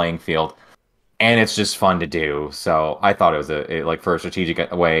level playing field. And it's just fun to do, so I thought it was like for a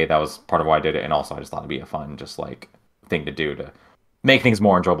strategic way, that was part of why I did it, and also I just thought it'd be a fun, just like thing to do to make things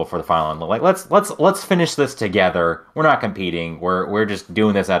more enjoyable for the final. And like, let's finish this together. We're not competing. We're just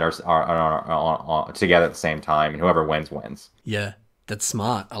doing this at our together at the same time, and whoever wins wins. Yeah, that's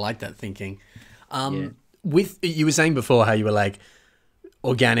smart. I like that thinking. With you were saying before how you were like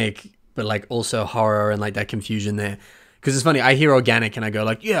organic, but like also horror and like that confusion there. Because it's funny, I hear organic and I go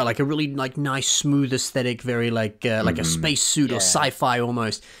like, yeah, like a really like nice, smooth aesthetic, very like a space suit or sci-fi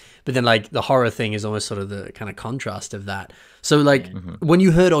almost. But then like the horror thing is almost sort of the kind of contrast of that. So like when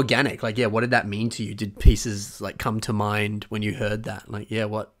you heard organic, like, yeah, what did that mean to you? Did pieces like come to mind when you heard that? Like, yeah,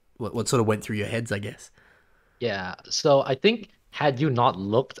 what sort of went through your heads, I guess? Yeah, so I think had you not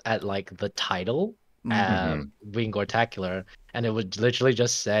looked at like the title, being Gortacular, and it would literally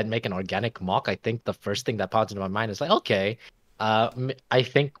just said make an organic mock, I think the first thing that popped into my mind is like, okay, I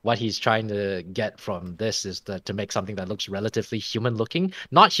think what he's trying to get from this is to make something that looks relatively human looking,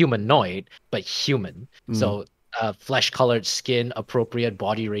 not humanoid, but human. So flesh colored skin, appropriate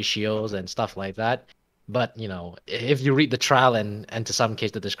body ratios and stuff like that. But, you know, if you read the trial and to some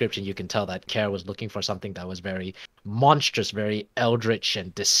case the description, you can tell that Care was looking for something that was very monstrous, very eldritch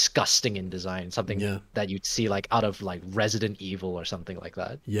and disgusting in design. Something that you'd see like out of like Resident Evil or something like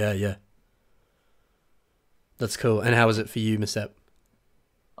that. Yeah, yeah. That's cool. And how was it for you, Masep?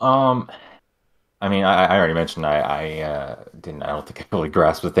 I mean, I already mentioned I don't think I really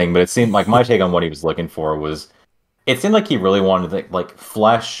grasped the thing, but it seemed like my take on what he was looking for was, it seemed like he really wanted like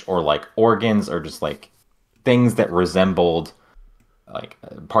flesh or like organs or just like things that resembled like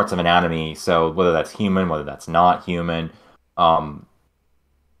parts of anatomy. So whether that's human, whether that's not human,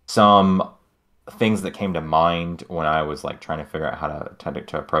 Some things that came to mind when I was like trying to figure out how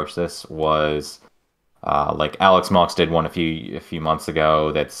to approach this was like Alex Mox did one a few months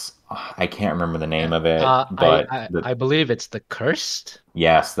ago. That's I can't remember the name of it, but I believe it's the Cursed.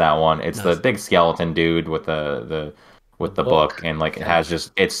 yes, that one. It's Nice. the big skeleton dude with the book, book. and like it has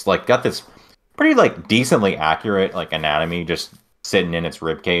just it's like got this pretty like decently accurate like anatomy just sitting in its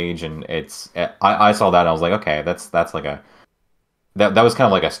rib cage, and I saw that and I was like, okay, that's like a that was kind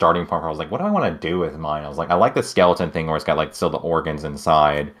of like a starting point where I was like, what do I want to do with mine? I was like, I like the skeleton thing where it's got like still the organs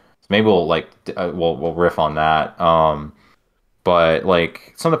inside. So maybe we'll like we'll riff on that. But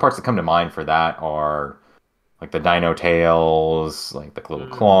like some of the parts that come to mind for that are like the dino tails, like the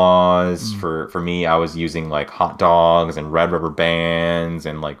little claws. For me, I was using like hot dogs and red rubber bands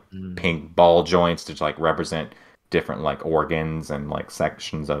and like pink ball joints to like represent different like organs and like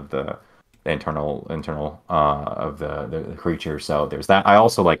sections of the internal of the creature. So there's that. I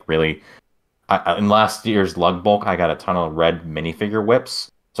also like really in last year's lug bulk, I got a ton of red minifigure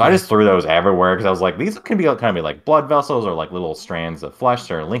whips. So I just threw those everywhere because I was like, these can be kind of be like blood vessels or like little strands of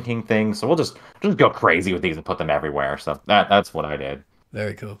flesh or linking things. So we'll just go crazy with these and put them everywhere. So that's what I did.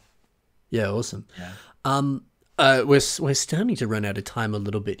 Very cool. Yeah, awesome. Yeah. We're starting to run out of time a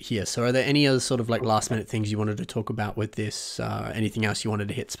little bit here. So are there any other sort of like last minute things you wanted to talk about with this? Anything else you wanted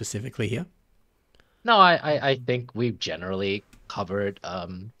to hit specifically here? No, I think we've generally covered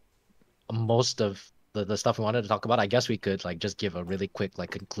most of the stuff we wanted to talk about. I guess we could like just give a really quick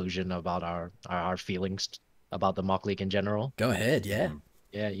like conclusion about our feelings about the MOC League in general. Go ahead, yeah.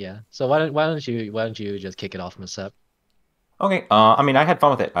 Yeah. So why don't you just kick it off, MSEP? Okay. I mean, I had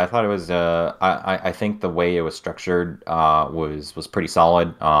fun with it. I thought it was. I think the way it was structured was pretty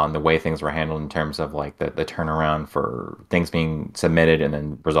solid. The way things were handled in terms of like the turnaround for things being submitted and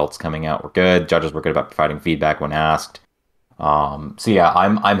then results coming out were good. Judges were good about providing feedback when asked. So yeah,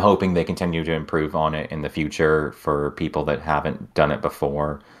 I'm hoping they continue to improve on it in the future for people that haven't done it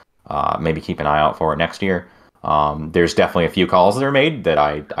before. Maybe keep an eye out for it next year. There's definitely a few calls that are made that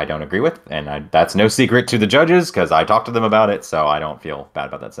I don't agree with, and that's no secret to the judges because I talked to them about it, so I don't feel bad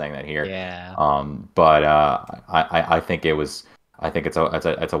about that saying that here. Yeah. But I think it's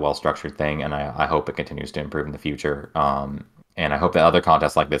a well structured thing, and I hope it continues to improve in the future. And I hope that other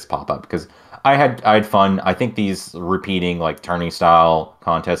contests like this pop up because I had fun. I think these repeating like tourney style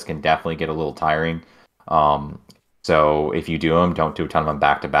contests can definitely get a little tiring. So if you do them, don't do a ton of them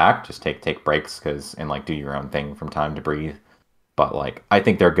back to back. Just take breaks and like do your own thing from time to breathe. But like I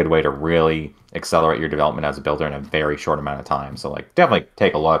think they're a good way to really accelerate your development as a builder in a very short amount of time. So like definitely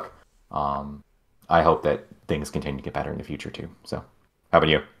take a look. I hope that things continue to get better in the future too. So how about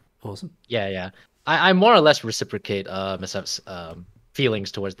you? Awesome. Yeah. I more or less reciprocate MSEP's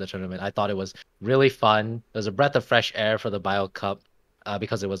feelings towards the tournament. I thought it was really fun. It was a breath of fresh air for the Bio Cup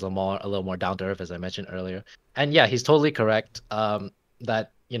because it was a little more down to earth, as I mentioned earlier. And yeah, he's totally correct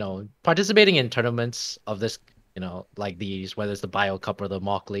that participating in tournaments of this, like these, whether it's the Bio Cup or the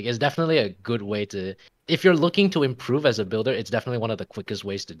MOC League, is definitely a good way to. If you're looking to improve as a builder, it's definitely one of the quickest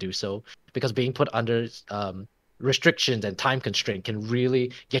ways to do so because being put under restrictions and time constraint can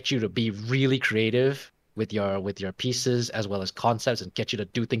really get you to be really creative with your pieces as well as concepts and get you to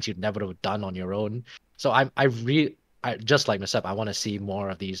do things you'd never have done on your own. So I just like MSEP, I want to see more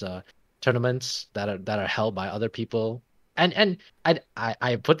of these tournaments that are held by other people. And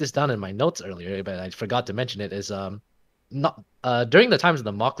I put this down in my notes earlier, but I forgot to mention it is not during the times of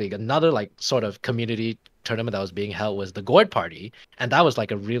the MOC League, another like sort of community tournament that was being held was the Gourd Party, and that was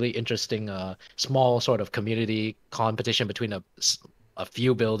like a really interesting small sort of community competition between a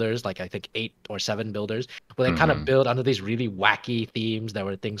few builders, like I think 8 or 7 builders, where they kind of build under these really wacky themes. There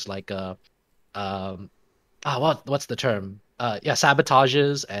were things like what's the term?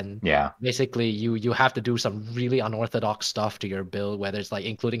 Sabotages, and basically you have to do some really unorthodox stuff to your build, whether it's like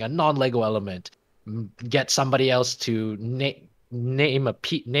including a non-Lego element, get somebody else to name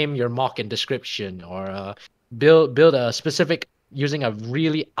your MOC in description, or build a specific using a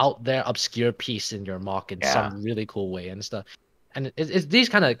really out there obscure piece in your MOC in some really cool way and stuff. And it's these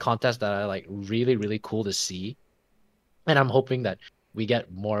kind of contests that are like really, really cool to see, and I'm hoping that we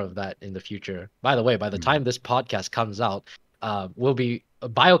get more of that in the future. By the way, by the time this podcast comes out, will be a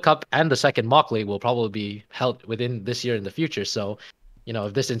Bio Cup and the second MOC League will probably be held within this year in the future. So,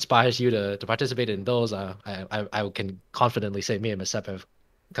 if this inspires you to participate in those, I can confidently say me and MSEP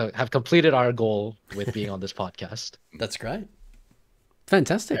have completed our goal with being on this podcast. That's great.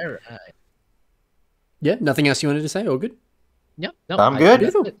 Fantastic. All right. Yeah, nothing else you wanted to say? All good? Yep. No, I'm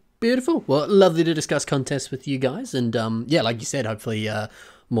good. Beautiful. Well, lovely to discuss contests with you guys. And like you said, hopefully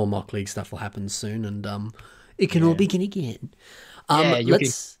more MOC League stuff will happen soon. And It can all begin again. Yeah, you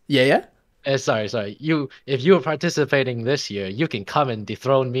let's. Yeah. Sorry. If you are participating this year, you can come and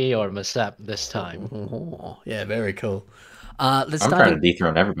dethrone me or MSEP this time. Oh, yeah, very cool. Let's I'm start. trying to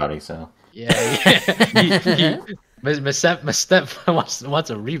dethrone everybody, so. Yeah. MSEP wants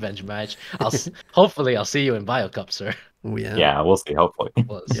a revenge match. Hopefully I'll see you in Biocup, sir. Oh, yeah. Yeah, we'll see. Hopefully.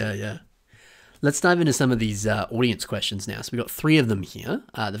 Yeah. Let's dive into some of these audience questions now. So we've got 3 of them here.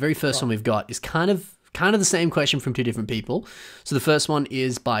 The very first one we've got is kind of the same question from 2 different people. So the first one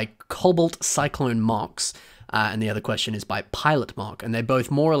is by Cobalt Cyclone Mox, and the other question is by Pilot Mock, and they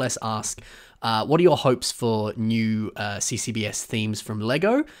both more or less ask, what are your hopes for new CCBS themes from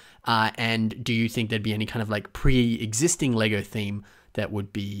LEGO? And do you think there'd be any kind of like pre-existing LEGO theme that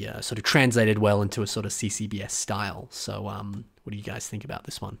would be sort of translated well into a sort of CCBS style? So what do you guys think about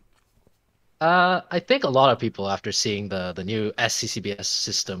this one? I think a lot of people, after seeing the new SCCBS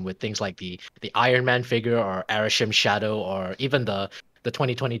system with things like the Iron Man figure or Arashim Shadow or even the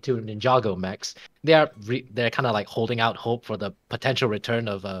 2022 Ninjago mechs, they're kind of like holding out hope for the potential return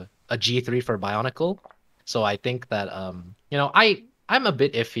of a G3 for Bionicle. So I think that I'm a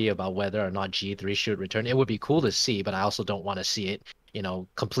bit iffy about whether or not G3 should return. It would be cool to see, but I also don't want to see it,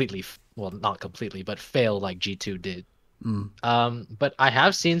 completely, well, not completely, but fail like G2 did. But I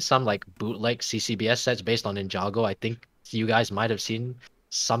have seen some like bootleg CCBS sets based on Ninjago. I think you guys might have seen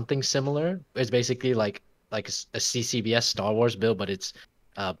something similar. It's basically like a CCBS Star Wars build, but it's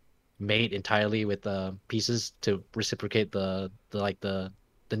made entirely with pieces to reciprocate the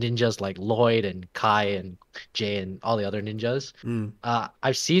ninjas like Lloyd and Kai and Jay and all the other ninjas.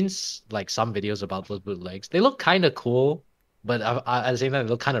 I've seen like some videos about those bootlegs. They look kind of cool. But at the same time,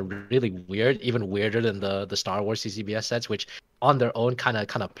 they look kind of really weird, even weirder than the Star Wars CCBS sets, which on their own kind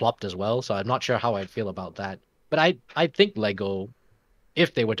of plopped as well. So I'm not sure how I'd feel about that. But I think LEGO,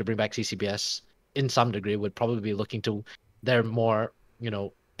 if they were to bring back CCBS in some degree, would probably be looking to their more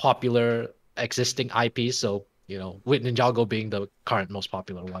popular existing IPs. So with Ninjago being the current most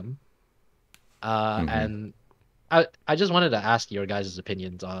popular one. And I just wanted to ask your guys'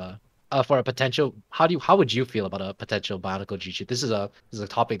 opinions. For a potential, how would you feel about a potential Bionicle G2? This is a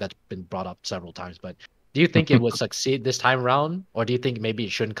topic that's been brought up several times, but do you think it would succeed this time around, or do you think maybe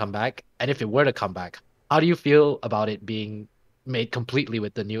it shouldn't come back? And if it were to come back, how do you feel about it being made completely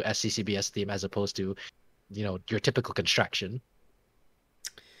with the new SCCBS theme as opposed to, your typical construction?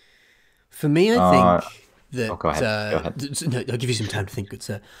 For me, I think that. Go ahead. No, I'll give you some time to think, good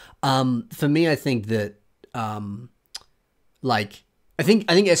sir. For me, I think that, I think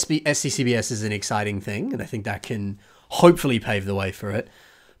SCCBS is an exciting thing, and I think that can hopefully pave the way for it.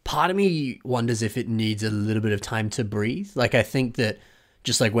 Part of me wonders if it needs a little bit of time to breathe. Like, I think that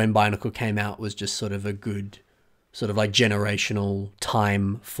just like when Bionicle came out was just sort of a good sort of like generational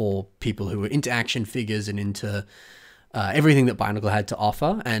time for people who were into action figures and into everything that Bionicle had to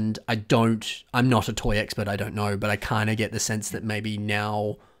offer. And I'm not a toy expert, I don't know, but I kind of get the sense that maybe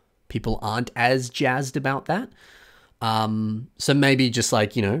now people aren't as jazzed about that. So maybe just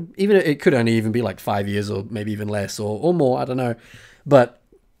like, even it could only even be like 5 years or maybe even less or more, I don't know. But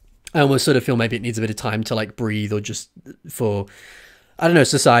I almost sort of feel maybe it needs a bit of time to like breathe, or just for, I don't know,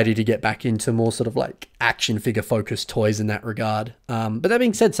 society to get back into more sort of like action figure focused toys in that regard. But that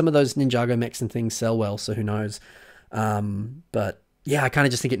being said, some of those Ninjago mechs and things sell well, so who knows? But yeah, I kind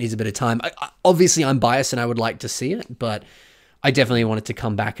of just think it needs a bit of time. Obviously I'm biased and I would like to see it, but I definitely want it to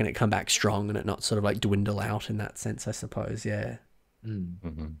come back and it come back strong and it not sort of like dwindle out in that sense, I suppose. Yeah.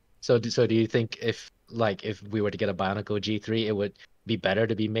 So do you think if we were to get a Bionicle G3, it would be better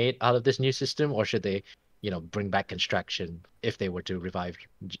to be made out of this new system, or should they, bring back construction if they were to revive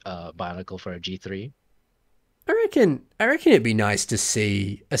Bionicle for a G3? I reckon it'd be nice to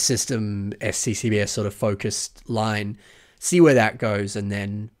see a system SCCBS sort of focused line, see where that goes, and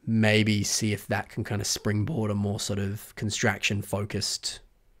then maybe see if that can kind of springboard a more sort of construction focused,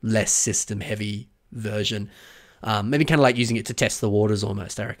 less system heavy version. Maybe kind of like using it to test the waters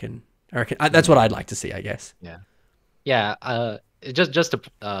almost. I reckon that's what I'd like to see, I guess. Yeah. Just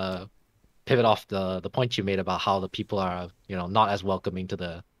to pivot off the point you made about how the people are, not as welcoming to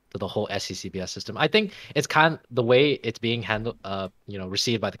the whole SCCBS system. I think it's kind of the way it's being handled,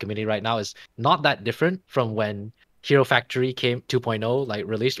 received by the community right now is not that different from when Hero Factory came 2.0, like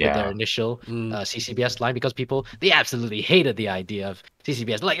released with their initial CCBS line, because they absolutely hated the idea of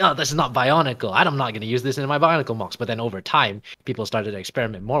CCBS. Like, oh, this is not Bionicle. I'm not going to use this in my Bionicle MOCs. But then over time, people started to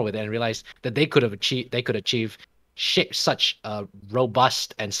experiment more with it and realized that they could achieve such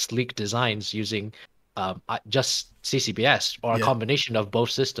robust and sleek designs using just CCBS or a combination of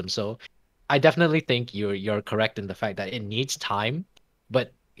both systems. So I definitely think you're correct in the fact that it needs time,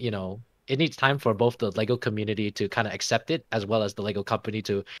 but it needs time for both the Lego community to kind of accept it, as well as the Lego company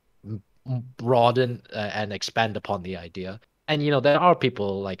to broaden and expand upon the idea. And there are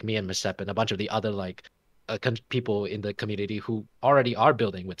people like me and MSEP and a bunch of the other like people in the community who already are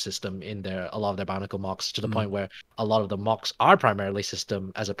building with system in a lot of their Bionicle mocks, to the point where a lot of the mocks are primarily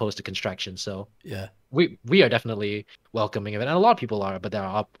system as opposed to construction. So yeah, we are definitely welcoming of it, and a lot of people are, but there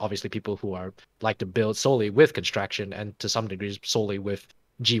are obviously people who are like to build solely with construction and to some degrees solely with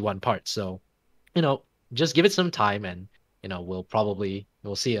G1 parts. So just give it some time, and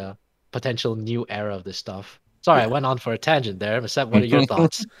we'll see a potential new era of this stuff. Sorry, I went on for a tangent there. Seb, what are your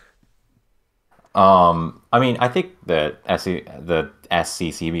thoughts? I mean, I think the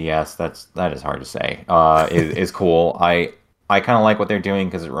SCCBS, that is hard to say, is cool. I kind of like what they're doing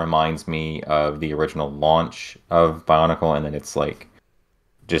because it reminds me of the original launch of Bionicle, and then it's like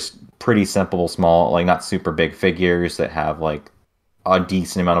just pretty simple, small, like not super big figures that have like a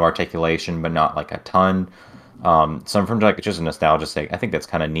decent amount of articulation, but not like a ton. So from like just a nostalgia sake, I think that's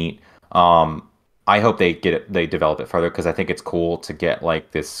kind of neat. I hope they develop it further, because I think it's cool to get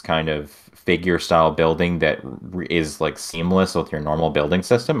like this kind of figure style building that is like seamless with your normal building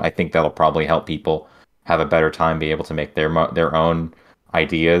system. I think that'll probably help people have a better time, be able to make their own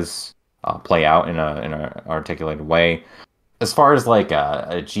ideas play out in a articulated way. As far as like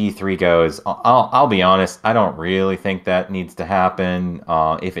a G3 goes, I'll be honest, I don't really think that needs to happen.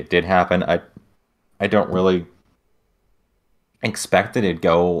 If it did happen, I don't really expect that it'd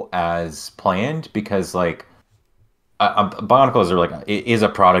go as planned, because like Bionicles are like it is a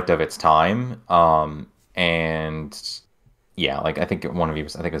product of its time, and yeah, like I think one of you, I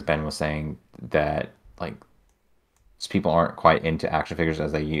think it was Ben, was saying that like people aren't quite into action figures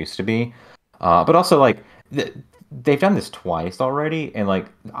as they used to be, but also like they've done this twice already, and like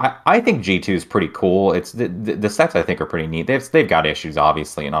I think G2 is pretty cool. It's the sets I think are pretty neat. They've got issues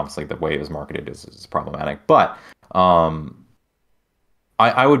obviously, and obviously the way it was marketed is problematic, but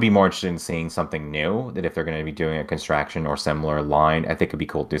I would be more interested in seeing something new. That if they're going to be doing a construction or similar line, I think it'd be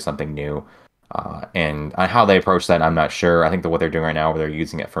cool to do something new. And how they approach that, I'm not sure. I think that what they're doing right now, where they're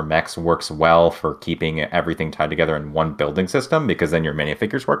using it for mechs, works well for keeping everything tied together in one building system, because then your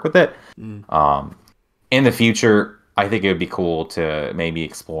minifigures work with it. In the future, I think it would be cool to maybe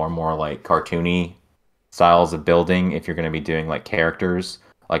explore more like cartoony styles of building if you're going to be doing like characters.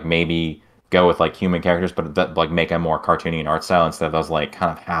 Like maybe go with like human characters, but like make them more cartoony in art style instead of those like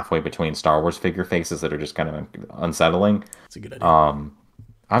kind of halfway between Star Wars figure faces that are just kind of unsettling. That's a good idea.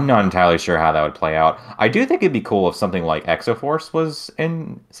 I'm not entirely sure how that would play out. I do think it'd be cool if something like Exoforce was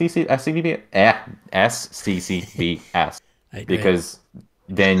in SCCBS, because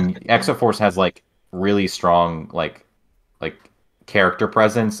then Exoforce has like really strong like character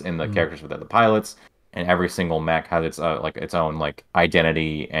presence in the characters within the pilots, and every single mech has its own like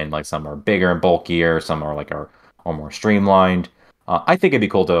identity, and like some are bigger and bulkier, some are like are more streamlined. I think it'd be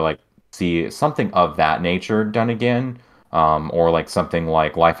cool to like see something of that nature done again. Or like something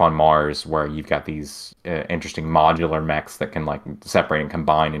like Life on Mars, where you've got these interesting modular mechs that can like separate and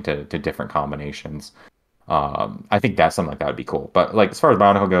combine into different combinations. I think that's something like that would be cool. But like as far as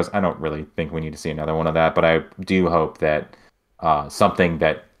Bionicle goes, I don't really think we need to see another one of that. But I do hope that something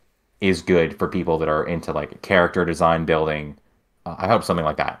that is good for people that are into like character design building, I hope something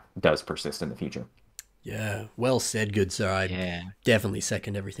like that does persist in the future. Yeah, well said, good sir. I definitely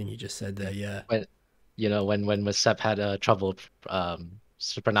second everything you just said there. Yeah. When MSEP had trouble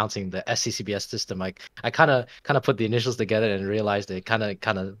pronouncing the SCCBS system, I kind of put the initials together and realized it kind of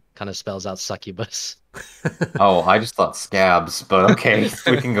spells out succubus. Oh, I just thought scabs, but okay,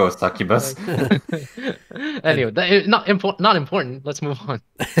 we can go with succubus. Anyway, not important. Let's move on.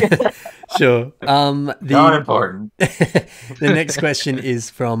 Sure. Not important. The next question is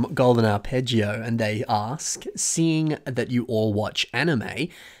from Golden Arpeggio, and they ask, seeing that you all watch anime,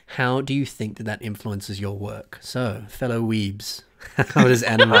 how do you think that influences your work? So, fellow weebs, how does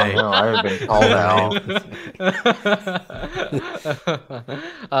anime... I've been called out.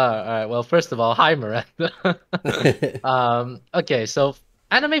 All right, well, first of all, hi, Miranda. Okay, so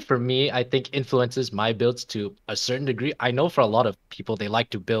anime for me, I think influences my builds to a certain degree. I know for a lot of people, they like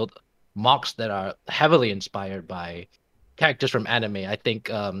to build mocks that are heavily inspired by characters from anime. I think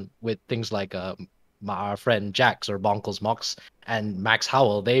with things like our friend Jax or Bonkle's mocks and Max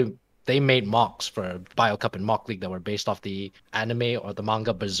Howell, they made mocks for BioCup and Mock League that were based off the anime or the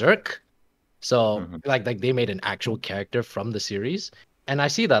manga Berserk. So like they made an actual character from the series, and I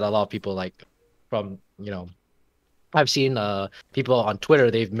see that a lot of people like from I've seen people on Twitter,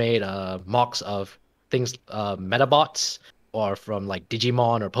 they've made mocks of things Metabots or from like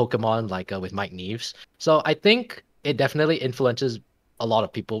Digimon or Pokemon, like with Mike Neves. So I think it definitely influences a lot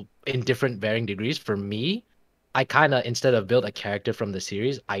of people in different varying degrees. For me, I kind of, instead of build a character from the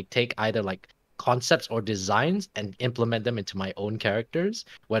series, I take either like concepts or designs and implement them into my own characters,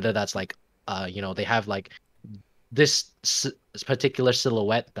 whether that's like they have like this particular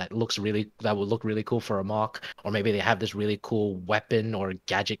silhouette that would look really cool for a mock, or maybe they have this really cool weapon or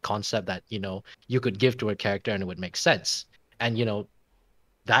gadget concept that you could give to a character and it would make sense. And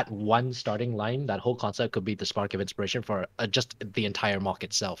that one starting line, that whole concept could be the spark of inspiration for just the entire mock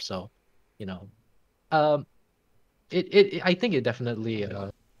itself. So I think it definitely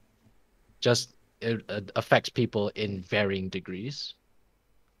it affects people in varying degrees.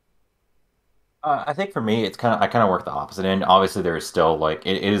 I think for me, I kind of work the opposite end. Obviously, there is still like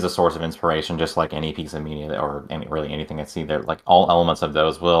it is a source of inspiration, just like any piece of media or really anything I see there. Like all elements of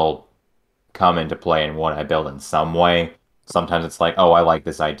those will come into play in what I build in some way. Sometimes it's like, oh, I like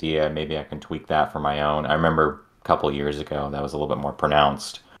this idea, maybe I can tweak that for my own. I remember a couple of years ago that was a little bit more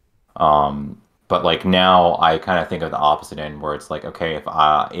pronounced. But like now, I kind of think of the opposite end, where it's like, okay,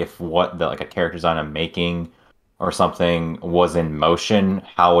 if what the like a character design I'm making or something was in motion,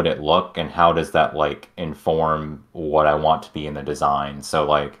 how would it look, and how does that like inform what I want to be in the design? So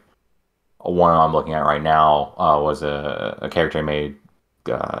like one I'm looking at right now was a character I made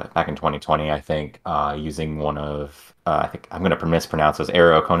back in 2020, I think, using one of I think I'm going to mispronounce those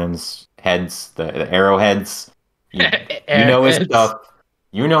Conan's heads, the arrowheads. You know his stuff.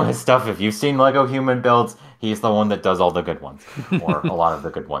 You know his stuff. If you've seen Lego Human builds, he's the one that does all the good ones, or a lot of the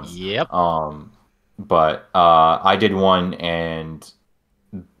good ones. Yep. But I did one, and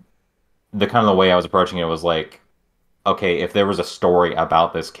the kind of the way I was approaching it was like, okay, if there was a story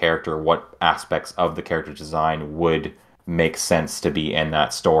about this character, what aspects of the character design would make sense to be in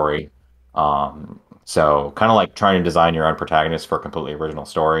that story? So kind of like trying to design your own protagonist for a completely original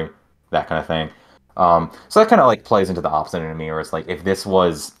story, that kind of thing. So that kind of like plays into the opposite of me, where it's like, if this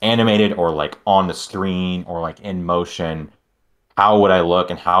was animated or like on the screen or like in motion, how would I look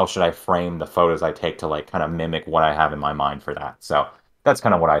and how should I frame the photos I take to like kind of mimic what I have in my mind for that? So that's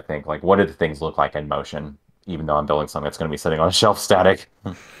kind of what I think. Like, what do the things look like in motion, even though I'm building something that's going to be sitting on a shelf static?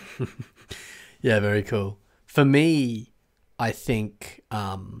 Yeah, very cool. For me, I think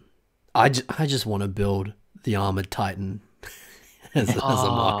I just want to build the Armored Titan as a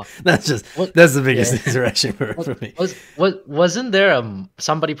mock. That's the biggest inspiration for me. Wasn't there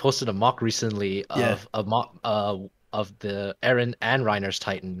somebody posted a mock recently of a mock of the Eren and Reiner's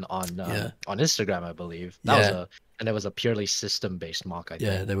Titan on Instagram, I believe. And it was a purely system-based mock, I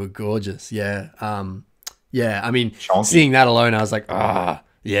think. Yeah, they were gorgeous. Yeah. I mean, Chonky. Seeing that alone, I was like, yeah,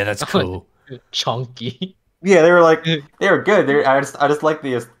 that's cool. Chonky. Yeah, they were good. I just like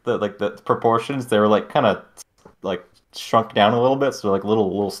the proportions. They were like kind of like shrunk down a little bit, so like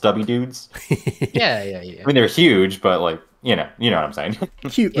little stubby dudes. Yeah. I mean, they're huge, but like you know what I'm saying.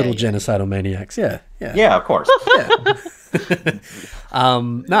 Cute little genocidal maniacs. Yeah. Yeah, of course.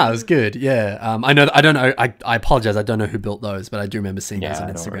 No, it was good. Yeah. I don't know. I apologize. I don't know who built those, but I do remember seeing those on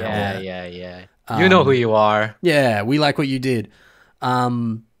Instagram. Yeah. You know who you are. Yeah, we like what you did.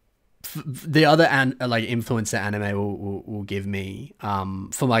 The other influence that anime will give me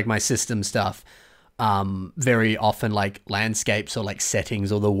for like my system stuff, very often like landscapes or like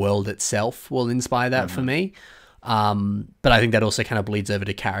settings or the world itself will inspire that for me. But I think that also kind of bleeds over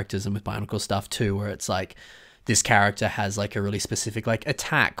to characters and with Bionicle stuff too, where it's like this character has like a really specific like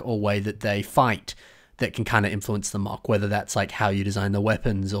attack or way that they fight that can kind of influence the mock, whether that's like how you design the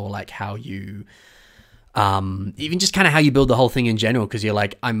weapons or like how you even just kind of how you build the whole thing in general, because you're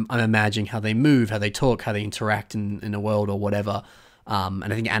like, I'm imagining how they move, how they talk, how they interact in a world or whatever. And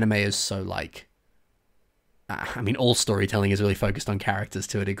I think anime is so like, I mean, all storytelling is really focused on characters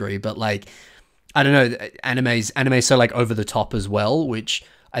to a degree, but like, I don't know, anime's so like over the top as well, which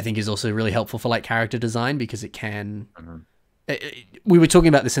I think is also really helpful for like character design, because it can, we were talking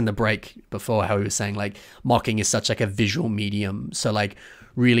about this in the break before, how we were saying like mocking is such like a visual medium. So like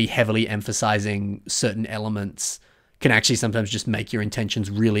really heavily emphasizing certain elements can actually sometimes just make your intentions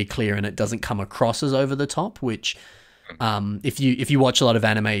really clear, and it doesn't come across as over the top, which if you watch a lot of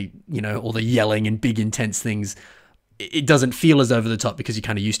anime, you know, all the yelling and big intense things, it doesn't feel as over the top because you're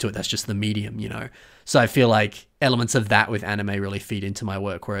kind of used to it. That's just the medium, you know? So I feel like elements of that with anime really feed into my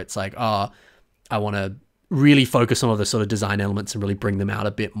work, where it's like, I want to really focus on all the sort of design elements and really bring them out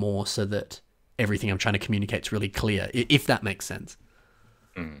a bit more so that everything I'm trying to communicate is really clear, if that makes sense.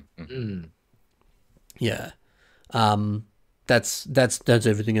 Yeah. That's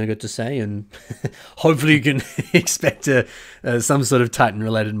everything I got to say, and hopefully you can expect some sort of Titan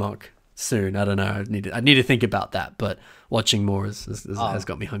related mock soon. I don't know. I need to think about that, but watching more has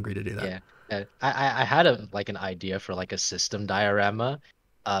got me hungry to do that. Yeah. I had an idea for like a system diorama.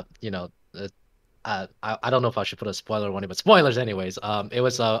 You know, I don't know if I should put a spoiler on it, but spoilers anyways. It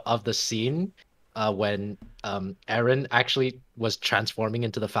was of the scene when Eren actually was transforming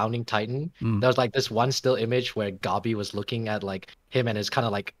into the founding titan. There was like this one still image where Gabi was looking at like him and his kind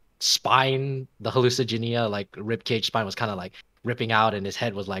of like spine, the hallucigenia, like ribcage spine was kind of like ripping out, and his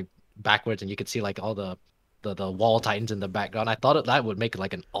head was like backwards, and you could see like all the wall titans in the background. I thought that would make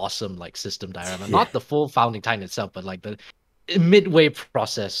like an awesome like system diorama, not the full founding titan itself, but like the midway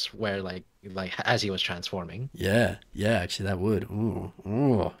process where like as he was transforming. Yeah, actually that would.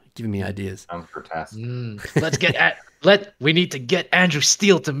 Ooh, giving me ideas. Sounds grotesque. We need to get Andrew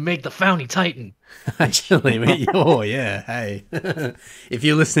Steele to make the founding titan. Actually, oh yeah, hey. If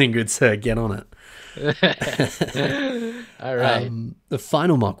you're listening, good sir, get on it. All right. The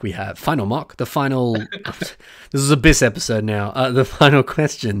final mock we have. This is a BIS episode now. The final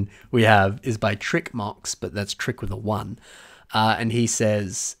question we have is by Trick Mocks, but that's Trick with a 1. And he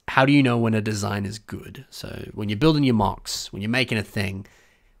says, how do you know when a design is good? So when you're building your mocks, when you're making a thing,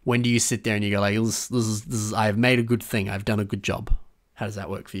 when do you sit there and you go like, this is I've made a good thing. I've done a good job. How does that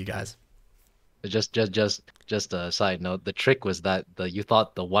work for you guys? Just a side note. The trick was that you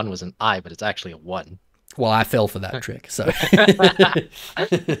thought the 1 was an I, but it's actually a 1. Well, I fell for that trick. So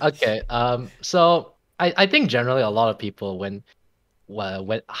okay. So I think generally a lot of people when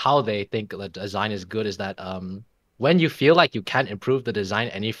how they think the design is good is that when you feel like you can't improve the design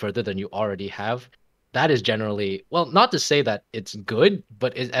any further than you already have, that is generally, well, not to say that it's good,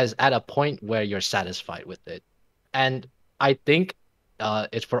 but it as at a point where you're satisfied with it. And I think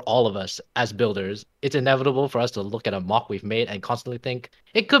it's for all of us as builders, it's inevitable for us to look at a mock we've made and constantly think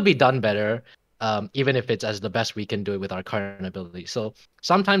it could be done better, even if it's as the best we can do it with our current ability. So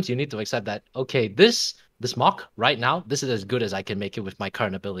sometimes you need to accept that, okay, this mock right now, this is as good as I can make it with my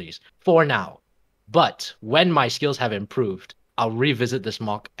current abilities for now. But when my skills have improved, I'll revisit this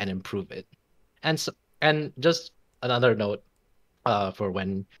mock and improve it. And just another note for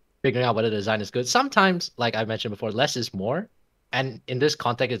when figuring out whether the design is good. Sometimes, like I mentioned before, less is more. And in this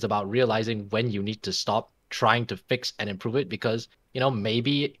context, it's about realizing when you need to stop trying to fix and improve it, because, you know,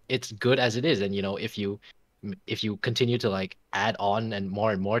 maybe it's good as it is. And, you know, if you continue to like add on and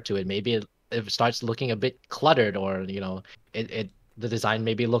more to it, maybe it starts looking a bit cluttered, or, you know, the design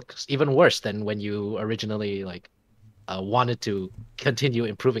maybe looks even worse than when you originally like wanted to continue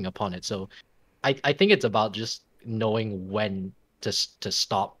improving upon it. So I think it's about just knowing when to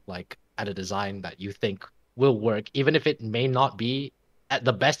stop like at a design that you think will work, even if it may not be at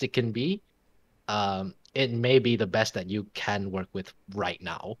the best it can be. It may be the best that you can work with right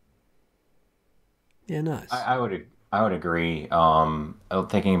now. Yeah, nice. I would agree.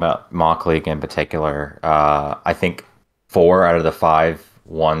 Thinking about Mock League in particular, I think 4 out of the 5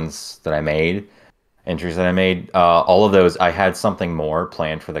 ones that I made, entries that I made, all of those, I had something more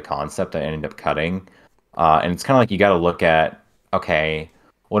planned for the concept I ended up cutting. And it's kind of like you got to look at, okay,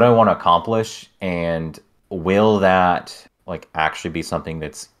 what do I want to accomplish, and will that like actually be something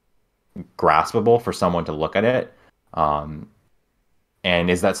that's graspable for someone to look at it? And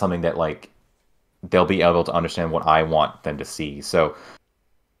is that something that like they'll be able to understand what I want them to see? So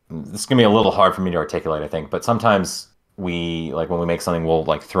this is gonna be a little hard for me to articulate, I think, but sometimes we like when we make something, we'll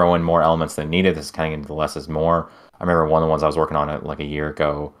like throw in more elements than needed. This is kind of into the less is more. I remember one of the ones I was working on like a year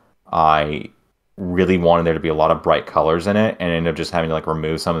ago, I really wanted there to be a lot of bright colors in it, and ended up just having to like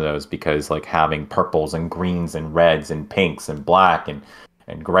remove some of those, because like having purples and greens and reds and pinks and black and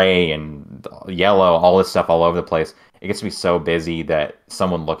gray and yellow, all this stuff all over the place, it gets to be so busy that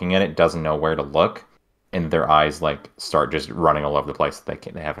someone looking at it doesn't know where to look, and their eyes like start just running all over the place. They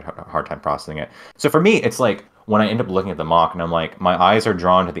have a hard time processing it. So for me, it's like when I end up looking at the mock and I'm like, my eyes are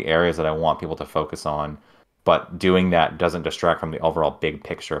drawn to the areas that I want people to focus on, but doing that doesn't distract from the overall big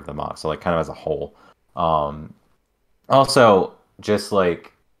picture of the mock. So like kind of as a whole. Also, just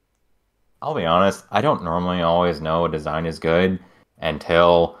like, I'll be honest, I don't normally always know a design is good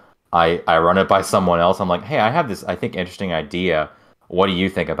until I run it by someone else. I'm like, hey, I have this, I think, interesting idea. What do you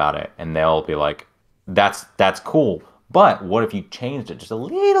think about it? And they'll be like, that's cool, but what if you changed it just a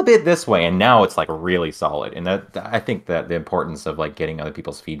little bit this way, and now it's like really solid? And that, I think that the importance of like getting other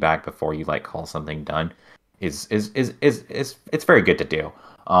people's feedback before you like call something done is it's very good to do.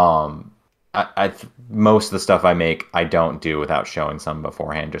 I most of the stuff I make, I don't do without showing some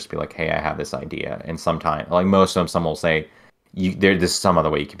beforehand. Just be like, hey, I have this idea, and sometimes, like most of them, someone will say, there's some other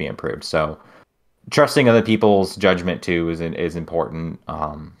way you can be improved. So trusting other people's judgment too is important.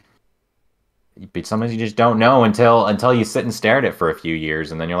 But sometimes you just don't know until you sit and stare at it for a few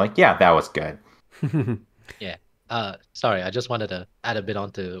years, and then you're like, yeah, that was good. Yeah. sorry, I just wanted to add a bit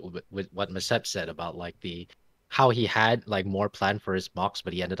onto with what MSEP said about like how he had like more planned for his MOCs,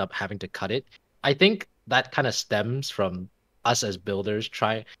 but he ended up having to cut it. I think that kind of stems from us as builders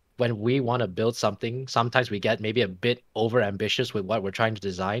when we want to build something, sometimes we get maybe a bit over ambitious with what we're trying to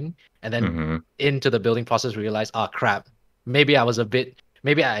design, and then into the building process we realize, oh crap, maybe I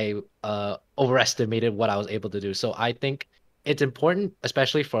overestimated what I was able to do. So I think it's important,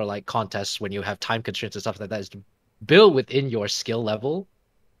 especially for like contests when you have time constraints and stuff like that, is to build within your skill level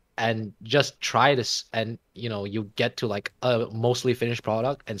and just try this, and you get to like a mostly finished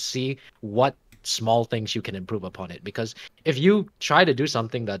product and see what small things you can improve upon it. Because if you try to do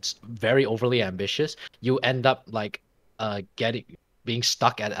something that's very overly ambitious, you end up like being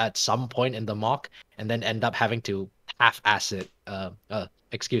stuck at some point in the mock, and then end up having to half-ass it.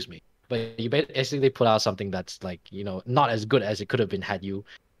 Excuse me. But you basically put out something that's like, not as good as it could have been had you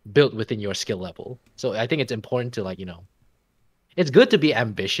built within your skill level. So I think it's important to like, it's good to be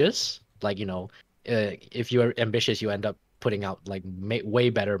ambitious. Like, if you're ambitious, you end up putting out like way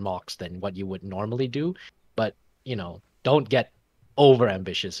better mocks than what you would normally do. But, don't get over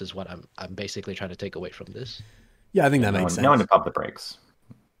ambitious is what I'm basically trying to take away from this. Yeah, I think that makes sense. Knowing to pump the brakes.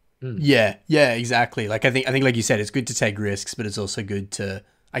 Yeah, exactly. Like I think like you said, it's good to take risks, but it's also good to,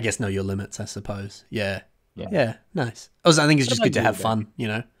 I guess, know your limits, I suppose. Yeah, nice. Also, I think it's just good to have fun,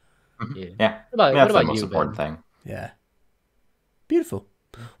 Yeah. What about the most you, important Ben? thing. Yeah. Beautiful.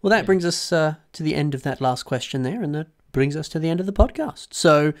 Well, that brings us to the end of that last question there, and that brings us to the end of the podcast.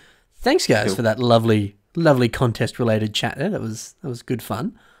 So, thanks, guys, for that lovely contest-related chat there. That was good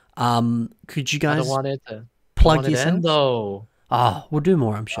fun. Could you guys plug yourselves? Though. We'll do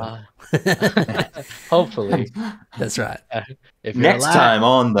more, I'm sure. Hopefully. That's right. Next time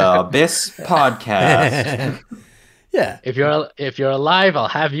on the BIS podcast. Yeah. If you're alive, I'll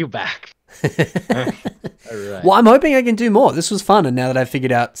have you back. All right. Well, I'm hoping I can do more. This was fun, and now that I've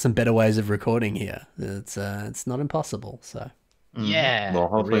figured out some better ways of recording here, it's not impossible. So yeah. Well,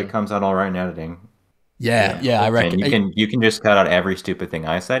 hopefully it comes out all right in editing. Yeah, I reckon. And you can just cut out every stupid thing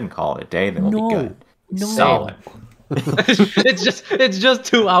I said and call it a day. Then we'll be good. No. Solid. it's just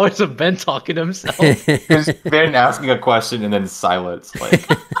 2 hours of Ben talking to himself. Just Ben asking a question and then silence. Like,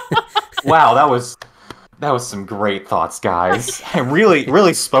 wow, that was some great thoughts, guys. I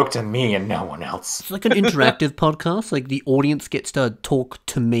really spoke to me and no one else. It's like an interactive podcast. Like the audience gets to talk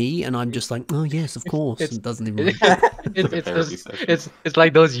to me, and I'm just like, oh yes, of course. It doesn't even. It's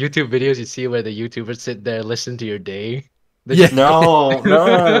like those YouTube videos you see where the YouTubers sit there listen to your day. No.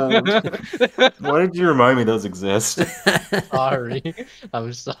 Why did you remind me those exist?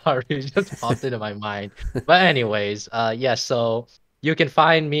 I'm sorry. It just popped into my mind. But anyways, so you can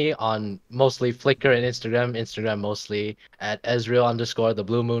find me on mostly Flickr and Instagram mostly at Ezreel_the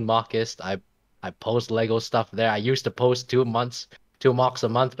Blue Moon Mockist. I post Lego stuff there. I used to post 2 mocks a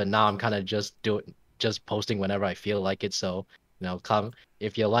month, but now I'm kind of just posting whenever I feel like it. So come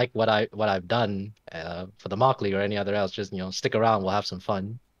if you like what I've done for the mock league or any other else, just stick around. We'll have some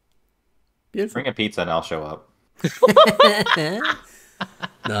fun. Beautiful. Bring a pizza and I'll show up.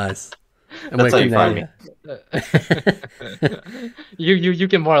 Nice. And that's how you find me. You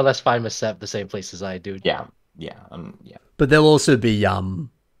can more or less find MSEP the same place as I do. Yeah. But there'll also be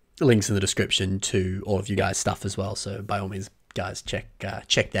links in the description to all of you guys' stuff as well. So by all means, guys, check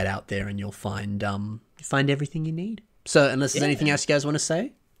that out there, and you'll find everything you need. So unless there's anything else you guys want to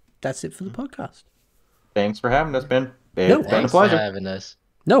say, that's it for the podcast. Thanks for having us, Ben. No, it's been a Thanks pleasure. for having us.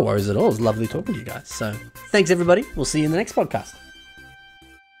 No worries at all. It was lovely talking to you guys. So thanks, everybody. We'll see you in the next podcast.